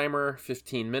restarting the timer,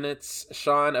 15 minutes.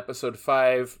 Sean, episode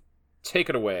 5, take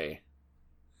it away.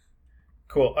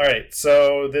 Cool. All right,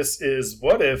 so this is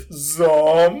What If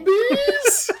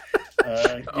Zombies?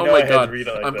 Oh my god,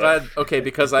 I'm glad. Okay,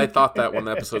 because I thought that when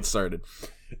the episode started.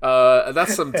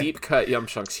 That's some deep cut Yum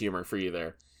Chunks humor for you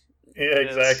there. Yeah,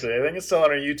 exactly. I think it's still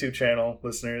on our YouTube channel,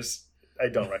 listeners. I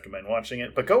don't recommend watching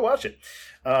it, but go watch it.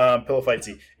 Pillow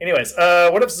Fightsy. Anyways,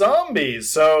 What If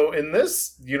Zombies? So in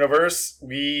this universe,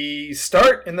 we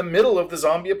start in the middle of the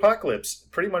zombie apocalypse.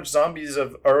 Pretty much zombies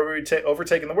have already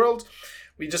overtaken the world.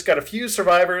 We just got a few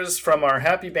survivors from our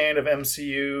happy band of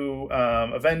MCU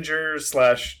Avenger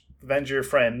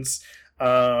friends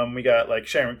We got like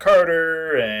Sharon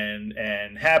Carter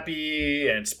and Happy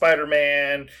and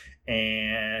Spider-Man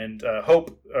and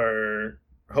Hope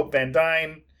Van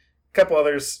Dyne, a couple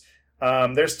others.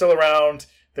 They're still around.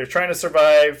 They're trying to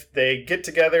survive. They get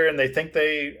together and they think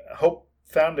Hope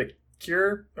found a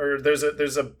cure, or there's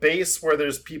a base where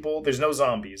there's no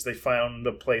zombies. They found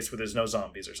a place where there's no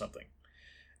zombies or something.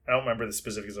 I don't remember the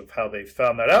specifics of how they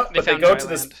found that out, but they go to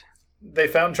this. They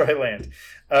found dry land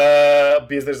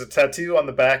because there's a tattoo on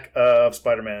the back of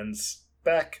Spider-Man's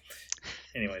back.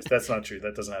 Anyways, that's not true.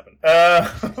 That doesn't happen.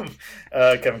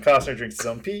 Kevin Costner drinks his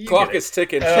own pee. Clock is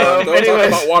ticking. Don't talk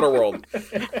about Waterworld.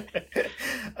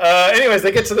 Anyways,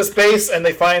 they get to this base and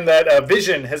they find that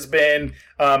Vision has been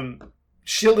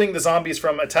shielding the zombies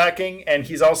from attacking, and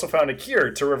he's also found a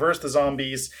cure to reverse the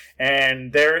zombies.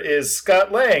 And there is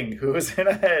Scott Lang, who is in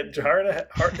a head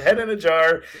in a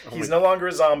jar. He's no longer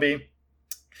a zombie.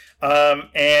 But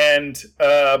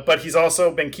he's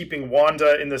also been keeping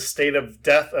Wanda in the state of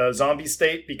death, zombie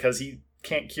state, because he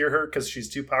can't cure her because she's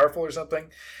too powerful or something.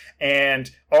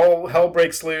 And all hell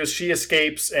breaks loose. She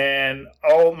escapes, and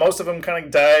most of them kind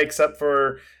of die except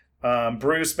for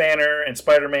Bruce Banner and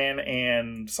Spider-Man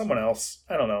and someone else.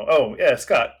 I don't know. Oh, yeah,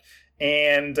 Scott.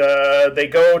 And they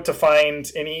go to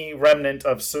find any remnant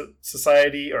of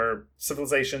society or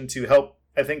civilization to help,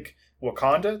 I think,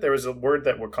 Wakanda. There was a word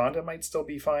that Wakanda might still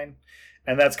be fine.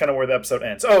 And that's kind of where the episode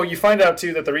ends. Oh, you find out,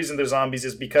 too, that the reason they're zombies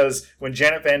is because when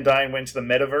Janet Van Dyne went to the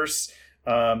metaverse,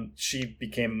 she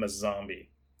became a zombie.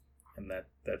 And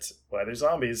that's why they're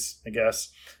zombies, I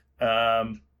guess. I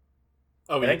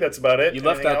think that's about it. You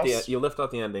left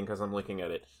out the ending because I'm looking at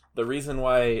it. The reason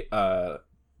why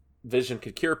Vision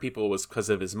could cure people was because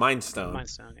of his Mind Stone.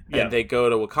 And they go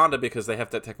to Wakanda because they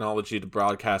have that technology to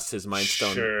broadcast his Mind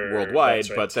Stone worldwide.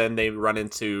 Right. But then they run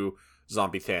into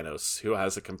zombie Thanos, who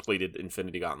has a completed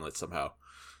Infinity Gauntlet somehow.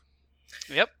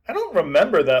 Yep. I don't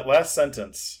remember that last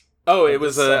sentence. Oh, it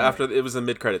was it was a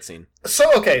mid-credit scene.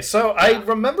 So I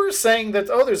remember saying that.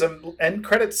 Oh, there's an end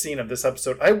credit scene of this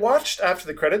episode. I watched after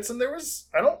the credits, and there was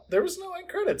no end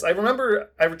credits. I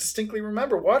distinctly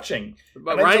remember watching.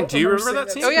 But Ryan, do you remember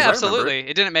that scene? Oh yeah, absolutely.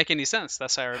 It didn't make any sense.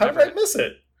 That's how I remember. How did I miss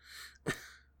it?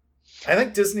 I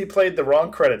think Disney played the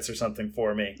wrong credits or something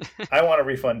for me. I want to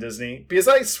refund Disney because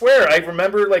I swear I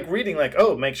remember reading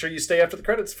oh, make sure you stay after the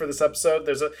credits for this episode.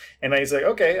 And I was like,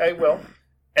 okay, I will.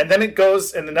 And then it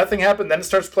goes, and then nothing happened. Then it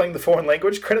starts playing the foreign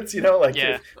language credits, for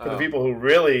the people who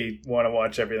really want to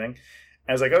watch everything.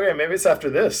 I was like, okay, maybe it's after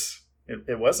this.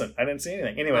 It wasn't. I didn't see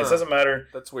anything. Anyways, it doesn't matter.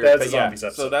 That's weird. That's a zombies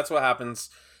episode. So that's what happens.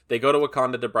 They go to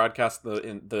Wakanda to broadcast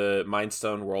the Mind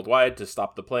Stone worldwide to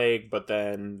stop the plague, but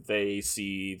then they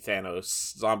see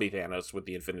zombie Thanos with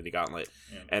the Infinity Gauntlet,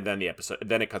 and then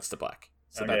then it cuts to black.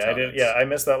 So okay, I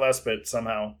missed that last bit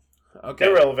somehow. Okay,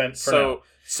 irrelevant. So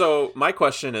my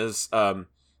question is,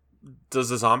 does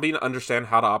the zombie understand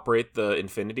how to operate the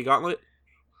Infinity Gauntlet?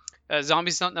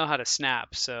 Zombies don't know how to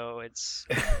snap, so it's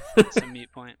a moot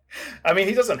point. I mean,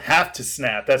 he doesn't have to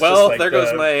snap. That's there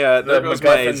goes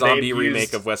my zombie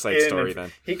remake of West Side Story.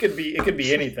 Then it could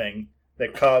be anything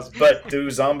that caused. But do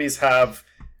zombies have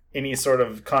any sort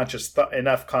of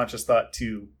enough conscious thought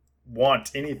to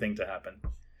want anything to happen,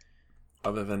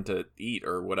 other than to eat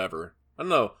or whatever? I don't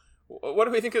know. What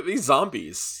do we think of these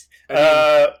zombies?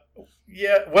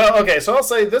 Yeah, well, okay, so I'll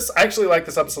say this. I actually like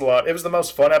this episode a lot. It was the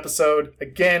most fun episode,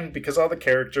 again, because all the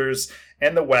characters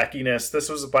and the wackiness. This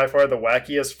was by far the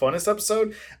wackiest, funnest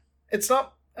episode. It's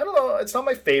not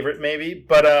my favorite, maybe,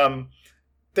 but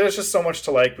there's just so much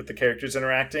to like with the characters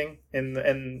interacting, and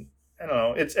I don't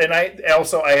know.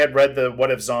 I had read the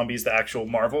What If Zombies, the actual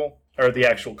Marvel, or the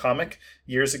actual comic,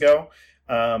 years ago.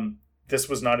 This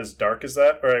was not as dark as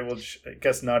that, or I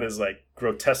guess not as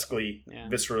grotesquely,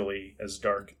 viscerally as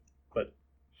dark. But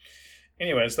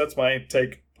anyways, that's my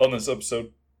take on this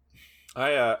episode.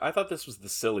 I thought this was the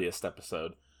silliest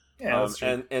episode. Yeah, that's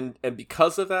true. And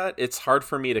because of that, it's hard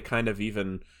for me to kind of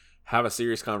even have a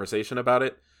serious conversation about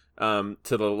it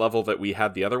to the level that we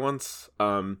had the other ones.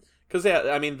 Because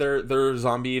their their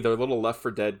little Left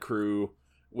 4 Dead crew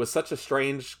was such a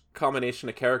strange combination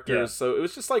of characters. Yeah. So it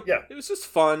was just it was just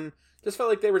fun. Just felt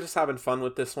like they were just having fun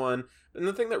with this one. And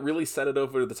the thing that really set it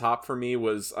over the top for me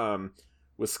was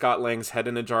Scott Lang's head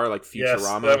in a jar, like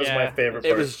Futurama. Yes, that was my favorite part.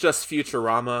 It was just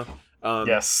Futurama.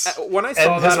 Yes. When I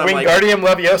saw that, his Wingardium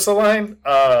Leviosa line,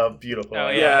 beautiful. Oh,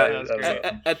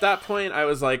 yeah. At that point, I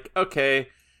was like, okay,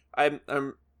 I'm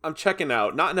checking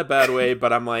out. Not in a bad way,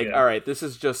 but I'm like, all right, this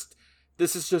is just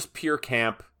pure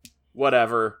camp.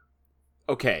 Whatever.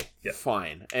 Okay,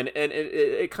 fine. And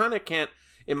it kind of can't.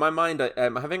 In my mind,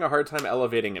 I'm having a hard time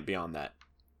elevating it beyond that.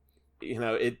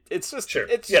 It's just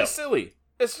it's just silly.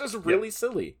 It's just really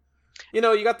silly. You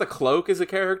know, you got the Cloak as a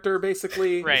character,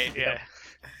 basically. Right, yeah.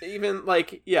 Even,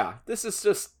 like, yeah, this is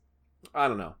just, I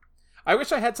don't know. I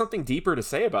wish I had something deeper to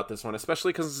say about this one,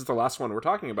 especially because this is the last one we're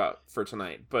talking about for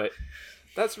tonight. But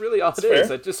that's really all it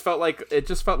is. It just felt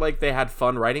like they had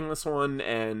fun writing this one,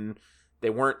 and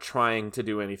they weren't trying to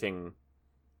do anything,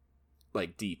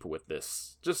 like, deep with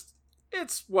this. Just,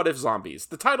 it's What If Zombies.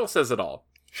 The title says it all.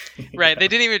 Right, they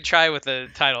didn't even try with the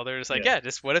title. They're just like,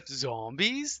 just What If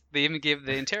Zombies? They even gave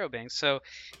the interrobangs. So,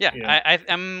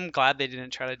 I'm glad they didn't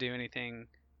try to do anything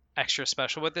extra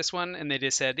special with this one, and they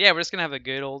just said, we're just gonna have a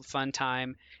good old fun time,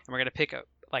 and we're gonna pick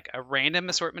a random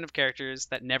assortment of characters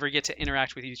that never get to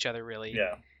interact with each other really,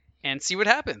 and see what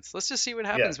happens. Let's just see what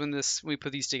happens when we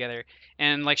put these together.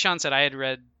 And like Sean said, I had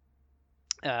read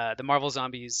the Marvel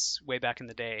Zombies way back in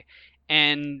the day,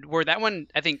 and where that one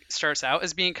I think starts out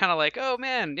as being kind of like, oh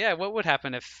man, what would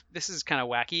happen if this is kind of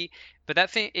wacky, but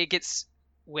that thing, it gets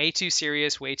way too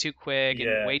serious, way too quick,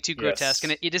 and way too grotesque,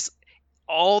 and it just,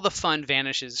 all the fun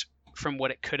vanishes from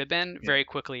what it could have been very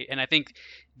quickly. And I think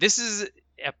this is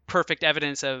a perfect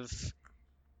evidence of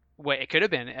what it could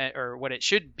have been, or what it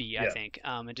should be. I think,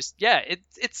 and just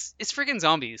it's freaking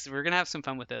zombies. We're gonna have some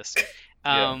fun with this,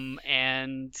 and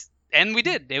we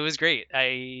did. It was great.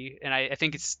 I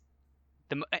think it's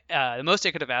the most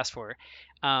I could have asked for.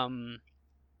 And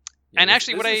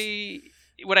actually,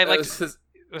 what I liked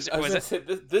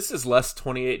this is less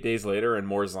 28 Days Later and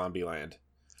more Zombieland.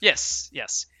 Yes.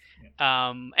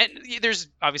 And there's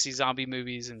obviously zombie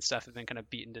movies and stuff have been kind of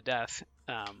beaten to death,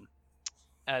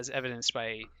 as evidenced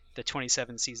by the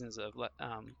 27 seasons of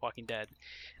Walking Dead.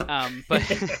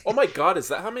 But oh my God, is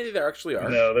that how many there actually are?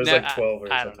 No, there's like 12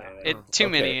 or I something. don't know. Too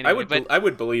many. Anyway, I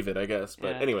would believe it, I guess.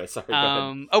 But anyway, sorry. Go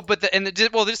ahead.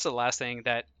 Just the last thing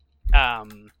that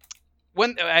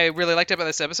one I really liked about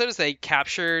this episode is they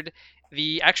captured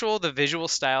the visual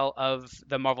style of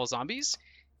the Marvel Zombies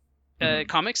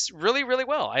comics really, really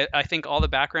well. I think all the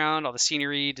background, all the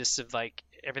scenery, just of like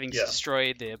everything's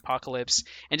destroyed, the apocalypse,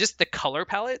 and just the color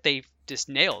palette they just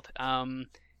nailed. I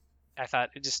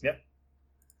thought it just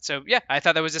So I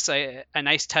thought that was just a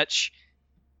nice touch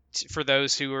for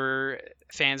those who were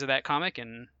fans of that comic,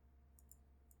 and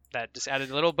that just added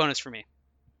a little bonus for me.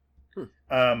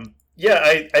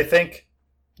 I think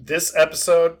this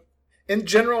episode, in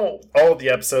general, all of the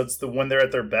episodes, when they're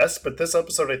at their best, but this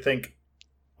episode, I think,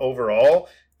 overall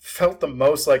felt the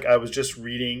most like I was just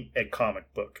reading a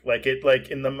comic book, like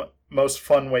in the most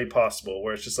fun way possible,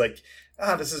 where it's just like,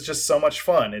 this is just so much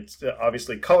fun. It's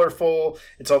obviously colorful,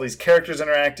 it's all these characters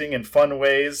interacting in fun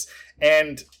ways,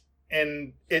 and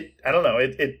it, I don't know,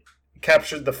 it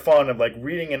captured the fun of like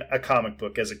reading a comic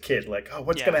book as a kid, like,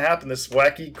 what's gonna happen, this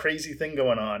wacky crazy thing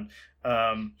going on.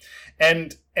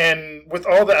 And with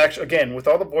all the with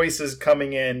all the voices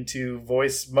coming in to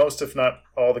voice most, if not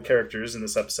all, the characters in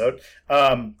this episode,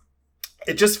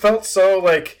 it just felt so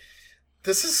like,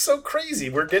 this is so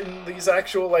crazy. We're getting these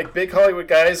actual like big Hollywood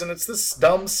guys, and it's this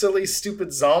dumb, silly,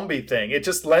 stupid zombie thing. It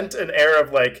just lent an air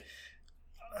of like,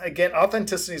 again,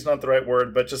 authenticity is not the right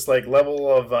word, but just like level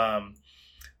of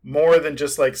more than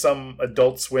just like some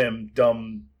Adult Swim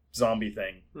dumb zombie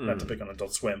thing. Not to pick on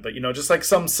Adult Swim, but just like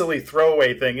some silly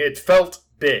throwaway thing. It felt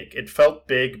big. It felt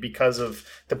big because of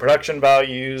the production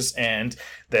values, and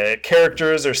the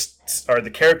characters are the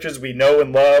characters we know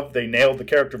and love. They nailed the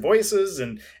character voices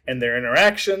and their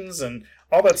interactions and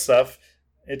all that stuff.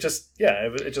 It just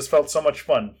it just felt so much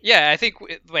fun. Yeah, I think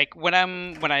like when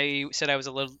I said I was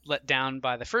a little let down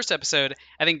by the first episode,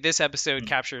 I think this episode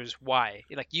captures why.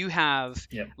 Like, you have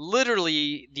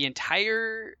literally the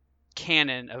entire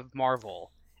canon of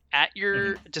Marvel at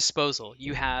your disposal.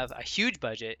 You have a huge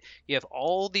budget. You have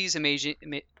all these amazing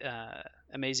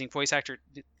voice actor,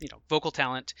 vocal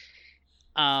talent.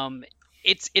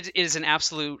 It is an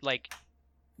absolute like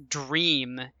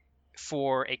dream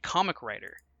for a comic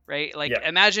writer, right? Like,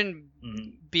 imagine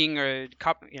being a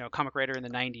comic writer in the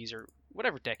 90s or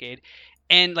whatever decade,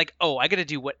 and like, I get to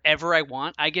do whatever I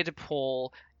want. I get to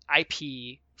pull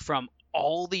IP from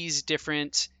all these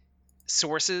different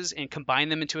sources and combine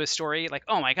them into a story. Like,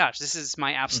 oh my gosh, this is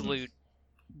my absolute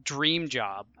dream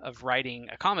job of writing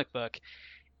a comic book.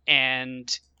 And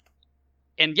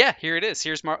here it is.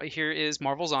 Here is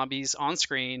Marvel Zombies on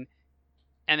screen.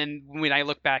 And then when I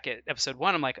look back at episode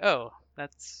 1, I'm like, oh,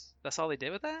 that's all they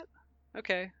did with that?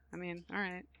 Okay. I mean, all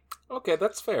right. Okay,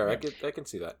 that's fair. I can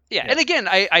see that. Yeah. And again,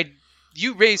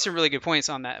 you raised some really good points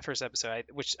on that first episode,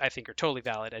 which I think are totally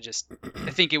valid. I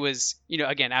think it was,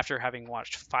 again, after having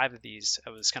watched 5 of these, I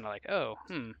was kind of like,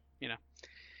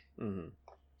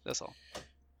 that's all.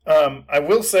 I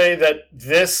will say that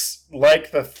this,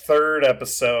 like the third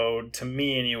episode, to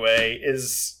me anyway,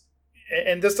 is,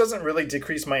 and this doesn't really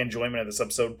decrease my enjoyment of this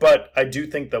episode, but I do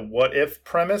think the what if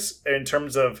premise, in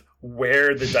terms of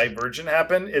where the divergent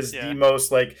happened, is the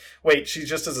most like, wait, she's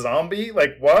just a zombie?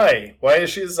 Like, why? Why is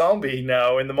she a zombie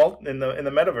now in the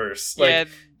metaverse? Like,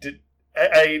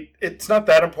 it's not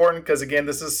that important because, again,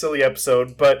 this is a silly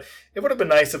episode, but it would have been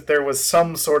nice if there was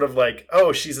some sort of like,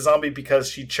 oh, she's a zombie because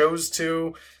she chose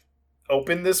to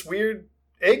open this weird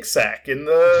egg sack in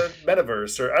the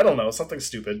metaverse, or I don't know, something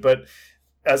stupid, but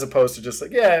as opposed to just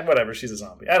like, yeah, whatever, she's a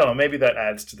zombie. I don't know, maybe that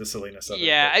adds to the silliness of it.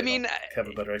 Yeah, I mean, have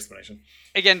a better explanation.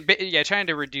 Again, trying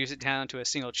to reduce it down to a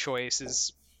single choice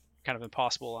is kind of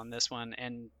impossible on this one,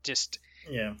 and just,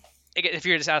 yeah, again, if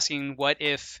you're just asking what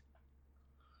if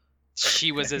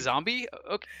she was a zombie,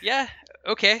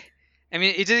 okay. I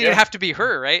mean, it didn't even have to be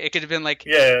her, right? It could have been like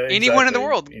anyone in the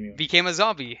world became a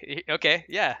zombie. Okay,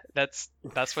 yeah, that's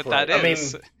what that is. I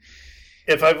mean,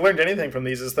 if I've learned anything from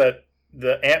these, is that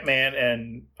the Ant-Man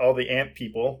and all the ant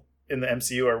people in the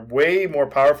MCU are way more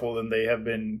powerful than they have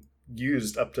been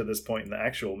used up to this point in the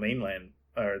actual mainland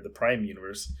or the Prime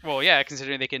universe. Well, yeah,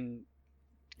 considering they can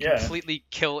completely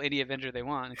kill any Avenger they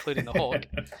want, including the Hulk.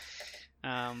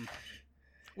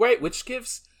 Wait, which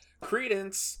gives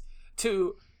credence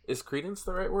to, is credence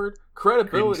the right word?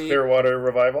 Credibility. Clearwater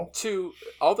Revival. To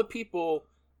all the people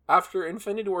after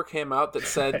Infinity War came out that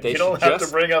said they you don't have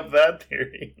to bring up that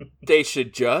theory. They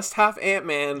should just have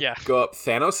Ant-Man go up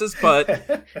Thanos' butt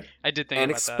I did think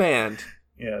and about expand. That.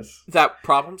 Yes. That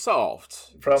problem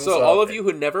solved. Problem solved. All of you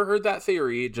who never heard that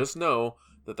theory, just know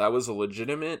that was a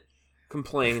legitimate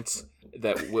complaint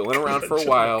that went around for a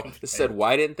while that said,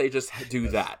 why didn't they just do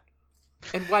that?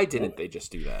 And why didn't they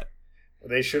just do that?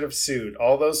 They should have sued.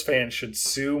 All those fans should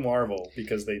sue Marvel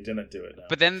because they didn't do it now.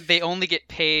 But then they only get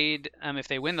paid if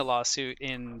they win the lawsuit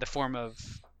in the form of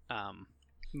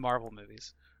Marvel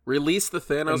movies. Release the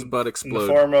Thanos butt explode. In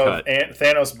the form of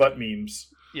Thanos butt memes.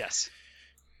 Yes.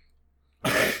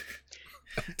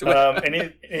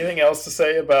 Anything else to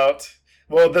say about...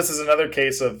 Well, this is another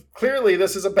case of, clearly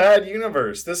this is a bad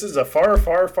universe. This is a far,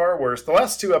 far, far worse. The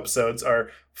last two episodes are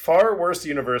far worse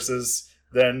universes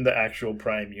than the actual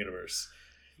Prime universe.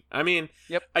 I mean,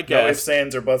 I No guess. ifs,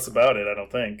 ands, or buts about it, I don't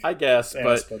think. I guess,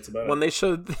 Ands, but buts about when it. they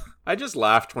showed... I just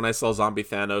laughed when I saw Zombie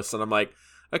Thanos, and I'm like,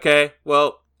 okay,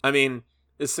 well, I mean,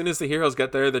 as soon as the heroes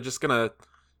get there, they're just gonna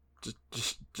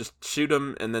just shoot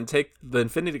them and then take the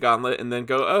Infinity Gauntlet and then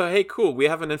go, oh, hey, cool, we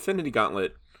have an Infinity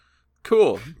Gauntlet.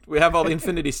 Cool, we have all the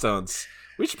Infinity Stones.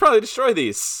 We should probably destroy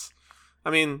these. I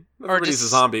mean, everybody's a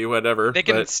zombie, whatever. They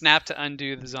can snap to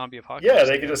undo the zombie apocalypse. Yeah,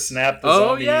 they can just snap the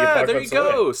zombie there you apocalypse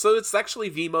go. away. So it's actually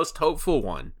the most hopeful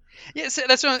one. Yeah, so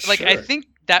that's what, Sure. I think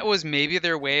that was maybe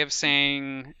their way of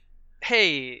saying,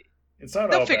 hey, It's not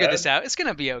they'll all figure bad. this out. It's going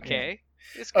to be okay.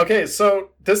 Okay, so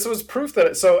this was proof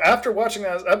that... So after watching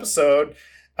that episode,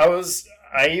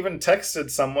 I even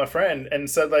texted a friend and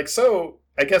said, like, so...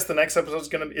 I guess the next episode is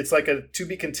going to be, it's like a to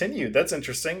be continued. That's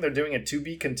interesting. They're doing a to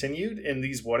be continued in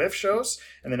these what if shows.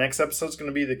 And the next episode is going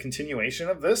to be the continuation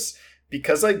of this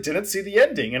because I didn't see the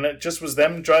ending. And it just was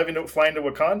them flying to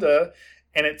Wakanda.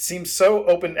 And it seems so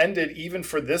open-ended even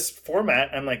for this format.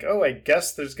 I'm like, oh, I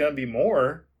guess there's going to be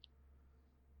more.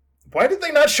 Why did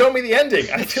they not show me the ending?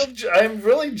 I'm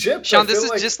really gypped. Sean, this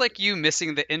is just like you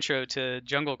missing the intro to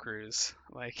Jungle Cruise.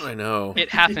 Like, I know. It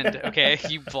happened, okay?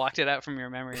 You blocked it out from your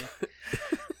memory.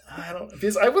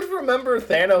 Because I would remember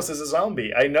Thanos as a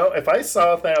zombie. I know if I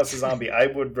saw Thanos as a zombie, I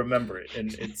would remember it.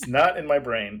 And it's not in my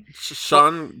brain.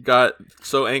 Sean got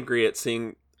so angry at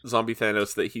seeing zombie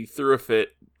Thanos that he threw a fit,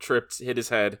 tripped, hit his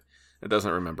head, and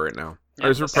doesn't remember it now. I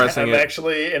was repressing I'm it.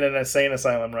 actually in an insane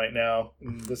asylum right now.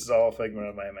 This is all a figment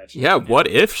of my imagination. Yeah, what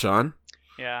if, Sean?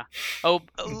 Yeah. Oh,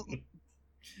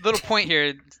 little point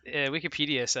here.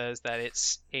 Wikipedia says that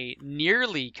it's a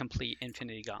nearly complete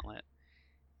Infinity Gauntlet.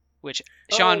 Which,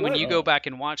 Sean, when you go back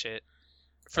and watch it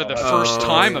for the first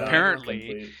time,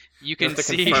 apparently, you can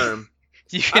see. Confirm.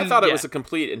 I thought it was a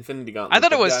complete Infinity Gauntlet. I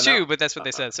thought it was too, but that's what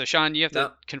they said. So, Sean, you have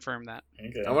to confirm that.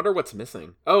 Okay. I wonder what's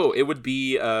missing. Oh, it would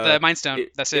be the Mind Stone.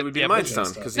 That's it. It would be Mind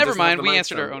Stone. Never mind. We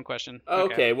answered our own question.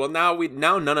 Okay. Well, now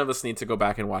none of us need to go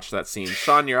back and watch that scene.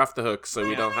 Sean, you're off the hook, so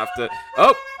we don't have to.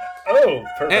 Oh,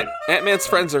 perfect. Ant-Man's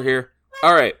friends are here.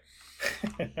 All right.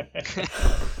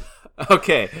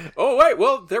 Okay. Oh, wait.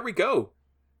 Well, there we go.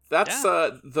 That's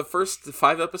the first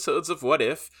 5 episodes of What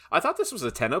If. I thought this was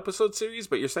a 10-episode series,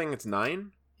 but you're saying it's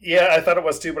 9? Yeah, I thought it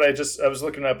was too, but I was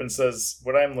looking up and it says,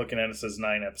 what I'm looking at, it says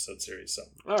 9-episode series. So.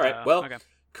 All right. Well,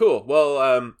 cool.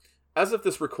 Well, as of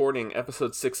this recording,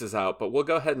 episode 6 is out, but we'll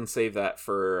go ahead and save that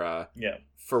for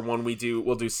when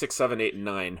we'll do 6, 7, 8, and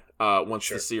 9 once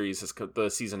the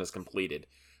season is completed.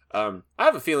 I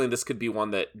have a feeling this could be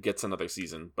one that gets another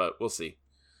season, but we'll see.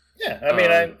 Yeah, I mean,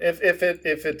 if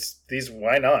it's these,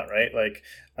 why not, right? Like,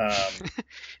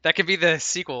 that could be the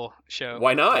sequel show.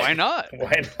 Why not? Why not?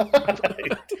 Why not?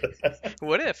 Right?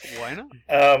 What if? Why not?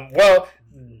 Well,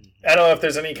 I don't know if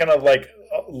there's any kind of like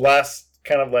last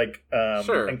kind of like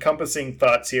encompassing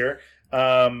thoughts here.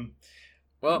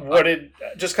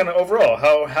 Just kind of overall,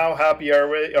 how happy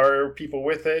are people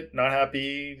with it? Not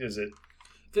happy? Is it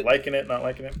liking it? Not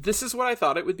liking it? This is what I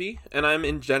thought it would be, and I'm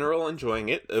in general enjoying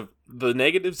it. The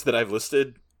negatives that I've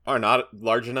listed are not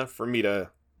large enough for me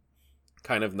to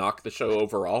kind of knock the show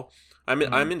overall. I'm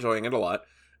enjoying it a lot.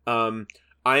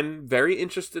 I'm very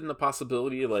interested in the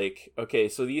possibility, like, okay,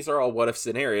 so these are all what if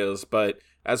scenarios, but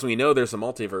as we know, there's a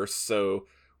multiverse, so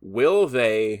will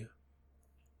they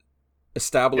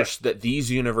establish that these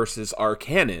universes are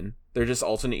canon? They're just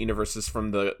alternate universes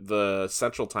from the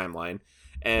central timeline,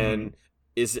 and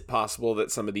is it possible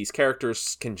that some of these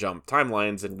characters can jump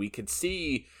timelines and we could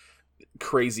see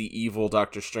crazy evil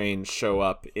Doctor Strange show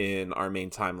up in our main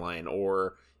timeline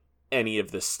or any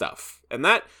of this stuff? And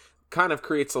that kind of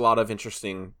creates a lot of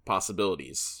interesting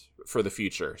possibilities for the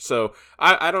future. So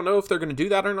I don't know if they're going to do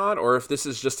that or not, or if this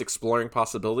is just exploring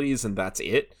possibilities and that's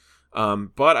it.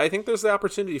 But I think there's the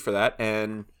opportunity for that,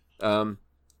 and I don't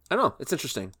know, it's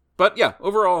interesting. But yeah,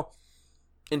 overall,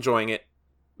 enjoying it.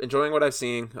 Enjoying what I'm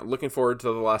seeing. I'm looking forward to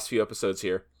the last few episodes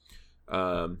here.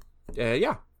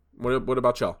 Yeah. What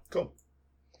about y'all? Cool.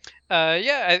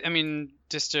 I mean,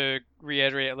 just to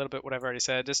reiterate a little bit what I've already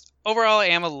said, just overall, I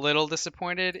am a little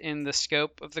disappointed in the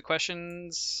scope of the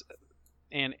questions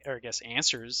or I guess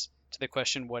answers to the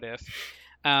question, what if?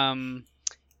 But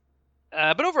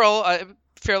overall, I'm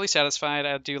fairly satisfied.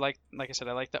 I do like I said,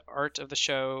 I like the art of the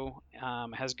show.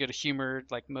 It has good humor,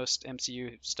 like most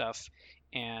MCU stuff,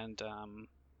 and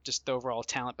just the overall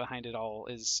talent behind it all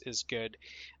is good.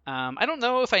 I don't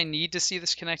know if I need to see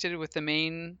this connected with the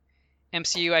main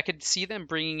MCU. I could see them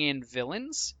bringing in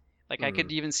villains. Like I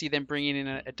could even see them bringing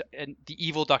in the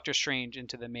evil Doctor Strange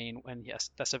into the main when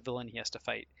that's a villain he has to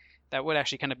fight. That would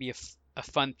actually kind of be a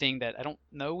fun thing that I don't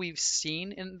know we've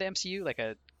seen in the MCU. Like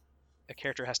a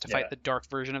character has to fight the dark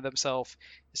version of themselves.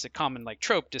 It's a common like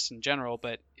trope just in general,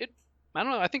 but I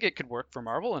don't know. I think it could work for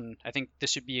Marvel, and I think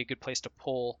this would be a good place to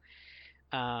pull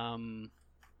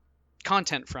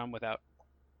content from without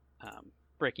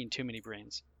breaking too many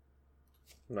brains.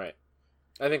 Right.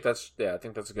 I think that's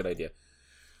a good idea.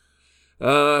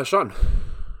 Sean.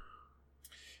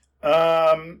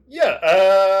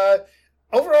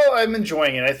 Overall, I'm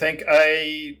enjoying it. I think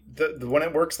when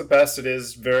it works the best, it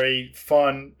is very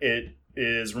fun. It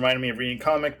is reminding me of reading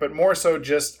comic, but more so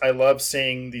just I love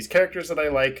seeing these characters that I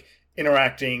like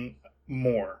interacting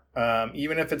more.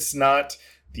 Even if it's not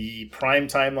the prime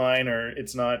timeline or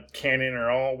it's not canon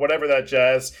or all whatever that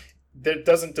jazz, that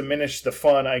doesn't diminish the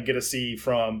fun I get to see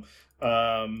from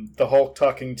the Hulk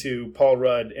talking to Paul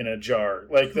Rudd in a jar.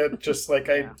 Like that, just like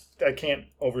I can't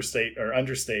overstate or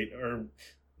understate or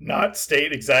not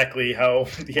state exactly how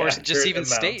the or actor just even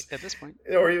amounts, state at this point,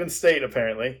 or even state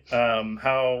apparently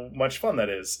how much fun that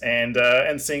is, and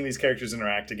seeing these characters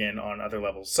interact again on other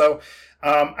levels. So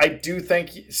I do think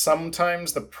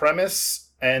sometimes the premise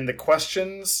and the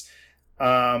questions,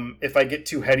 if I get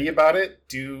too heady about it,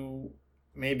 do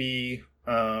maybe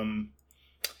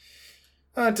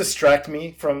distract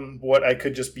me from what I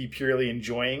could just be purely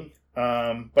enjoying.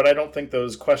 But I don't think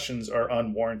those questions are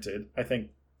unwarranted. I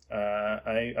think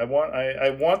I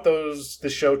want the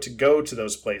show to go to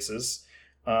those places,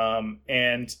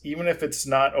 and even if it's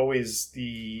not always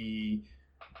the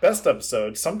best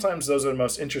episode, sometimes those are the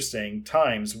most interesting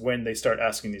times when they start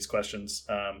asking these questions.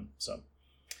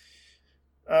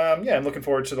 I'm looking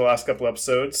forward to the last couple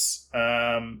episodes.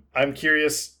 I'm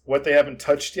curious what they haven't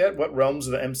touched yet, what realms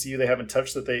of the MCU they haven't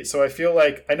touched so I feel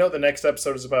like I know the next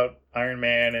episode is about Iron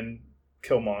Man and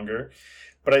Killmonger,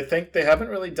 but I think they haven't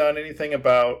really done anything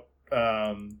about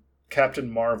Captain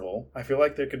Marvel. I feel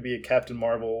like there could be a Captain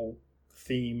Marvel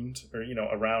themed or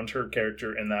around her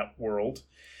character in that world.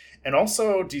 And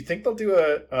also, do you think they'll do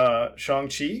a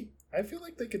Shang-Chi? I feel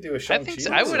like they could do a Shang-Chi. I think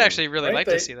so. I would actually really like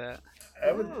to see that.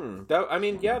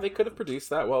 They could have produced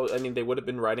that. Well, I mean, they would have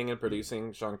been writing and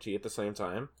producing Shang-Chi at the same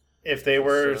time. If they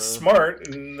were smart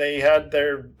and they had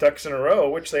their ducks in a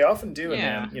row, which they often do in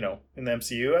the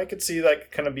MCU, I could see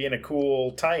that kind of being a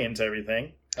cool tie-in to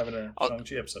everything, having a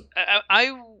Shang-Chi episode.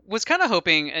 I was kind of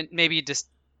hoping, and maybe just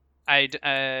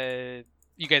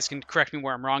you guys can correct me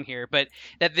where I'm wrong here, but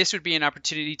that this would be an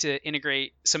opportunity to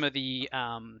integrate some of the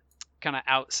kind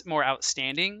of more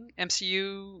outstanding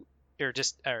MCU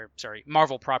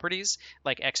Marvel properties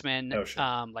like X-Men, Oh,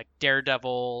 sure. like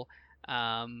Daredevil.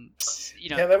 Yeah,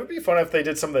 that would be fun if they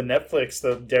did some of the Netflix,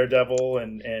 the Daredevil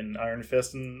and Iron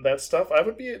Fist and that stuff.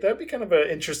 That'd be kind of an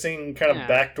interesting kind of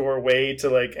backdoor way to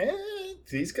like,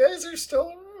 these guys are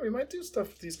still. We might do stuff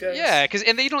with these guys. Yeah,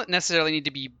 and they don't necessarily need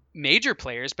to be major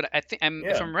players, but I think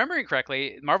if I'm remembering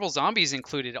correctly, Marvel Zombies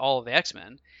included all of the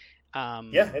X-Men.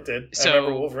 Yeah, it did. So, I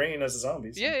remember Wolverine as a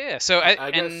zombie. So. Yeah. So I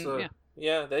guess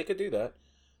yeah, they could do that.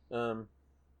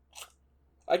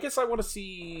 I guess I want to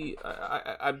see.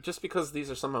 I just because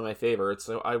these are some of my favorites,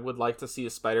 so I would like to see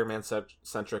a Spider-Man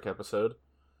centric episode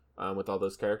with all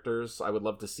those characters. I would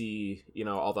love to see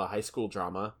all the high school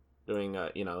drama doing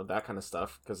that kind of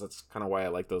stuff, because that's kind of why I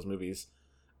like those movies.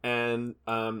 And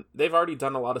they've already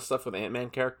done a lot of stuff with Ant-Man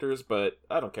characters, but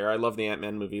I don't care. I love the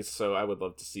Ant-Man movies, so I would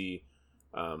love to see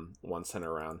one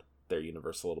center around their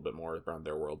universe a little bit more, around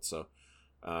their world. So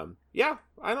yeah,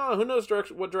 I don't know. Who knows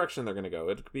what direction they're going to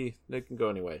go. They can go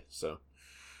anyway. So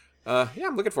yeah,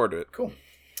 I'm looking forward to it. Cool.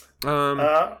 All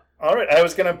right, I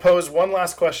was going to pose one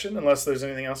last question, unless there's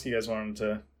anything else you guys wanted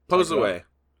to pose away.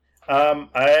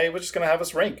 I was just gonna have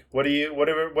us rank.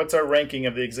 What's our ranking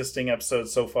of the existing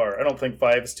episodes so far? I don't think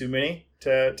 5 is too many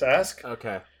to ask.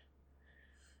 Okay.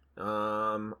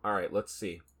 All right. Let's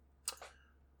see.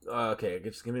 Okay,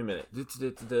 just give me a minute.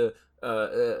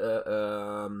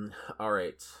 All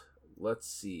right. Let's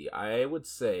see. I would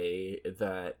say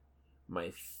that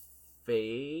my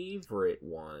favorite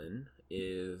one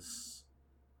is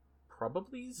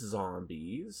probably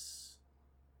Zombies.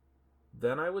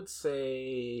 Then I would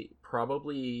say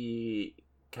probably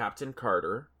Captain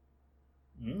Carter.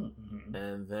 Mm-hmm.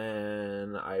 And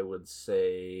then I would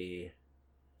say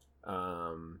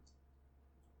the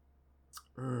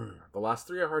last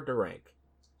 3 are hard to rank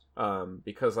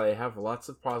because I have lots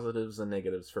of positives and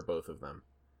negatives for both of them.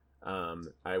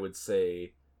 I would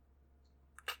say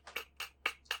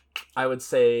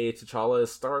T'Challa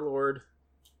is Star-Lord,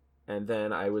 and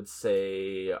then I would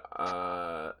say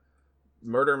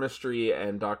Murder Mystery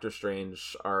and Doctor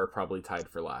Strange are probably tied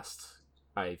for last,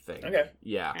 I think. Okay.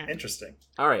 Yeah. Interesting.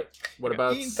 All right. What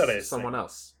about Interesting. someone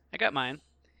else? I got mine.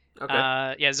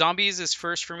 Okay. Yeah, Zombies is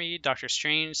first for me. Doctor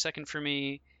Strange second for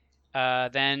me.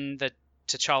 Then the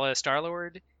T'Challa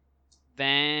Star-Lord.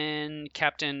 Then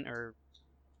Captain or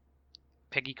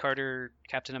Peggy Carter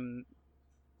Captain.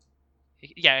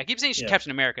 Yeah, I keep saying Captain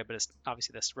America, but it's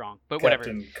obviously that's wrong. But whatever.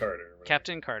 Captain Carter. Right.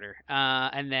 Captain Carter.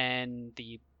 And then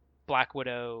the Black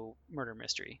Widow Murder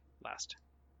Mystery last.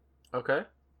 Okay.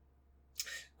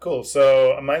 Cool.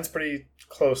 So mine's pretty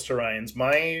close to Ryan's.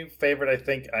 My favorite, I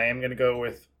think, I am going to go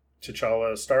with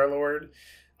T'Challa Star-Lord.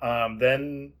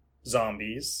 Then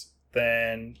Zombies.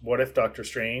 Then What If Doctor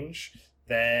Strange.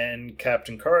 Then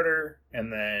Captain Carter.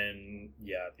 And then,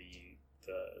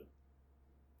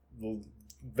 the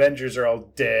Avengers are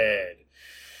all dead.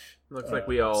 Looks like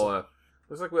we all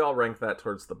ranked that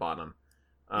towards the bottom.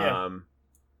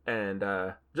 And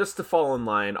just to fall in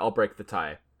line, I'll break the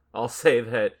tie. I'll say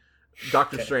that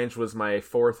Doctor Strange was my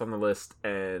 4th on the list,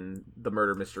 and the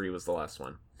Murder Mystery was the last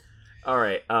one. All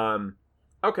right.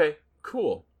 Okay.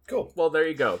 Cool. Well, there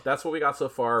you go. That's what we got so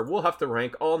far. We'll have to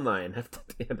rank all 9 at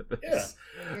the end of this.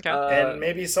 Yeah. Okay. And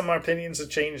maybe some opinions have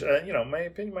changed. My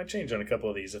opinion might change on a couple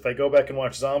of these. If I go back and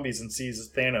watch Zombies and see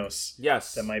Thanos,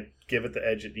 yes, that might give it the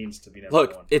edge it needs to be number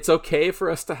Look, 1. it's okay for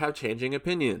us to have changing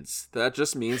opinions. That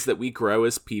just means that we grow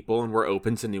as people and we're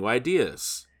open to new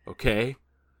ideas. Okay?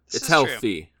 It's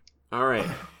healthy. True. All right.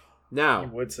 Now. I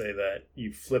would say that,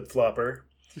 you flip-flopper.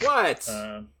 What?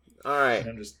 All right.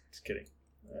 I'm just kidding.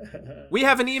 We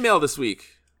have an email this week.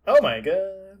 Oh my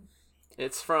god.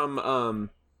 It's from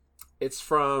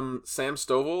Sam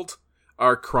Stovold,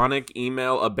 our chronic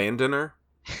email abandoner.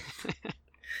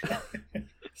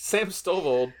 Sam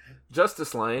Stovold,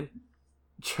 Justice Line,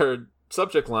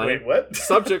 subject line. Wait, what?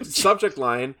 Subject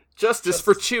line, Justice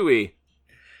for Chewie.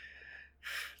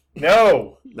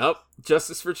 No. Nope,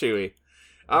 Justice for Chewie.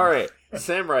 All right,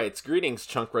 Sam writes, greetings,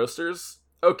 chunk roasters.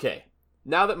 Okay,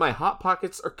 now that my hot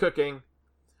pockets are cooking,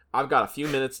 I've got a few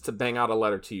minutes to bang out a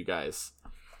letter to you guys.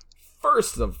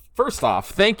 First off,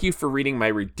 thank you for reading my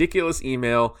ridiculous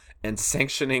email and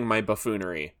sanctioning my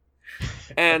buffoonery.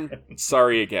 And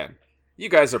sorry again. You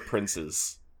guys are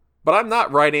princes. But I'm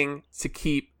not writing to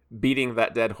keep beating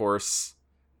that dead horse,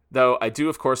 though I do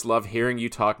of course love hearing you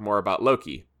talk more about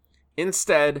Loki.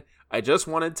 Instead, I just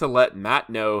wanted to let Matt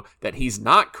know that he's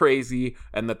not crazy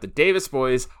and that the Davis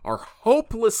boys are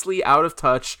hopelessly out of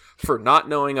touch for not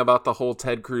knowing about the whole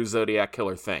Ted Cruz Zodiac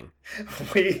Killer thing.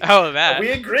 We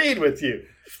agreed with you.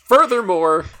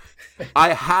 Furthermore,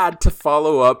 I had to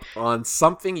follow up on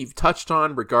something you've touched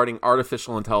on regarding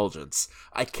artificial intelligence.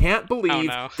 I can't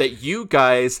believe that you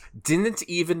guys didn't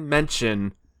even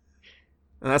mention...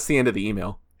 And that's the end of the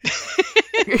email.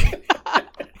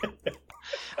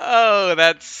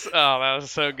 That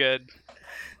was so good.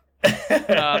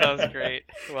 That was great.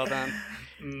 Well done.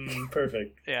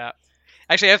 Perfect. Yeah.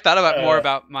 Actually, I've thought about more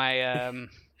about my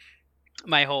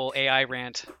my whole AI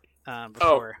rant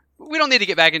before. We don't need to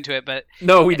get back into it, but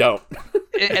no, we don't.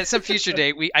 At some future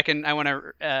date, I want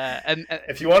to.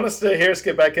 If you want us to hear us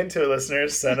get back into it,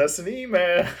 listeners, send us an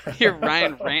email. Hear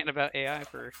Ryan rant about AI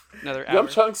for another hour.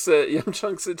 Yumchunks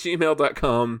at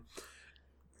gmail.com.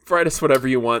 Write us whatever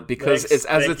you want, because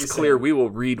it's clear, we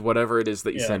will read whatever it is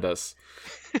that you send us.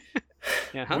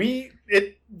 Yeah,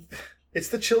 It's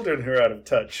the children who are out of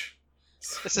touch.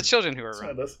 It's the children who are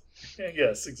wrong.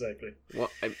 Yes, exactly.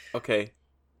 Well, okay.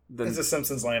 Then... It's a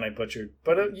Simpsons line I butchered,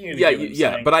 but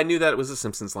but I knew that it was a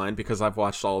Simpsons line because I've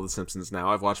watched all of the Simpsons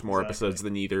now. I've watched more episodes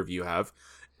than either of you have,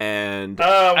 and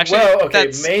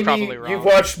maybe you've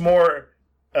watched more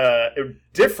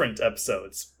different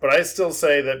episodes, but I still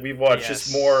say that we've watched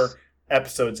just more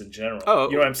episodes in general. Oh,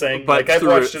 you know what I'm saying? But I've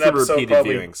watched an episode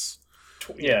probably viewings.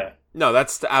 Yeah. No,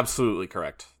 that's absolutely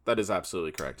correct. That is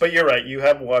absolutely correct. But you're right. You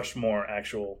have watched more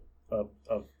actual of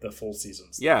the full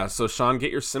seasons. Yeah, so Sean,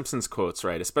 get your Simpsons quotes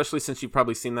right, especially since you've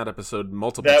probably seen that episode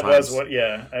multiple times. That was what,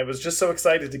 I was just so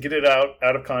excited to get it out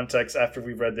of context after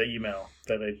we read the email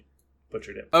that I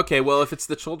butchered it. Okay, well, if it's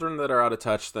the children that are out of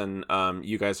touch, then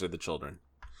you guys are the children.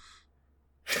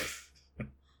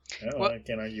 I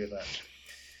can't argue with that.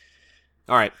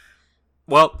 All right.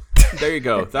 Well, there you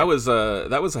go. That was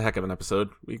a heck of an episode.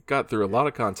 We got through a lot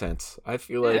of content. I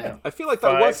feel like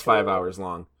that was 5 hours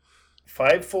long.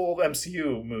 5 full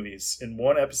MCU movies in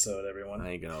one episode, everyone.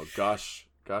 There you go. Gosh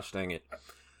dang it.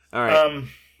 All right.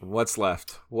 What's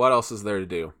left? What else is there to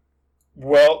do?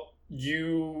 Well,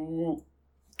 you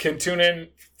can tune in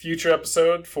future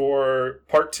episode for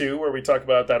part 2, where we talk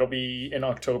about that'll be in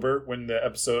October when the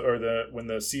episode when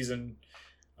the season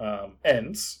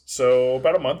ends. So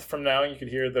about a month from now, you could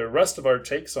hear the rest of our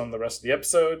takes on the rest of the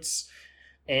episodes.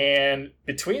 And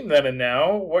between then and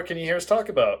now, what can you hear us talk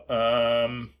about?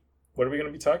 What are we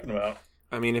going to be talking about?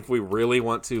 I mean, if we really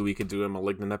want to, we could do a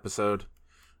Malignant episode.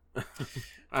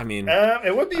 I mean...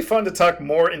 it would be fun to talk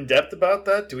more in depth about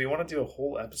that. Do we want to do a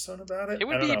whole episode about it? It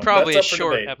would be probably a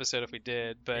short episode if we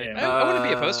did, but I wouldn't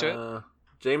be opposed to it.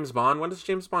 James Bond? When does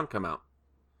James Bond come out?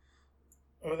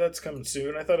 Oh, that's coming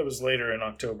soon. I thought it was later in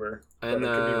October. And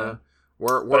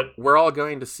we're all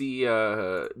going to see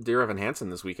Dear Evan Hansen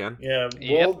this weekend. Yeah,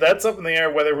 well, that's up in the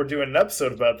air whether we're doing an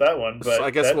episode about that one. But so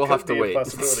I guess we'll have to wait.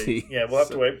 Yeah, we'll have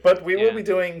to wait. But we will be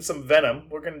doing some Venom.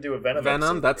 We're going to do a Venom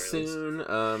episode. That's soon.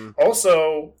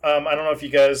 Also, I don't know if you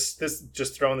guys,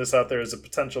 just throwing this out there as a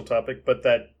potential topic, but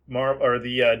that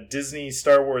the Disney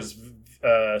Star Wars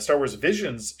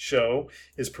Visions show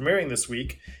is premiering this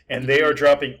week, and they are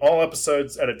dropping all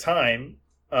episodes at a time.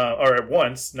 Or at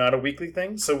once, not a weekly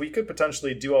thing. So we could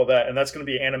potentially do all that, and that's going to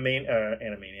be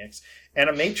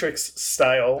Animatrix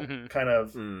style kind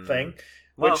of thing,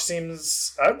 which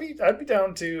seems I'd be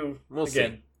down to. We'll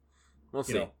see. We'll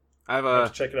see. I have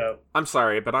to check it out. I'm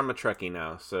sorry, but I'm a Trekkie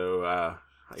now, so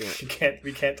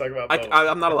we can't talk about.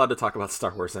 I'm not allowed to talk about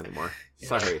Star Wars anymore.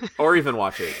 Sorry, or even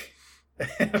watch it.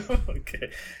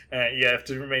 Okay, you have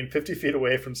to remain 50 feet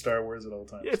away from Star Wars at all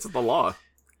times. Yeah, it's the law.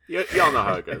 Y'all know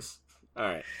how it goes. All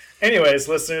right. Anyways,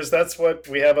 listeners, that's what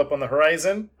we have up on the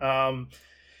horizon. But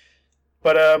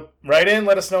write in,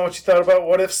 let us know what you thought about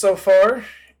What If so far,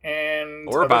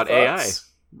 or about thoughts. AI.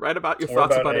 Write about your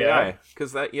thoughts about AI,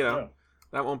 because that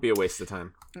that won't be a waste of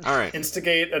time. All right.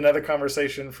 Instigate another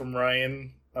conversation from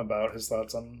Ryan about his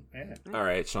thoughts on AI. All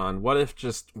right, Sean. What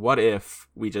if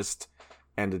we just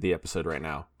ended the episode right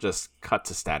now? Just cut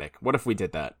to static. What if we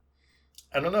did that?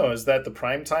 I don't know. Is that the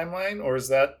prime timeline, or is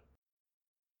that?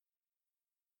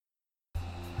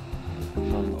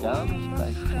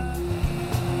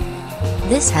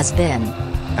 This has been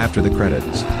After the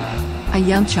Credits, a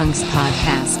Young Chunks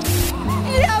podcast.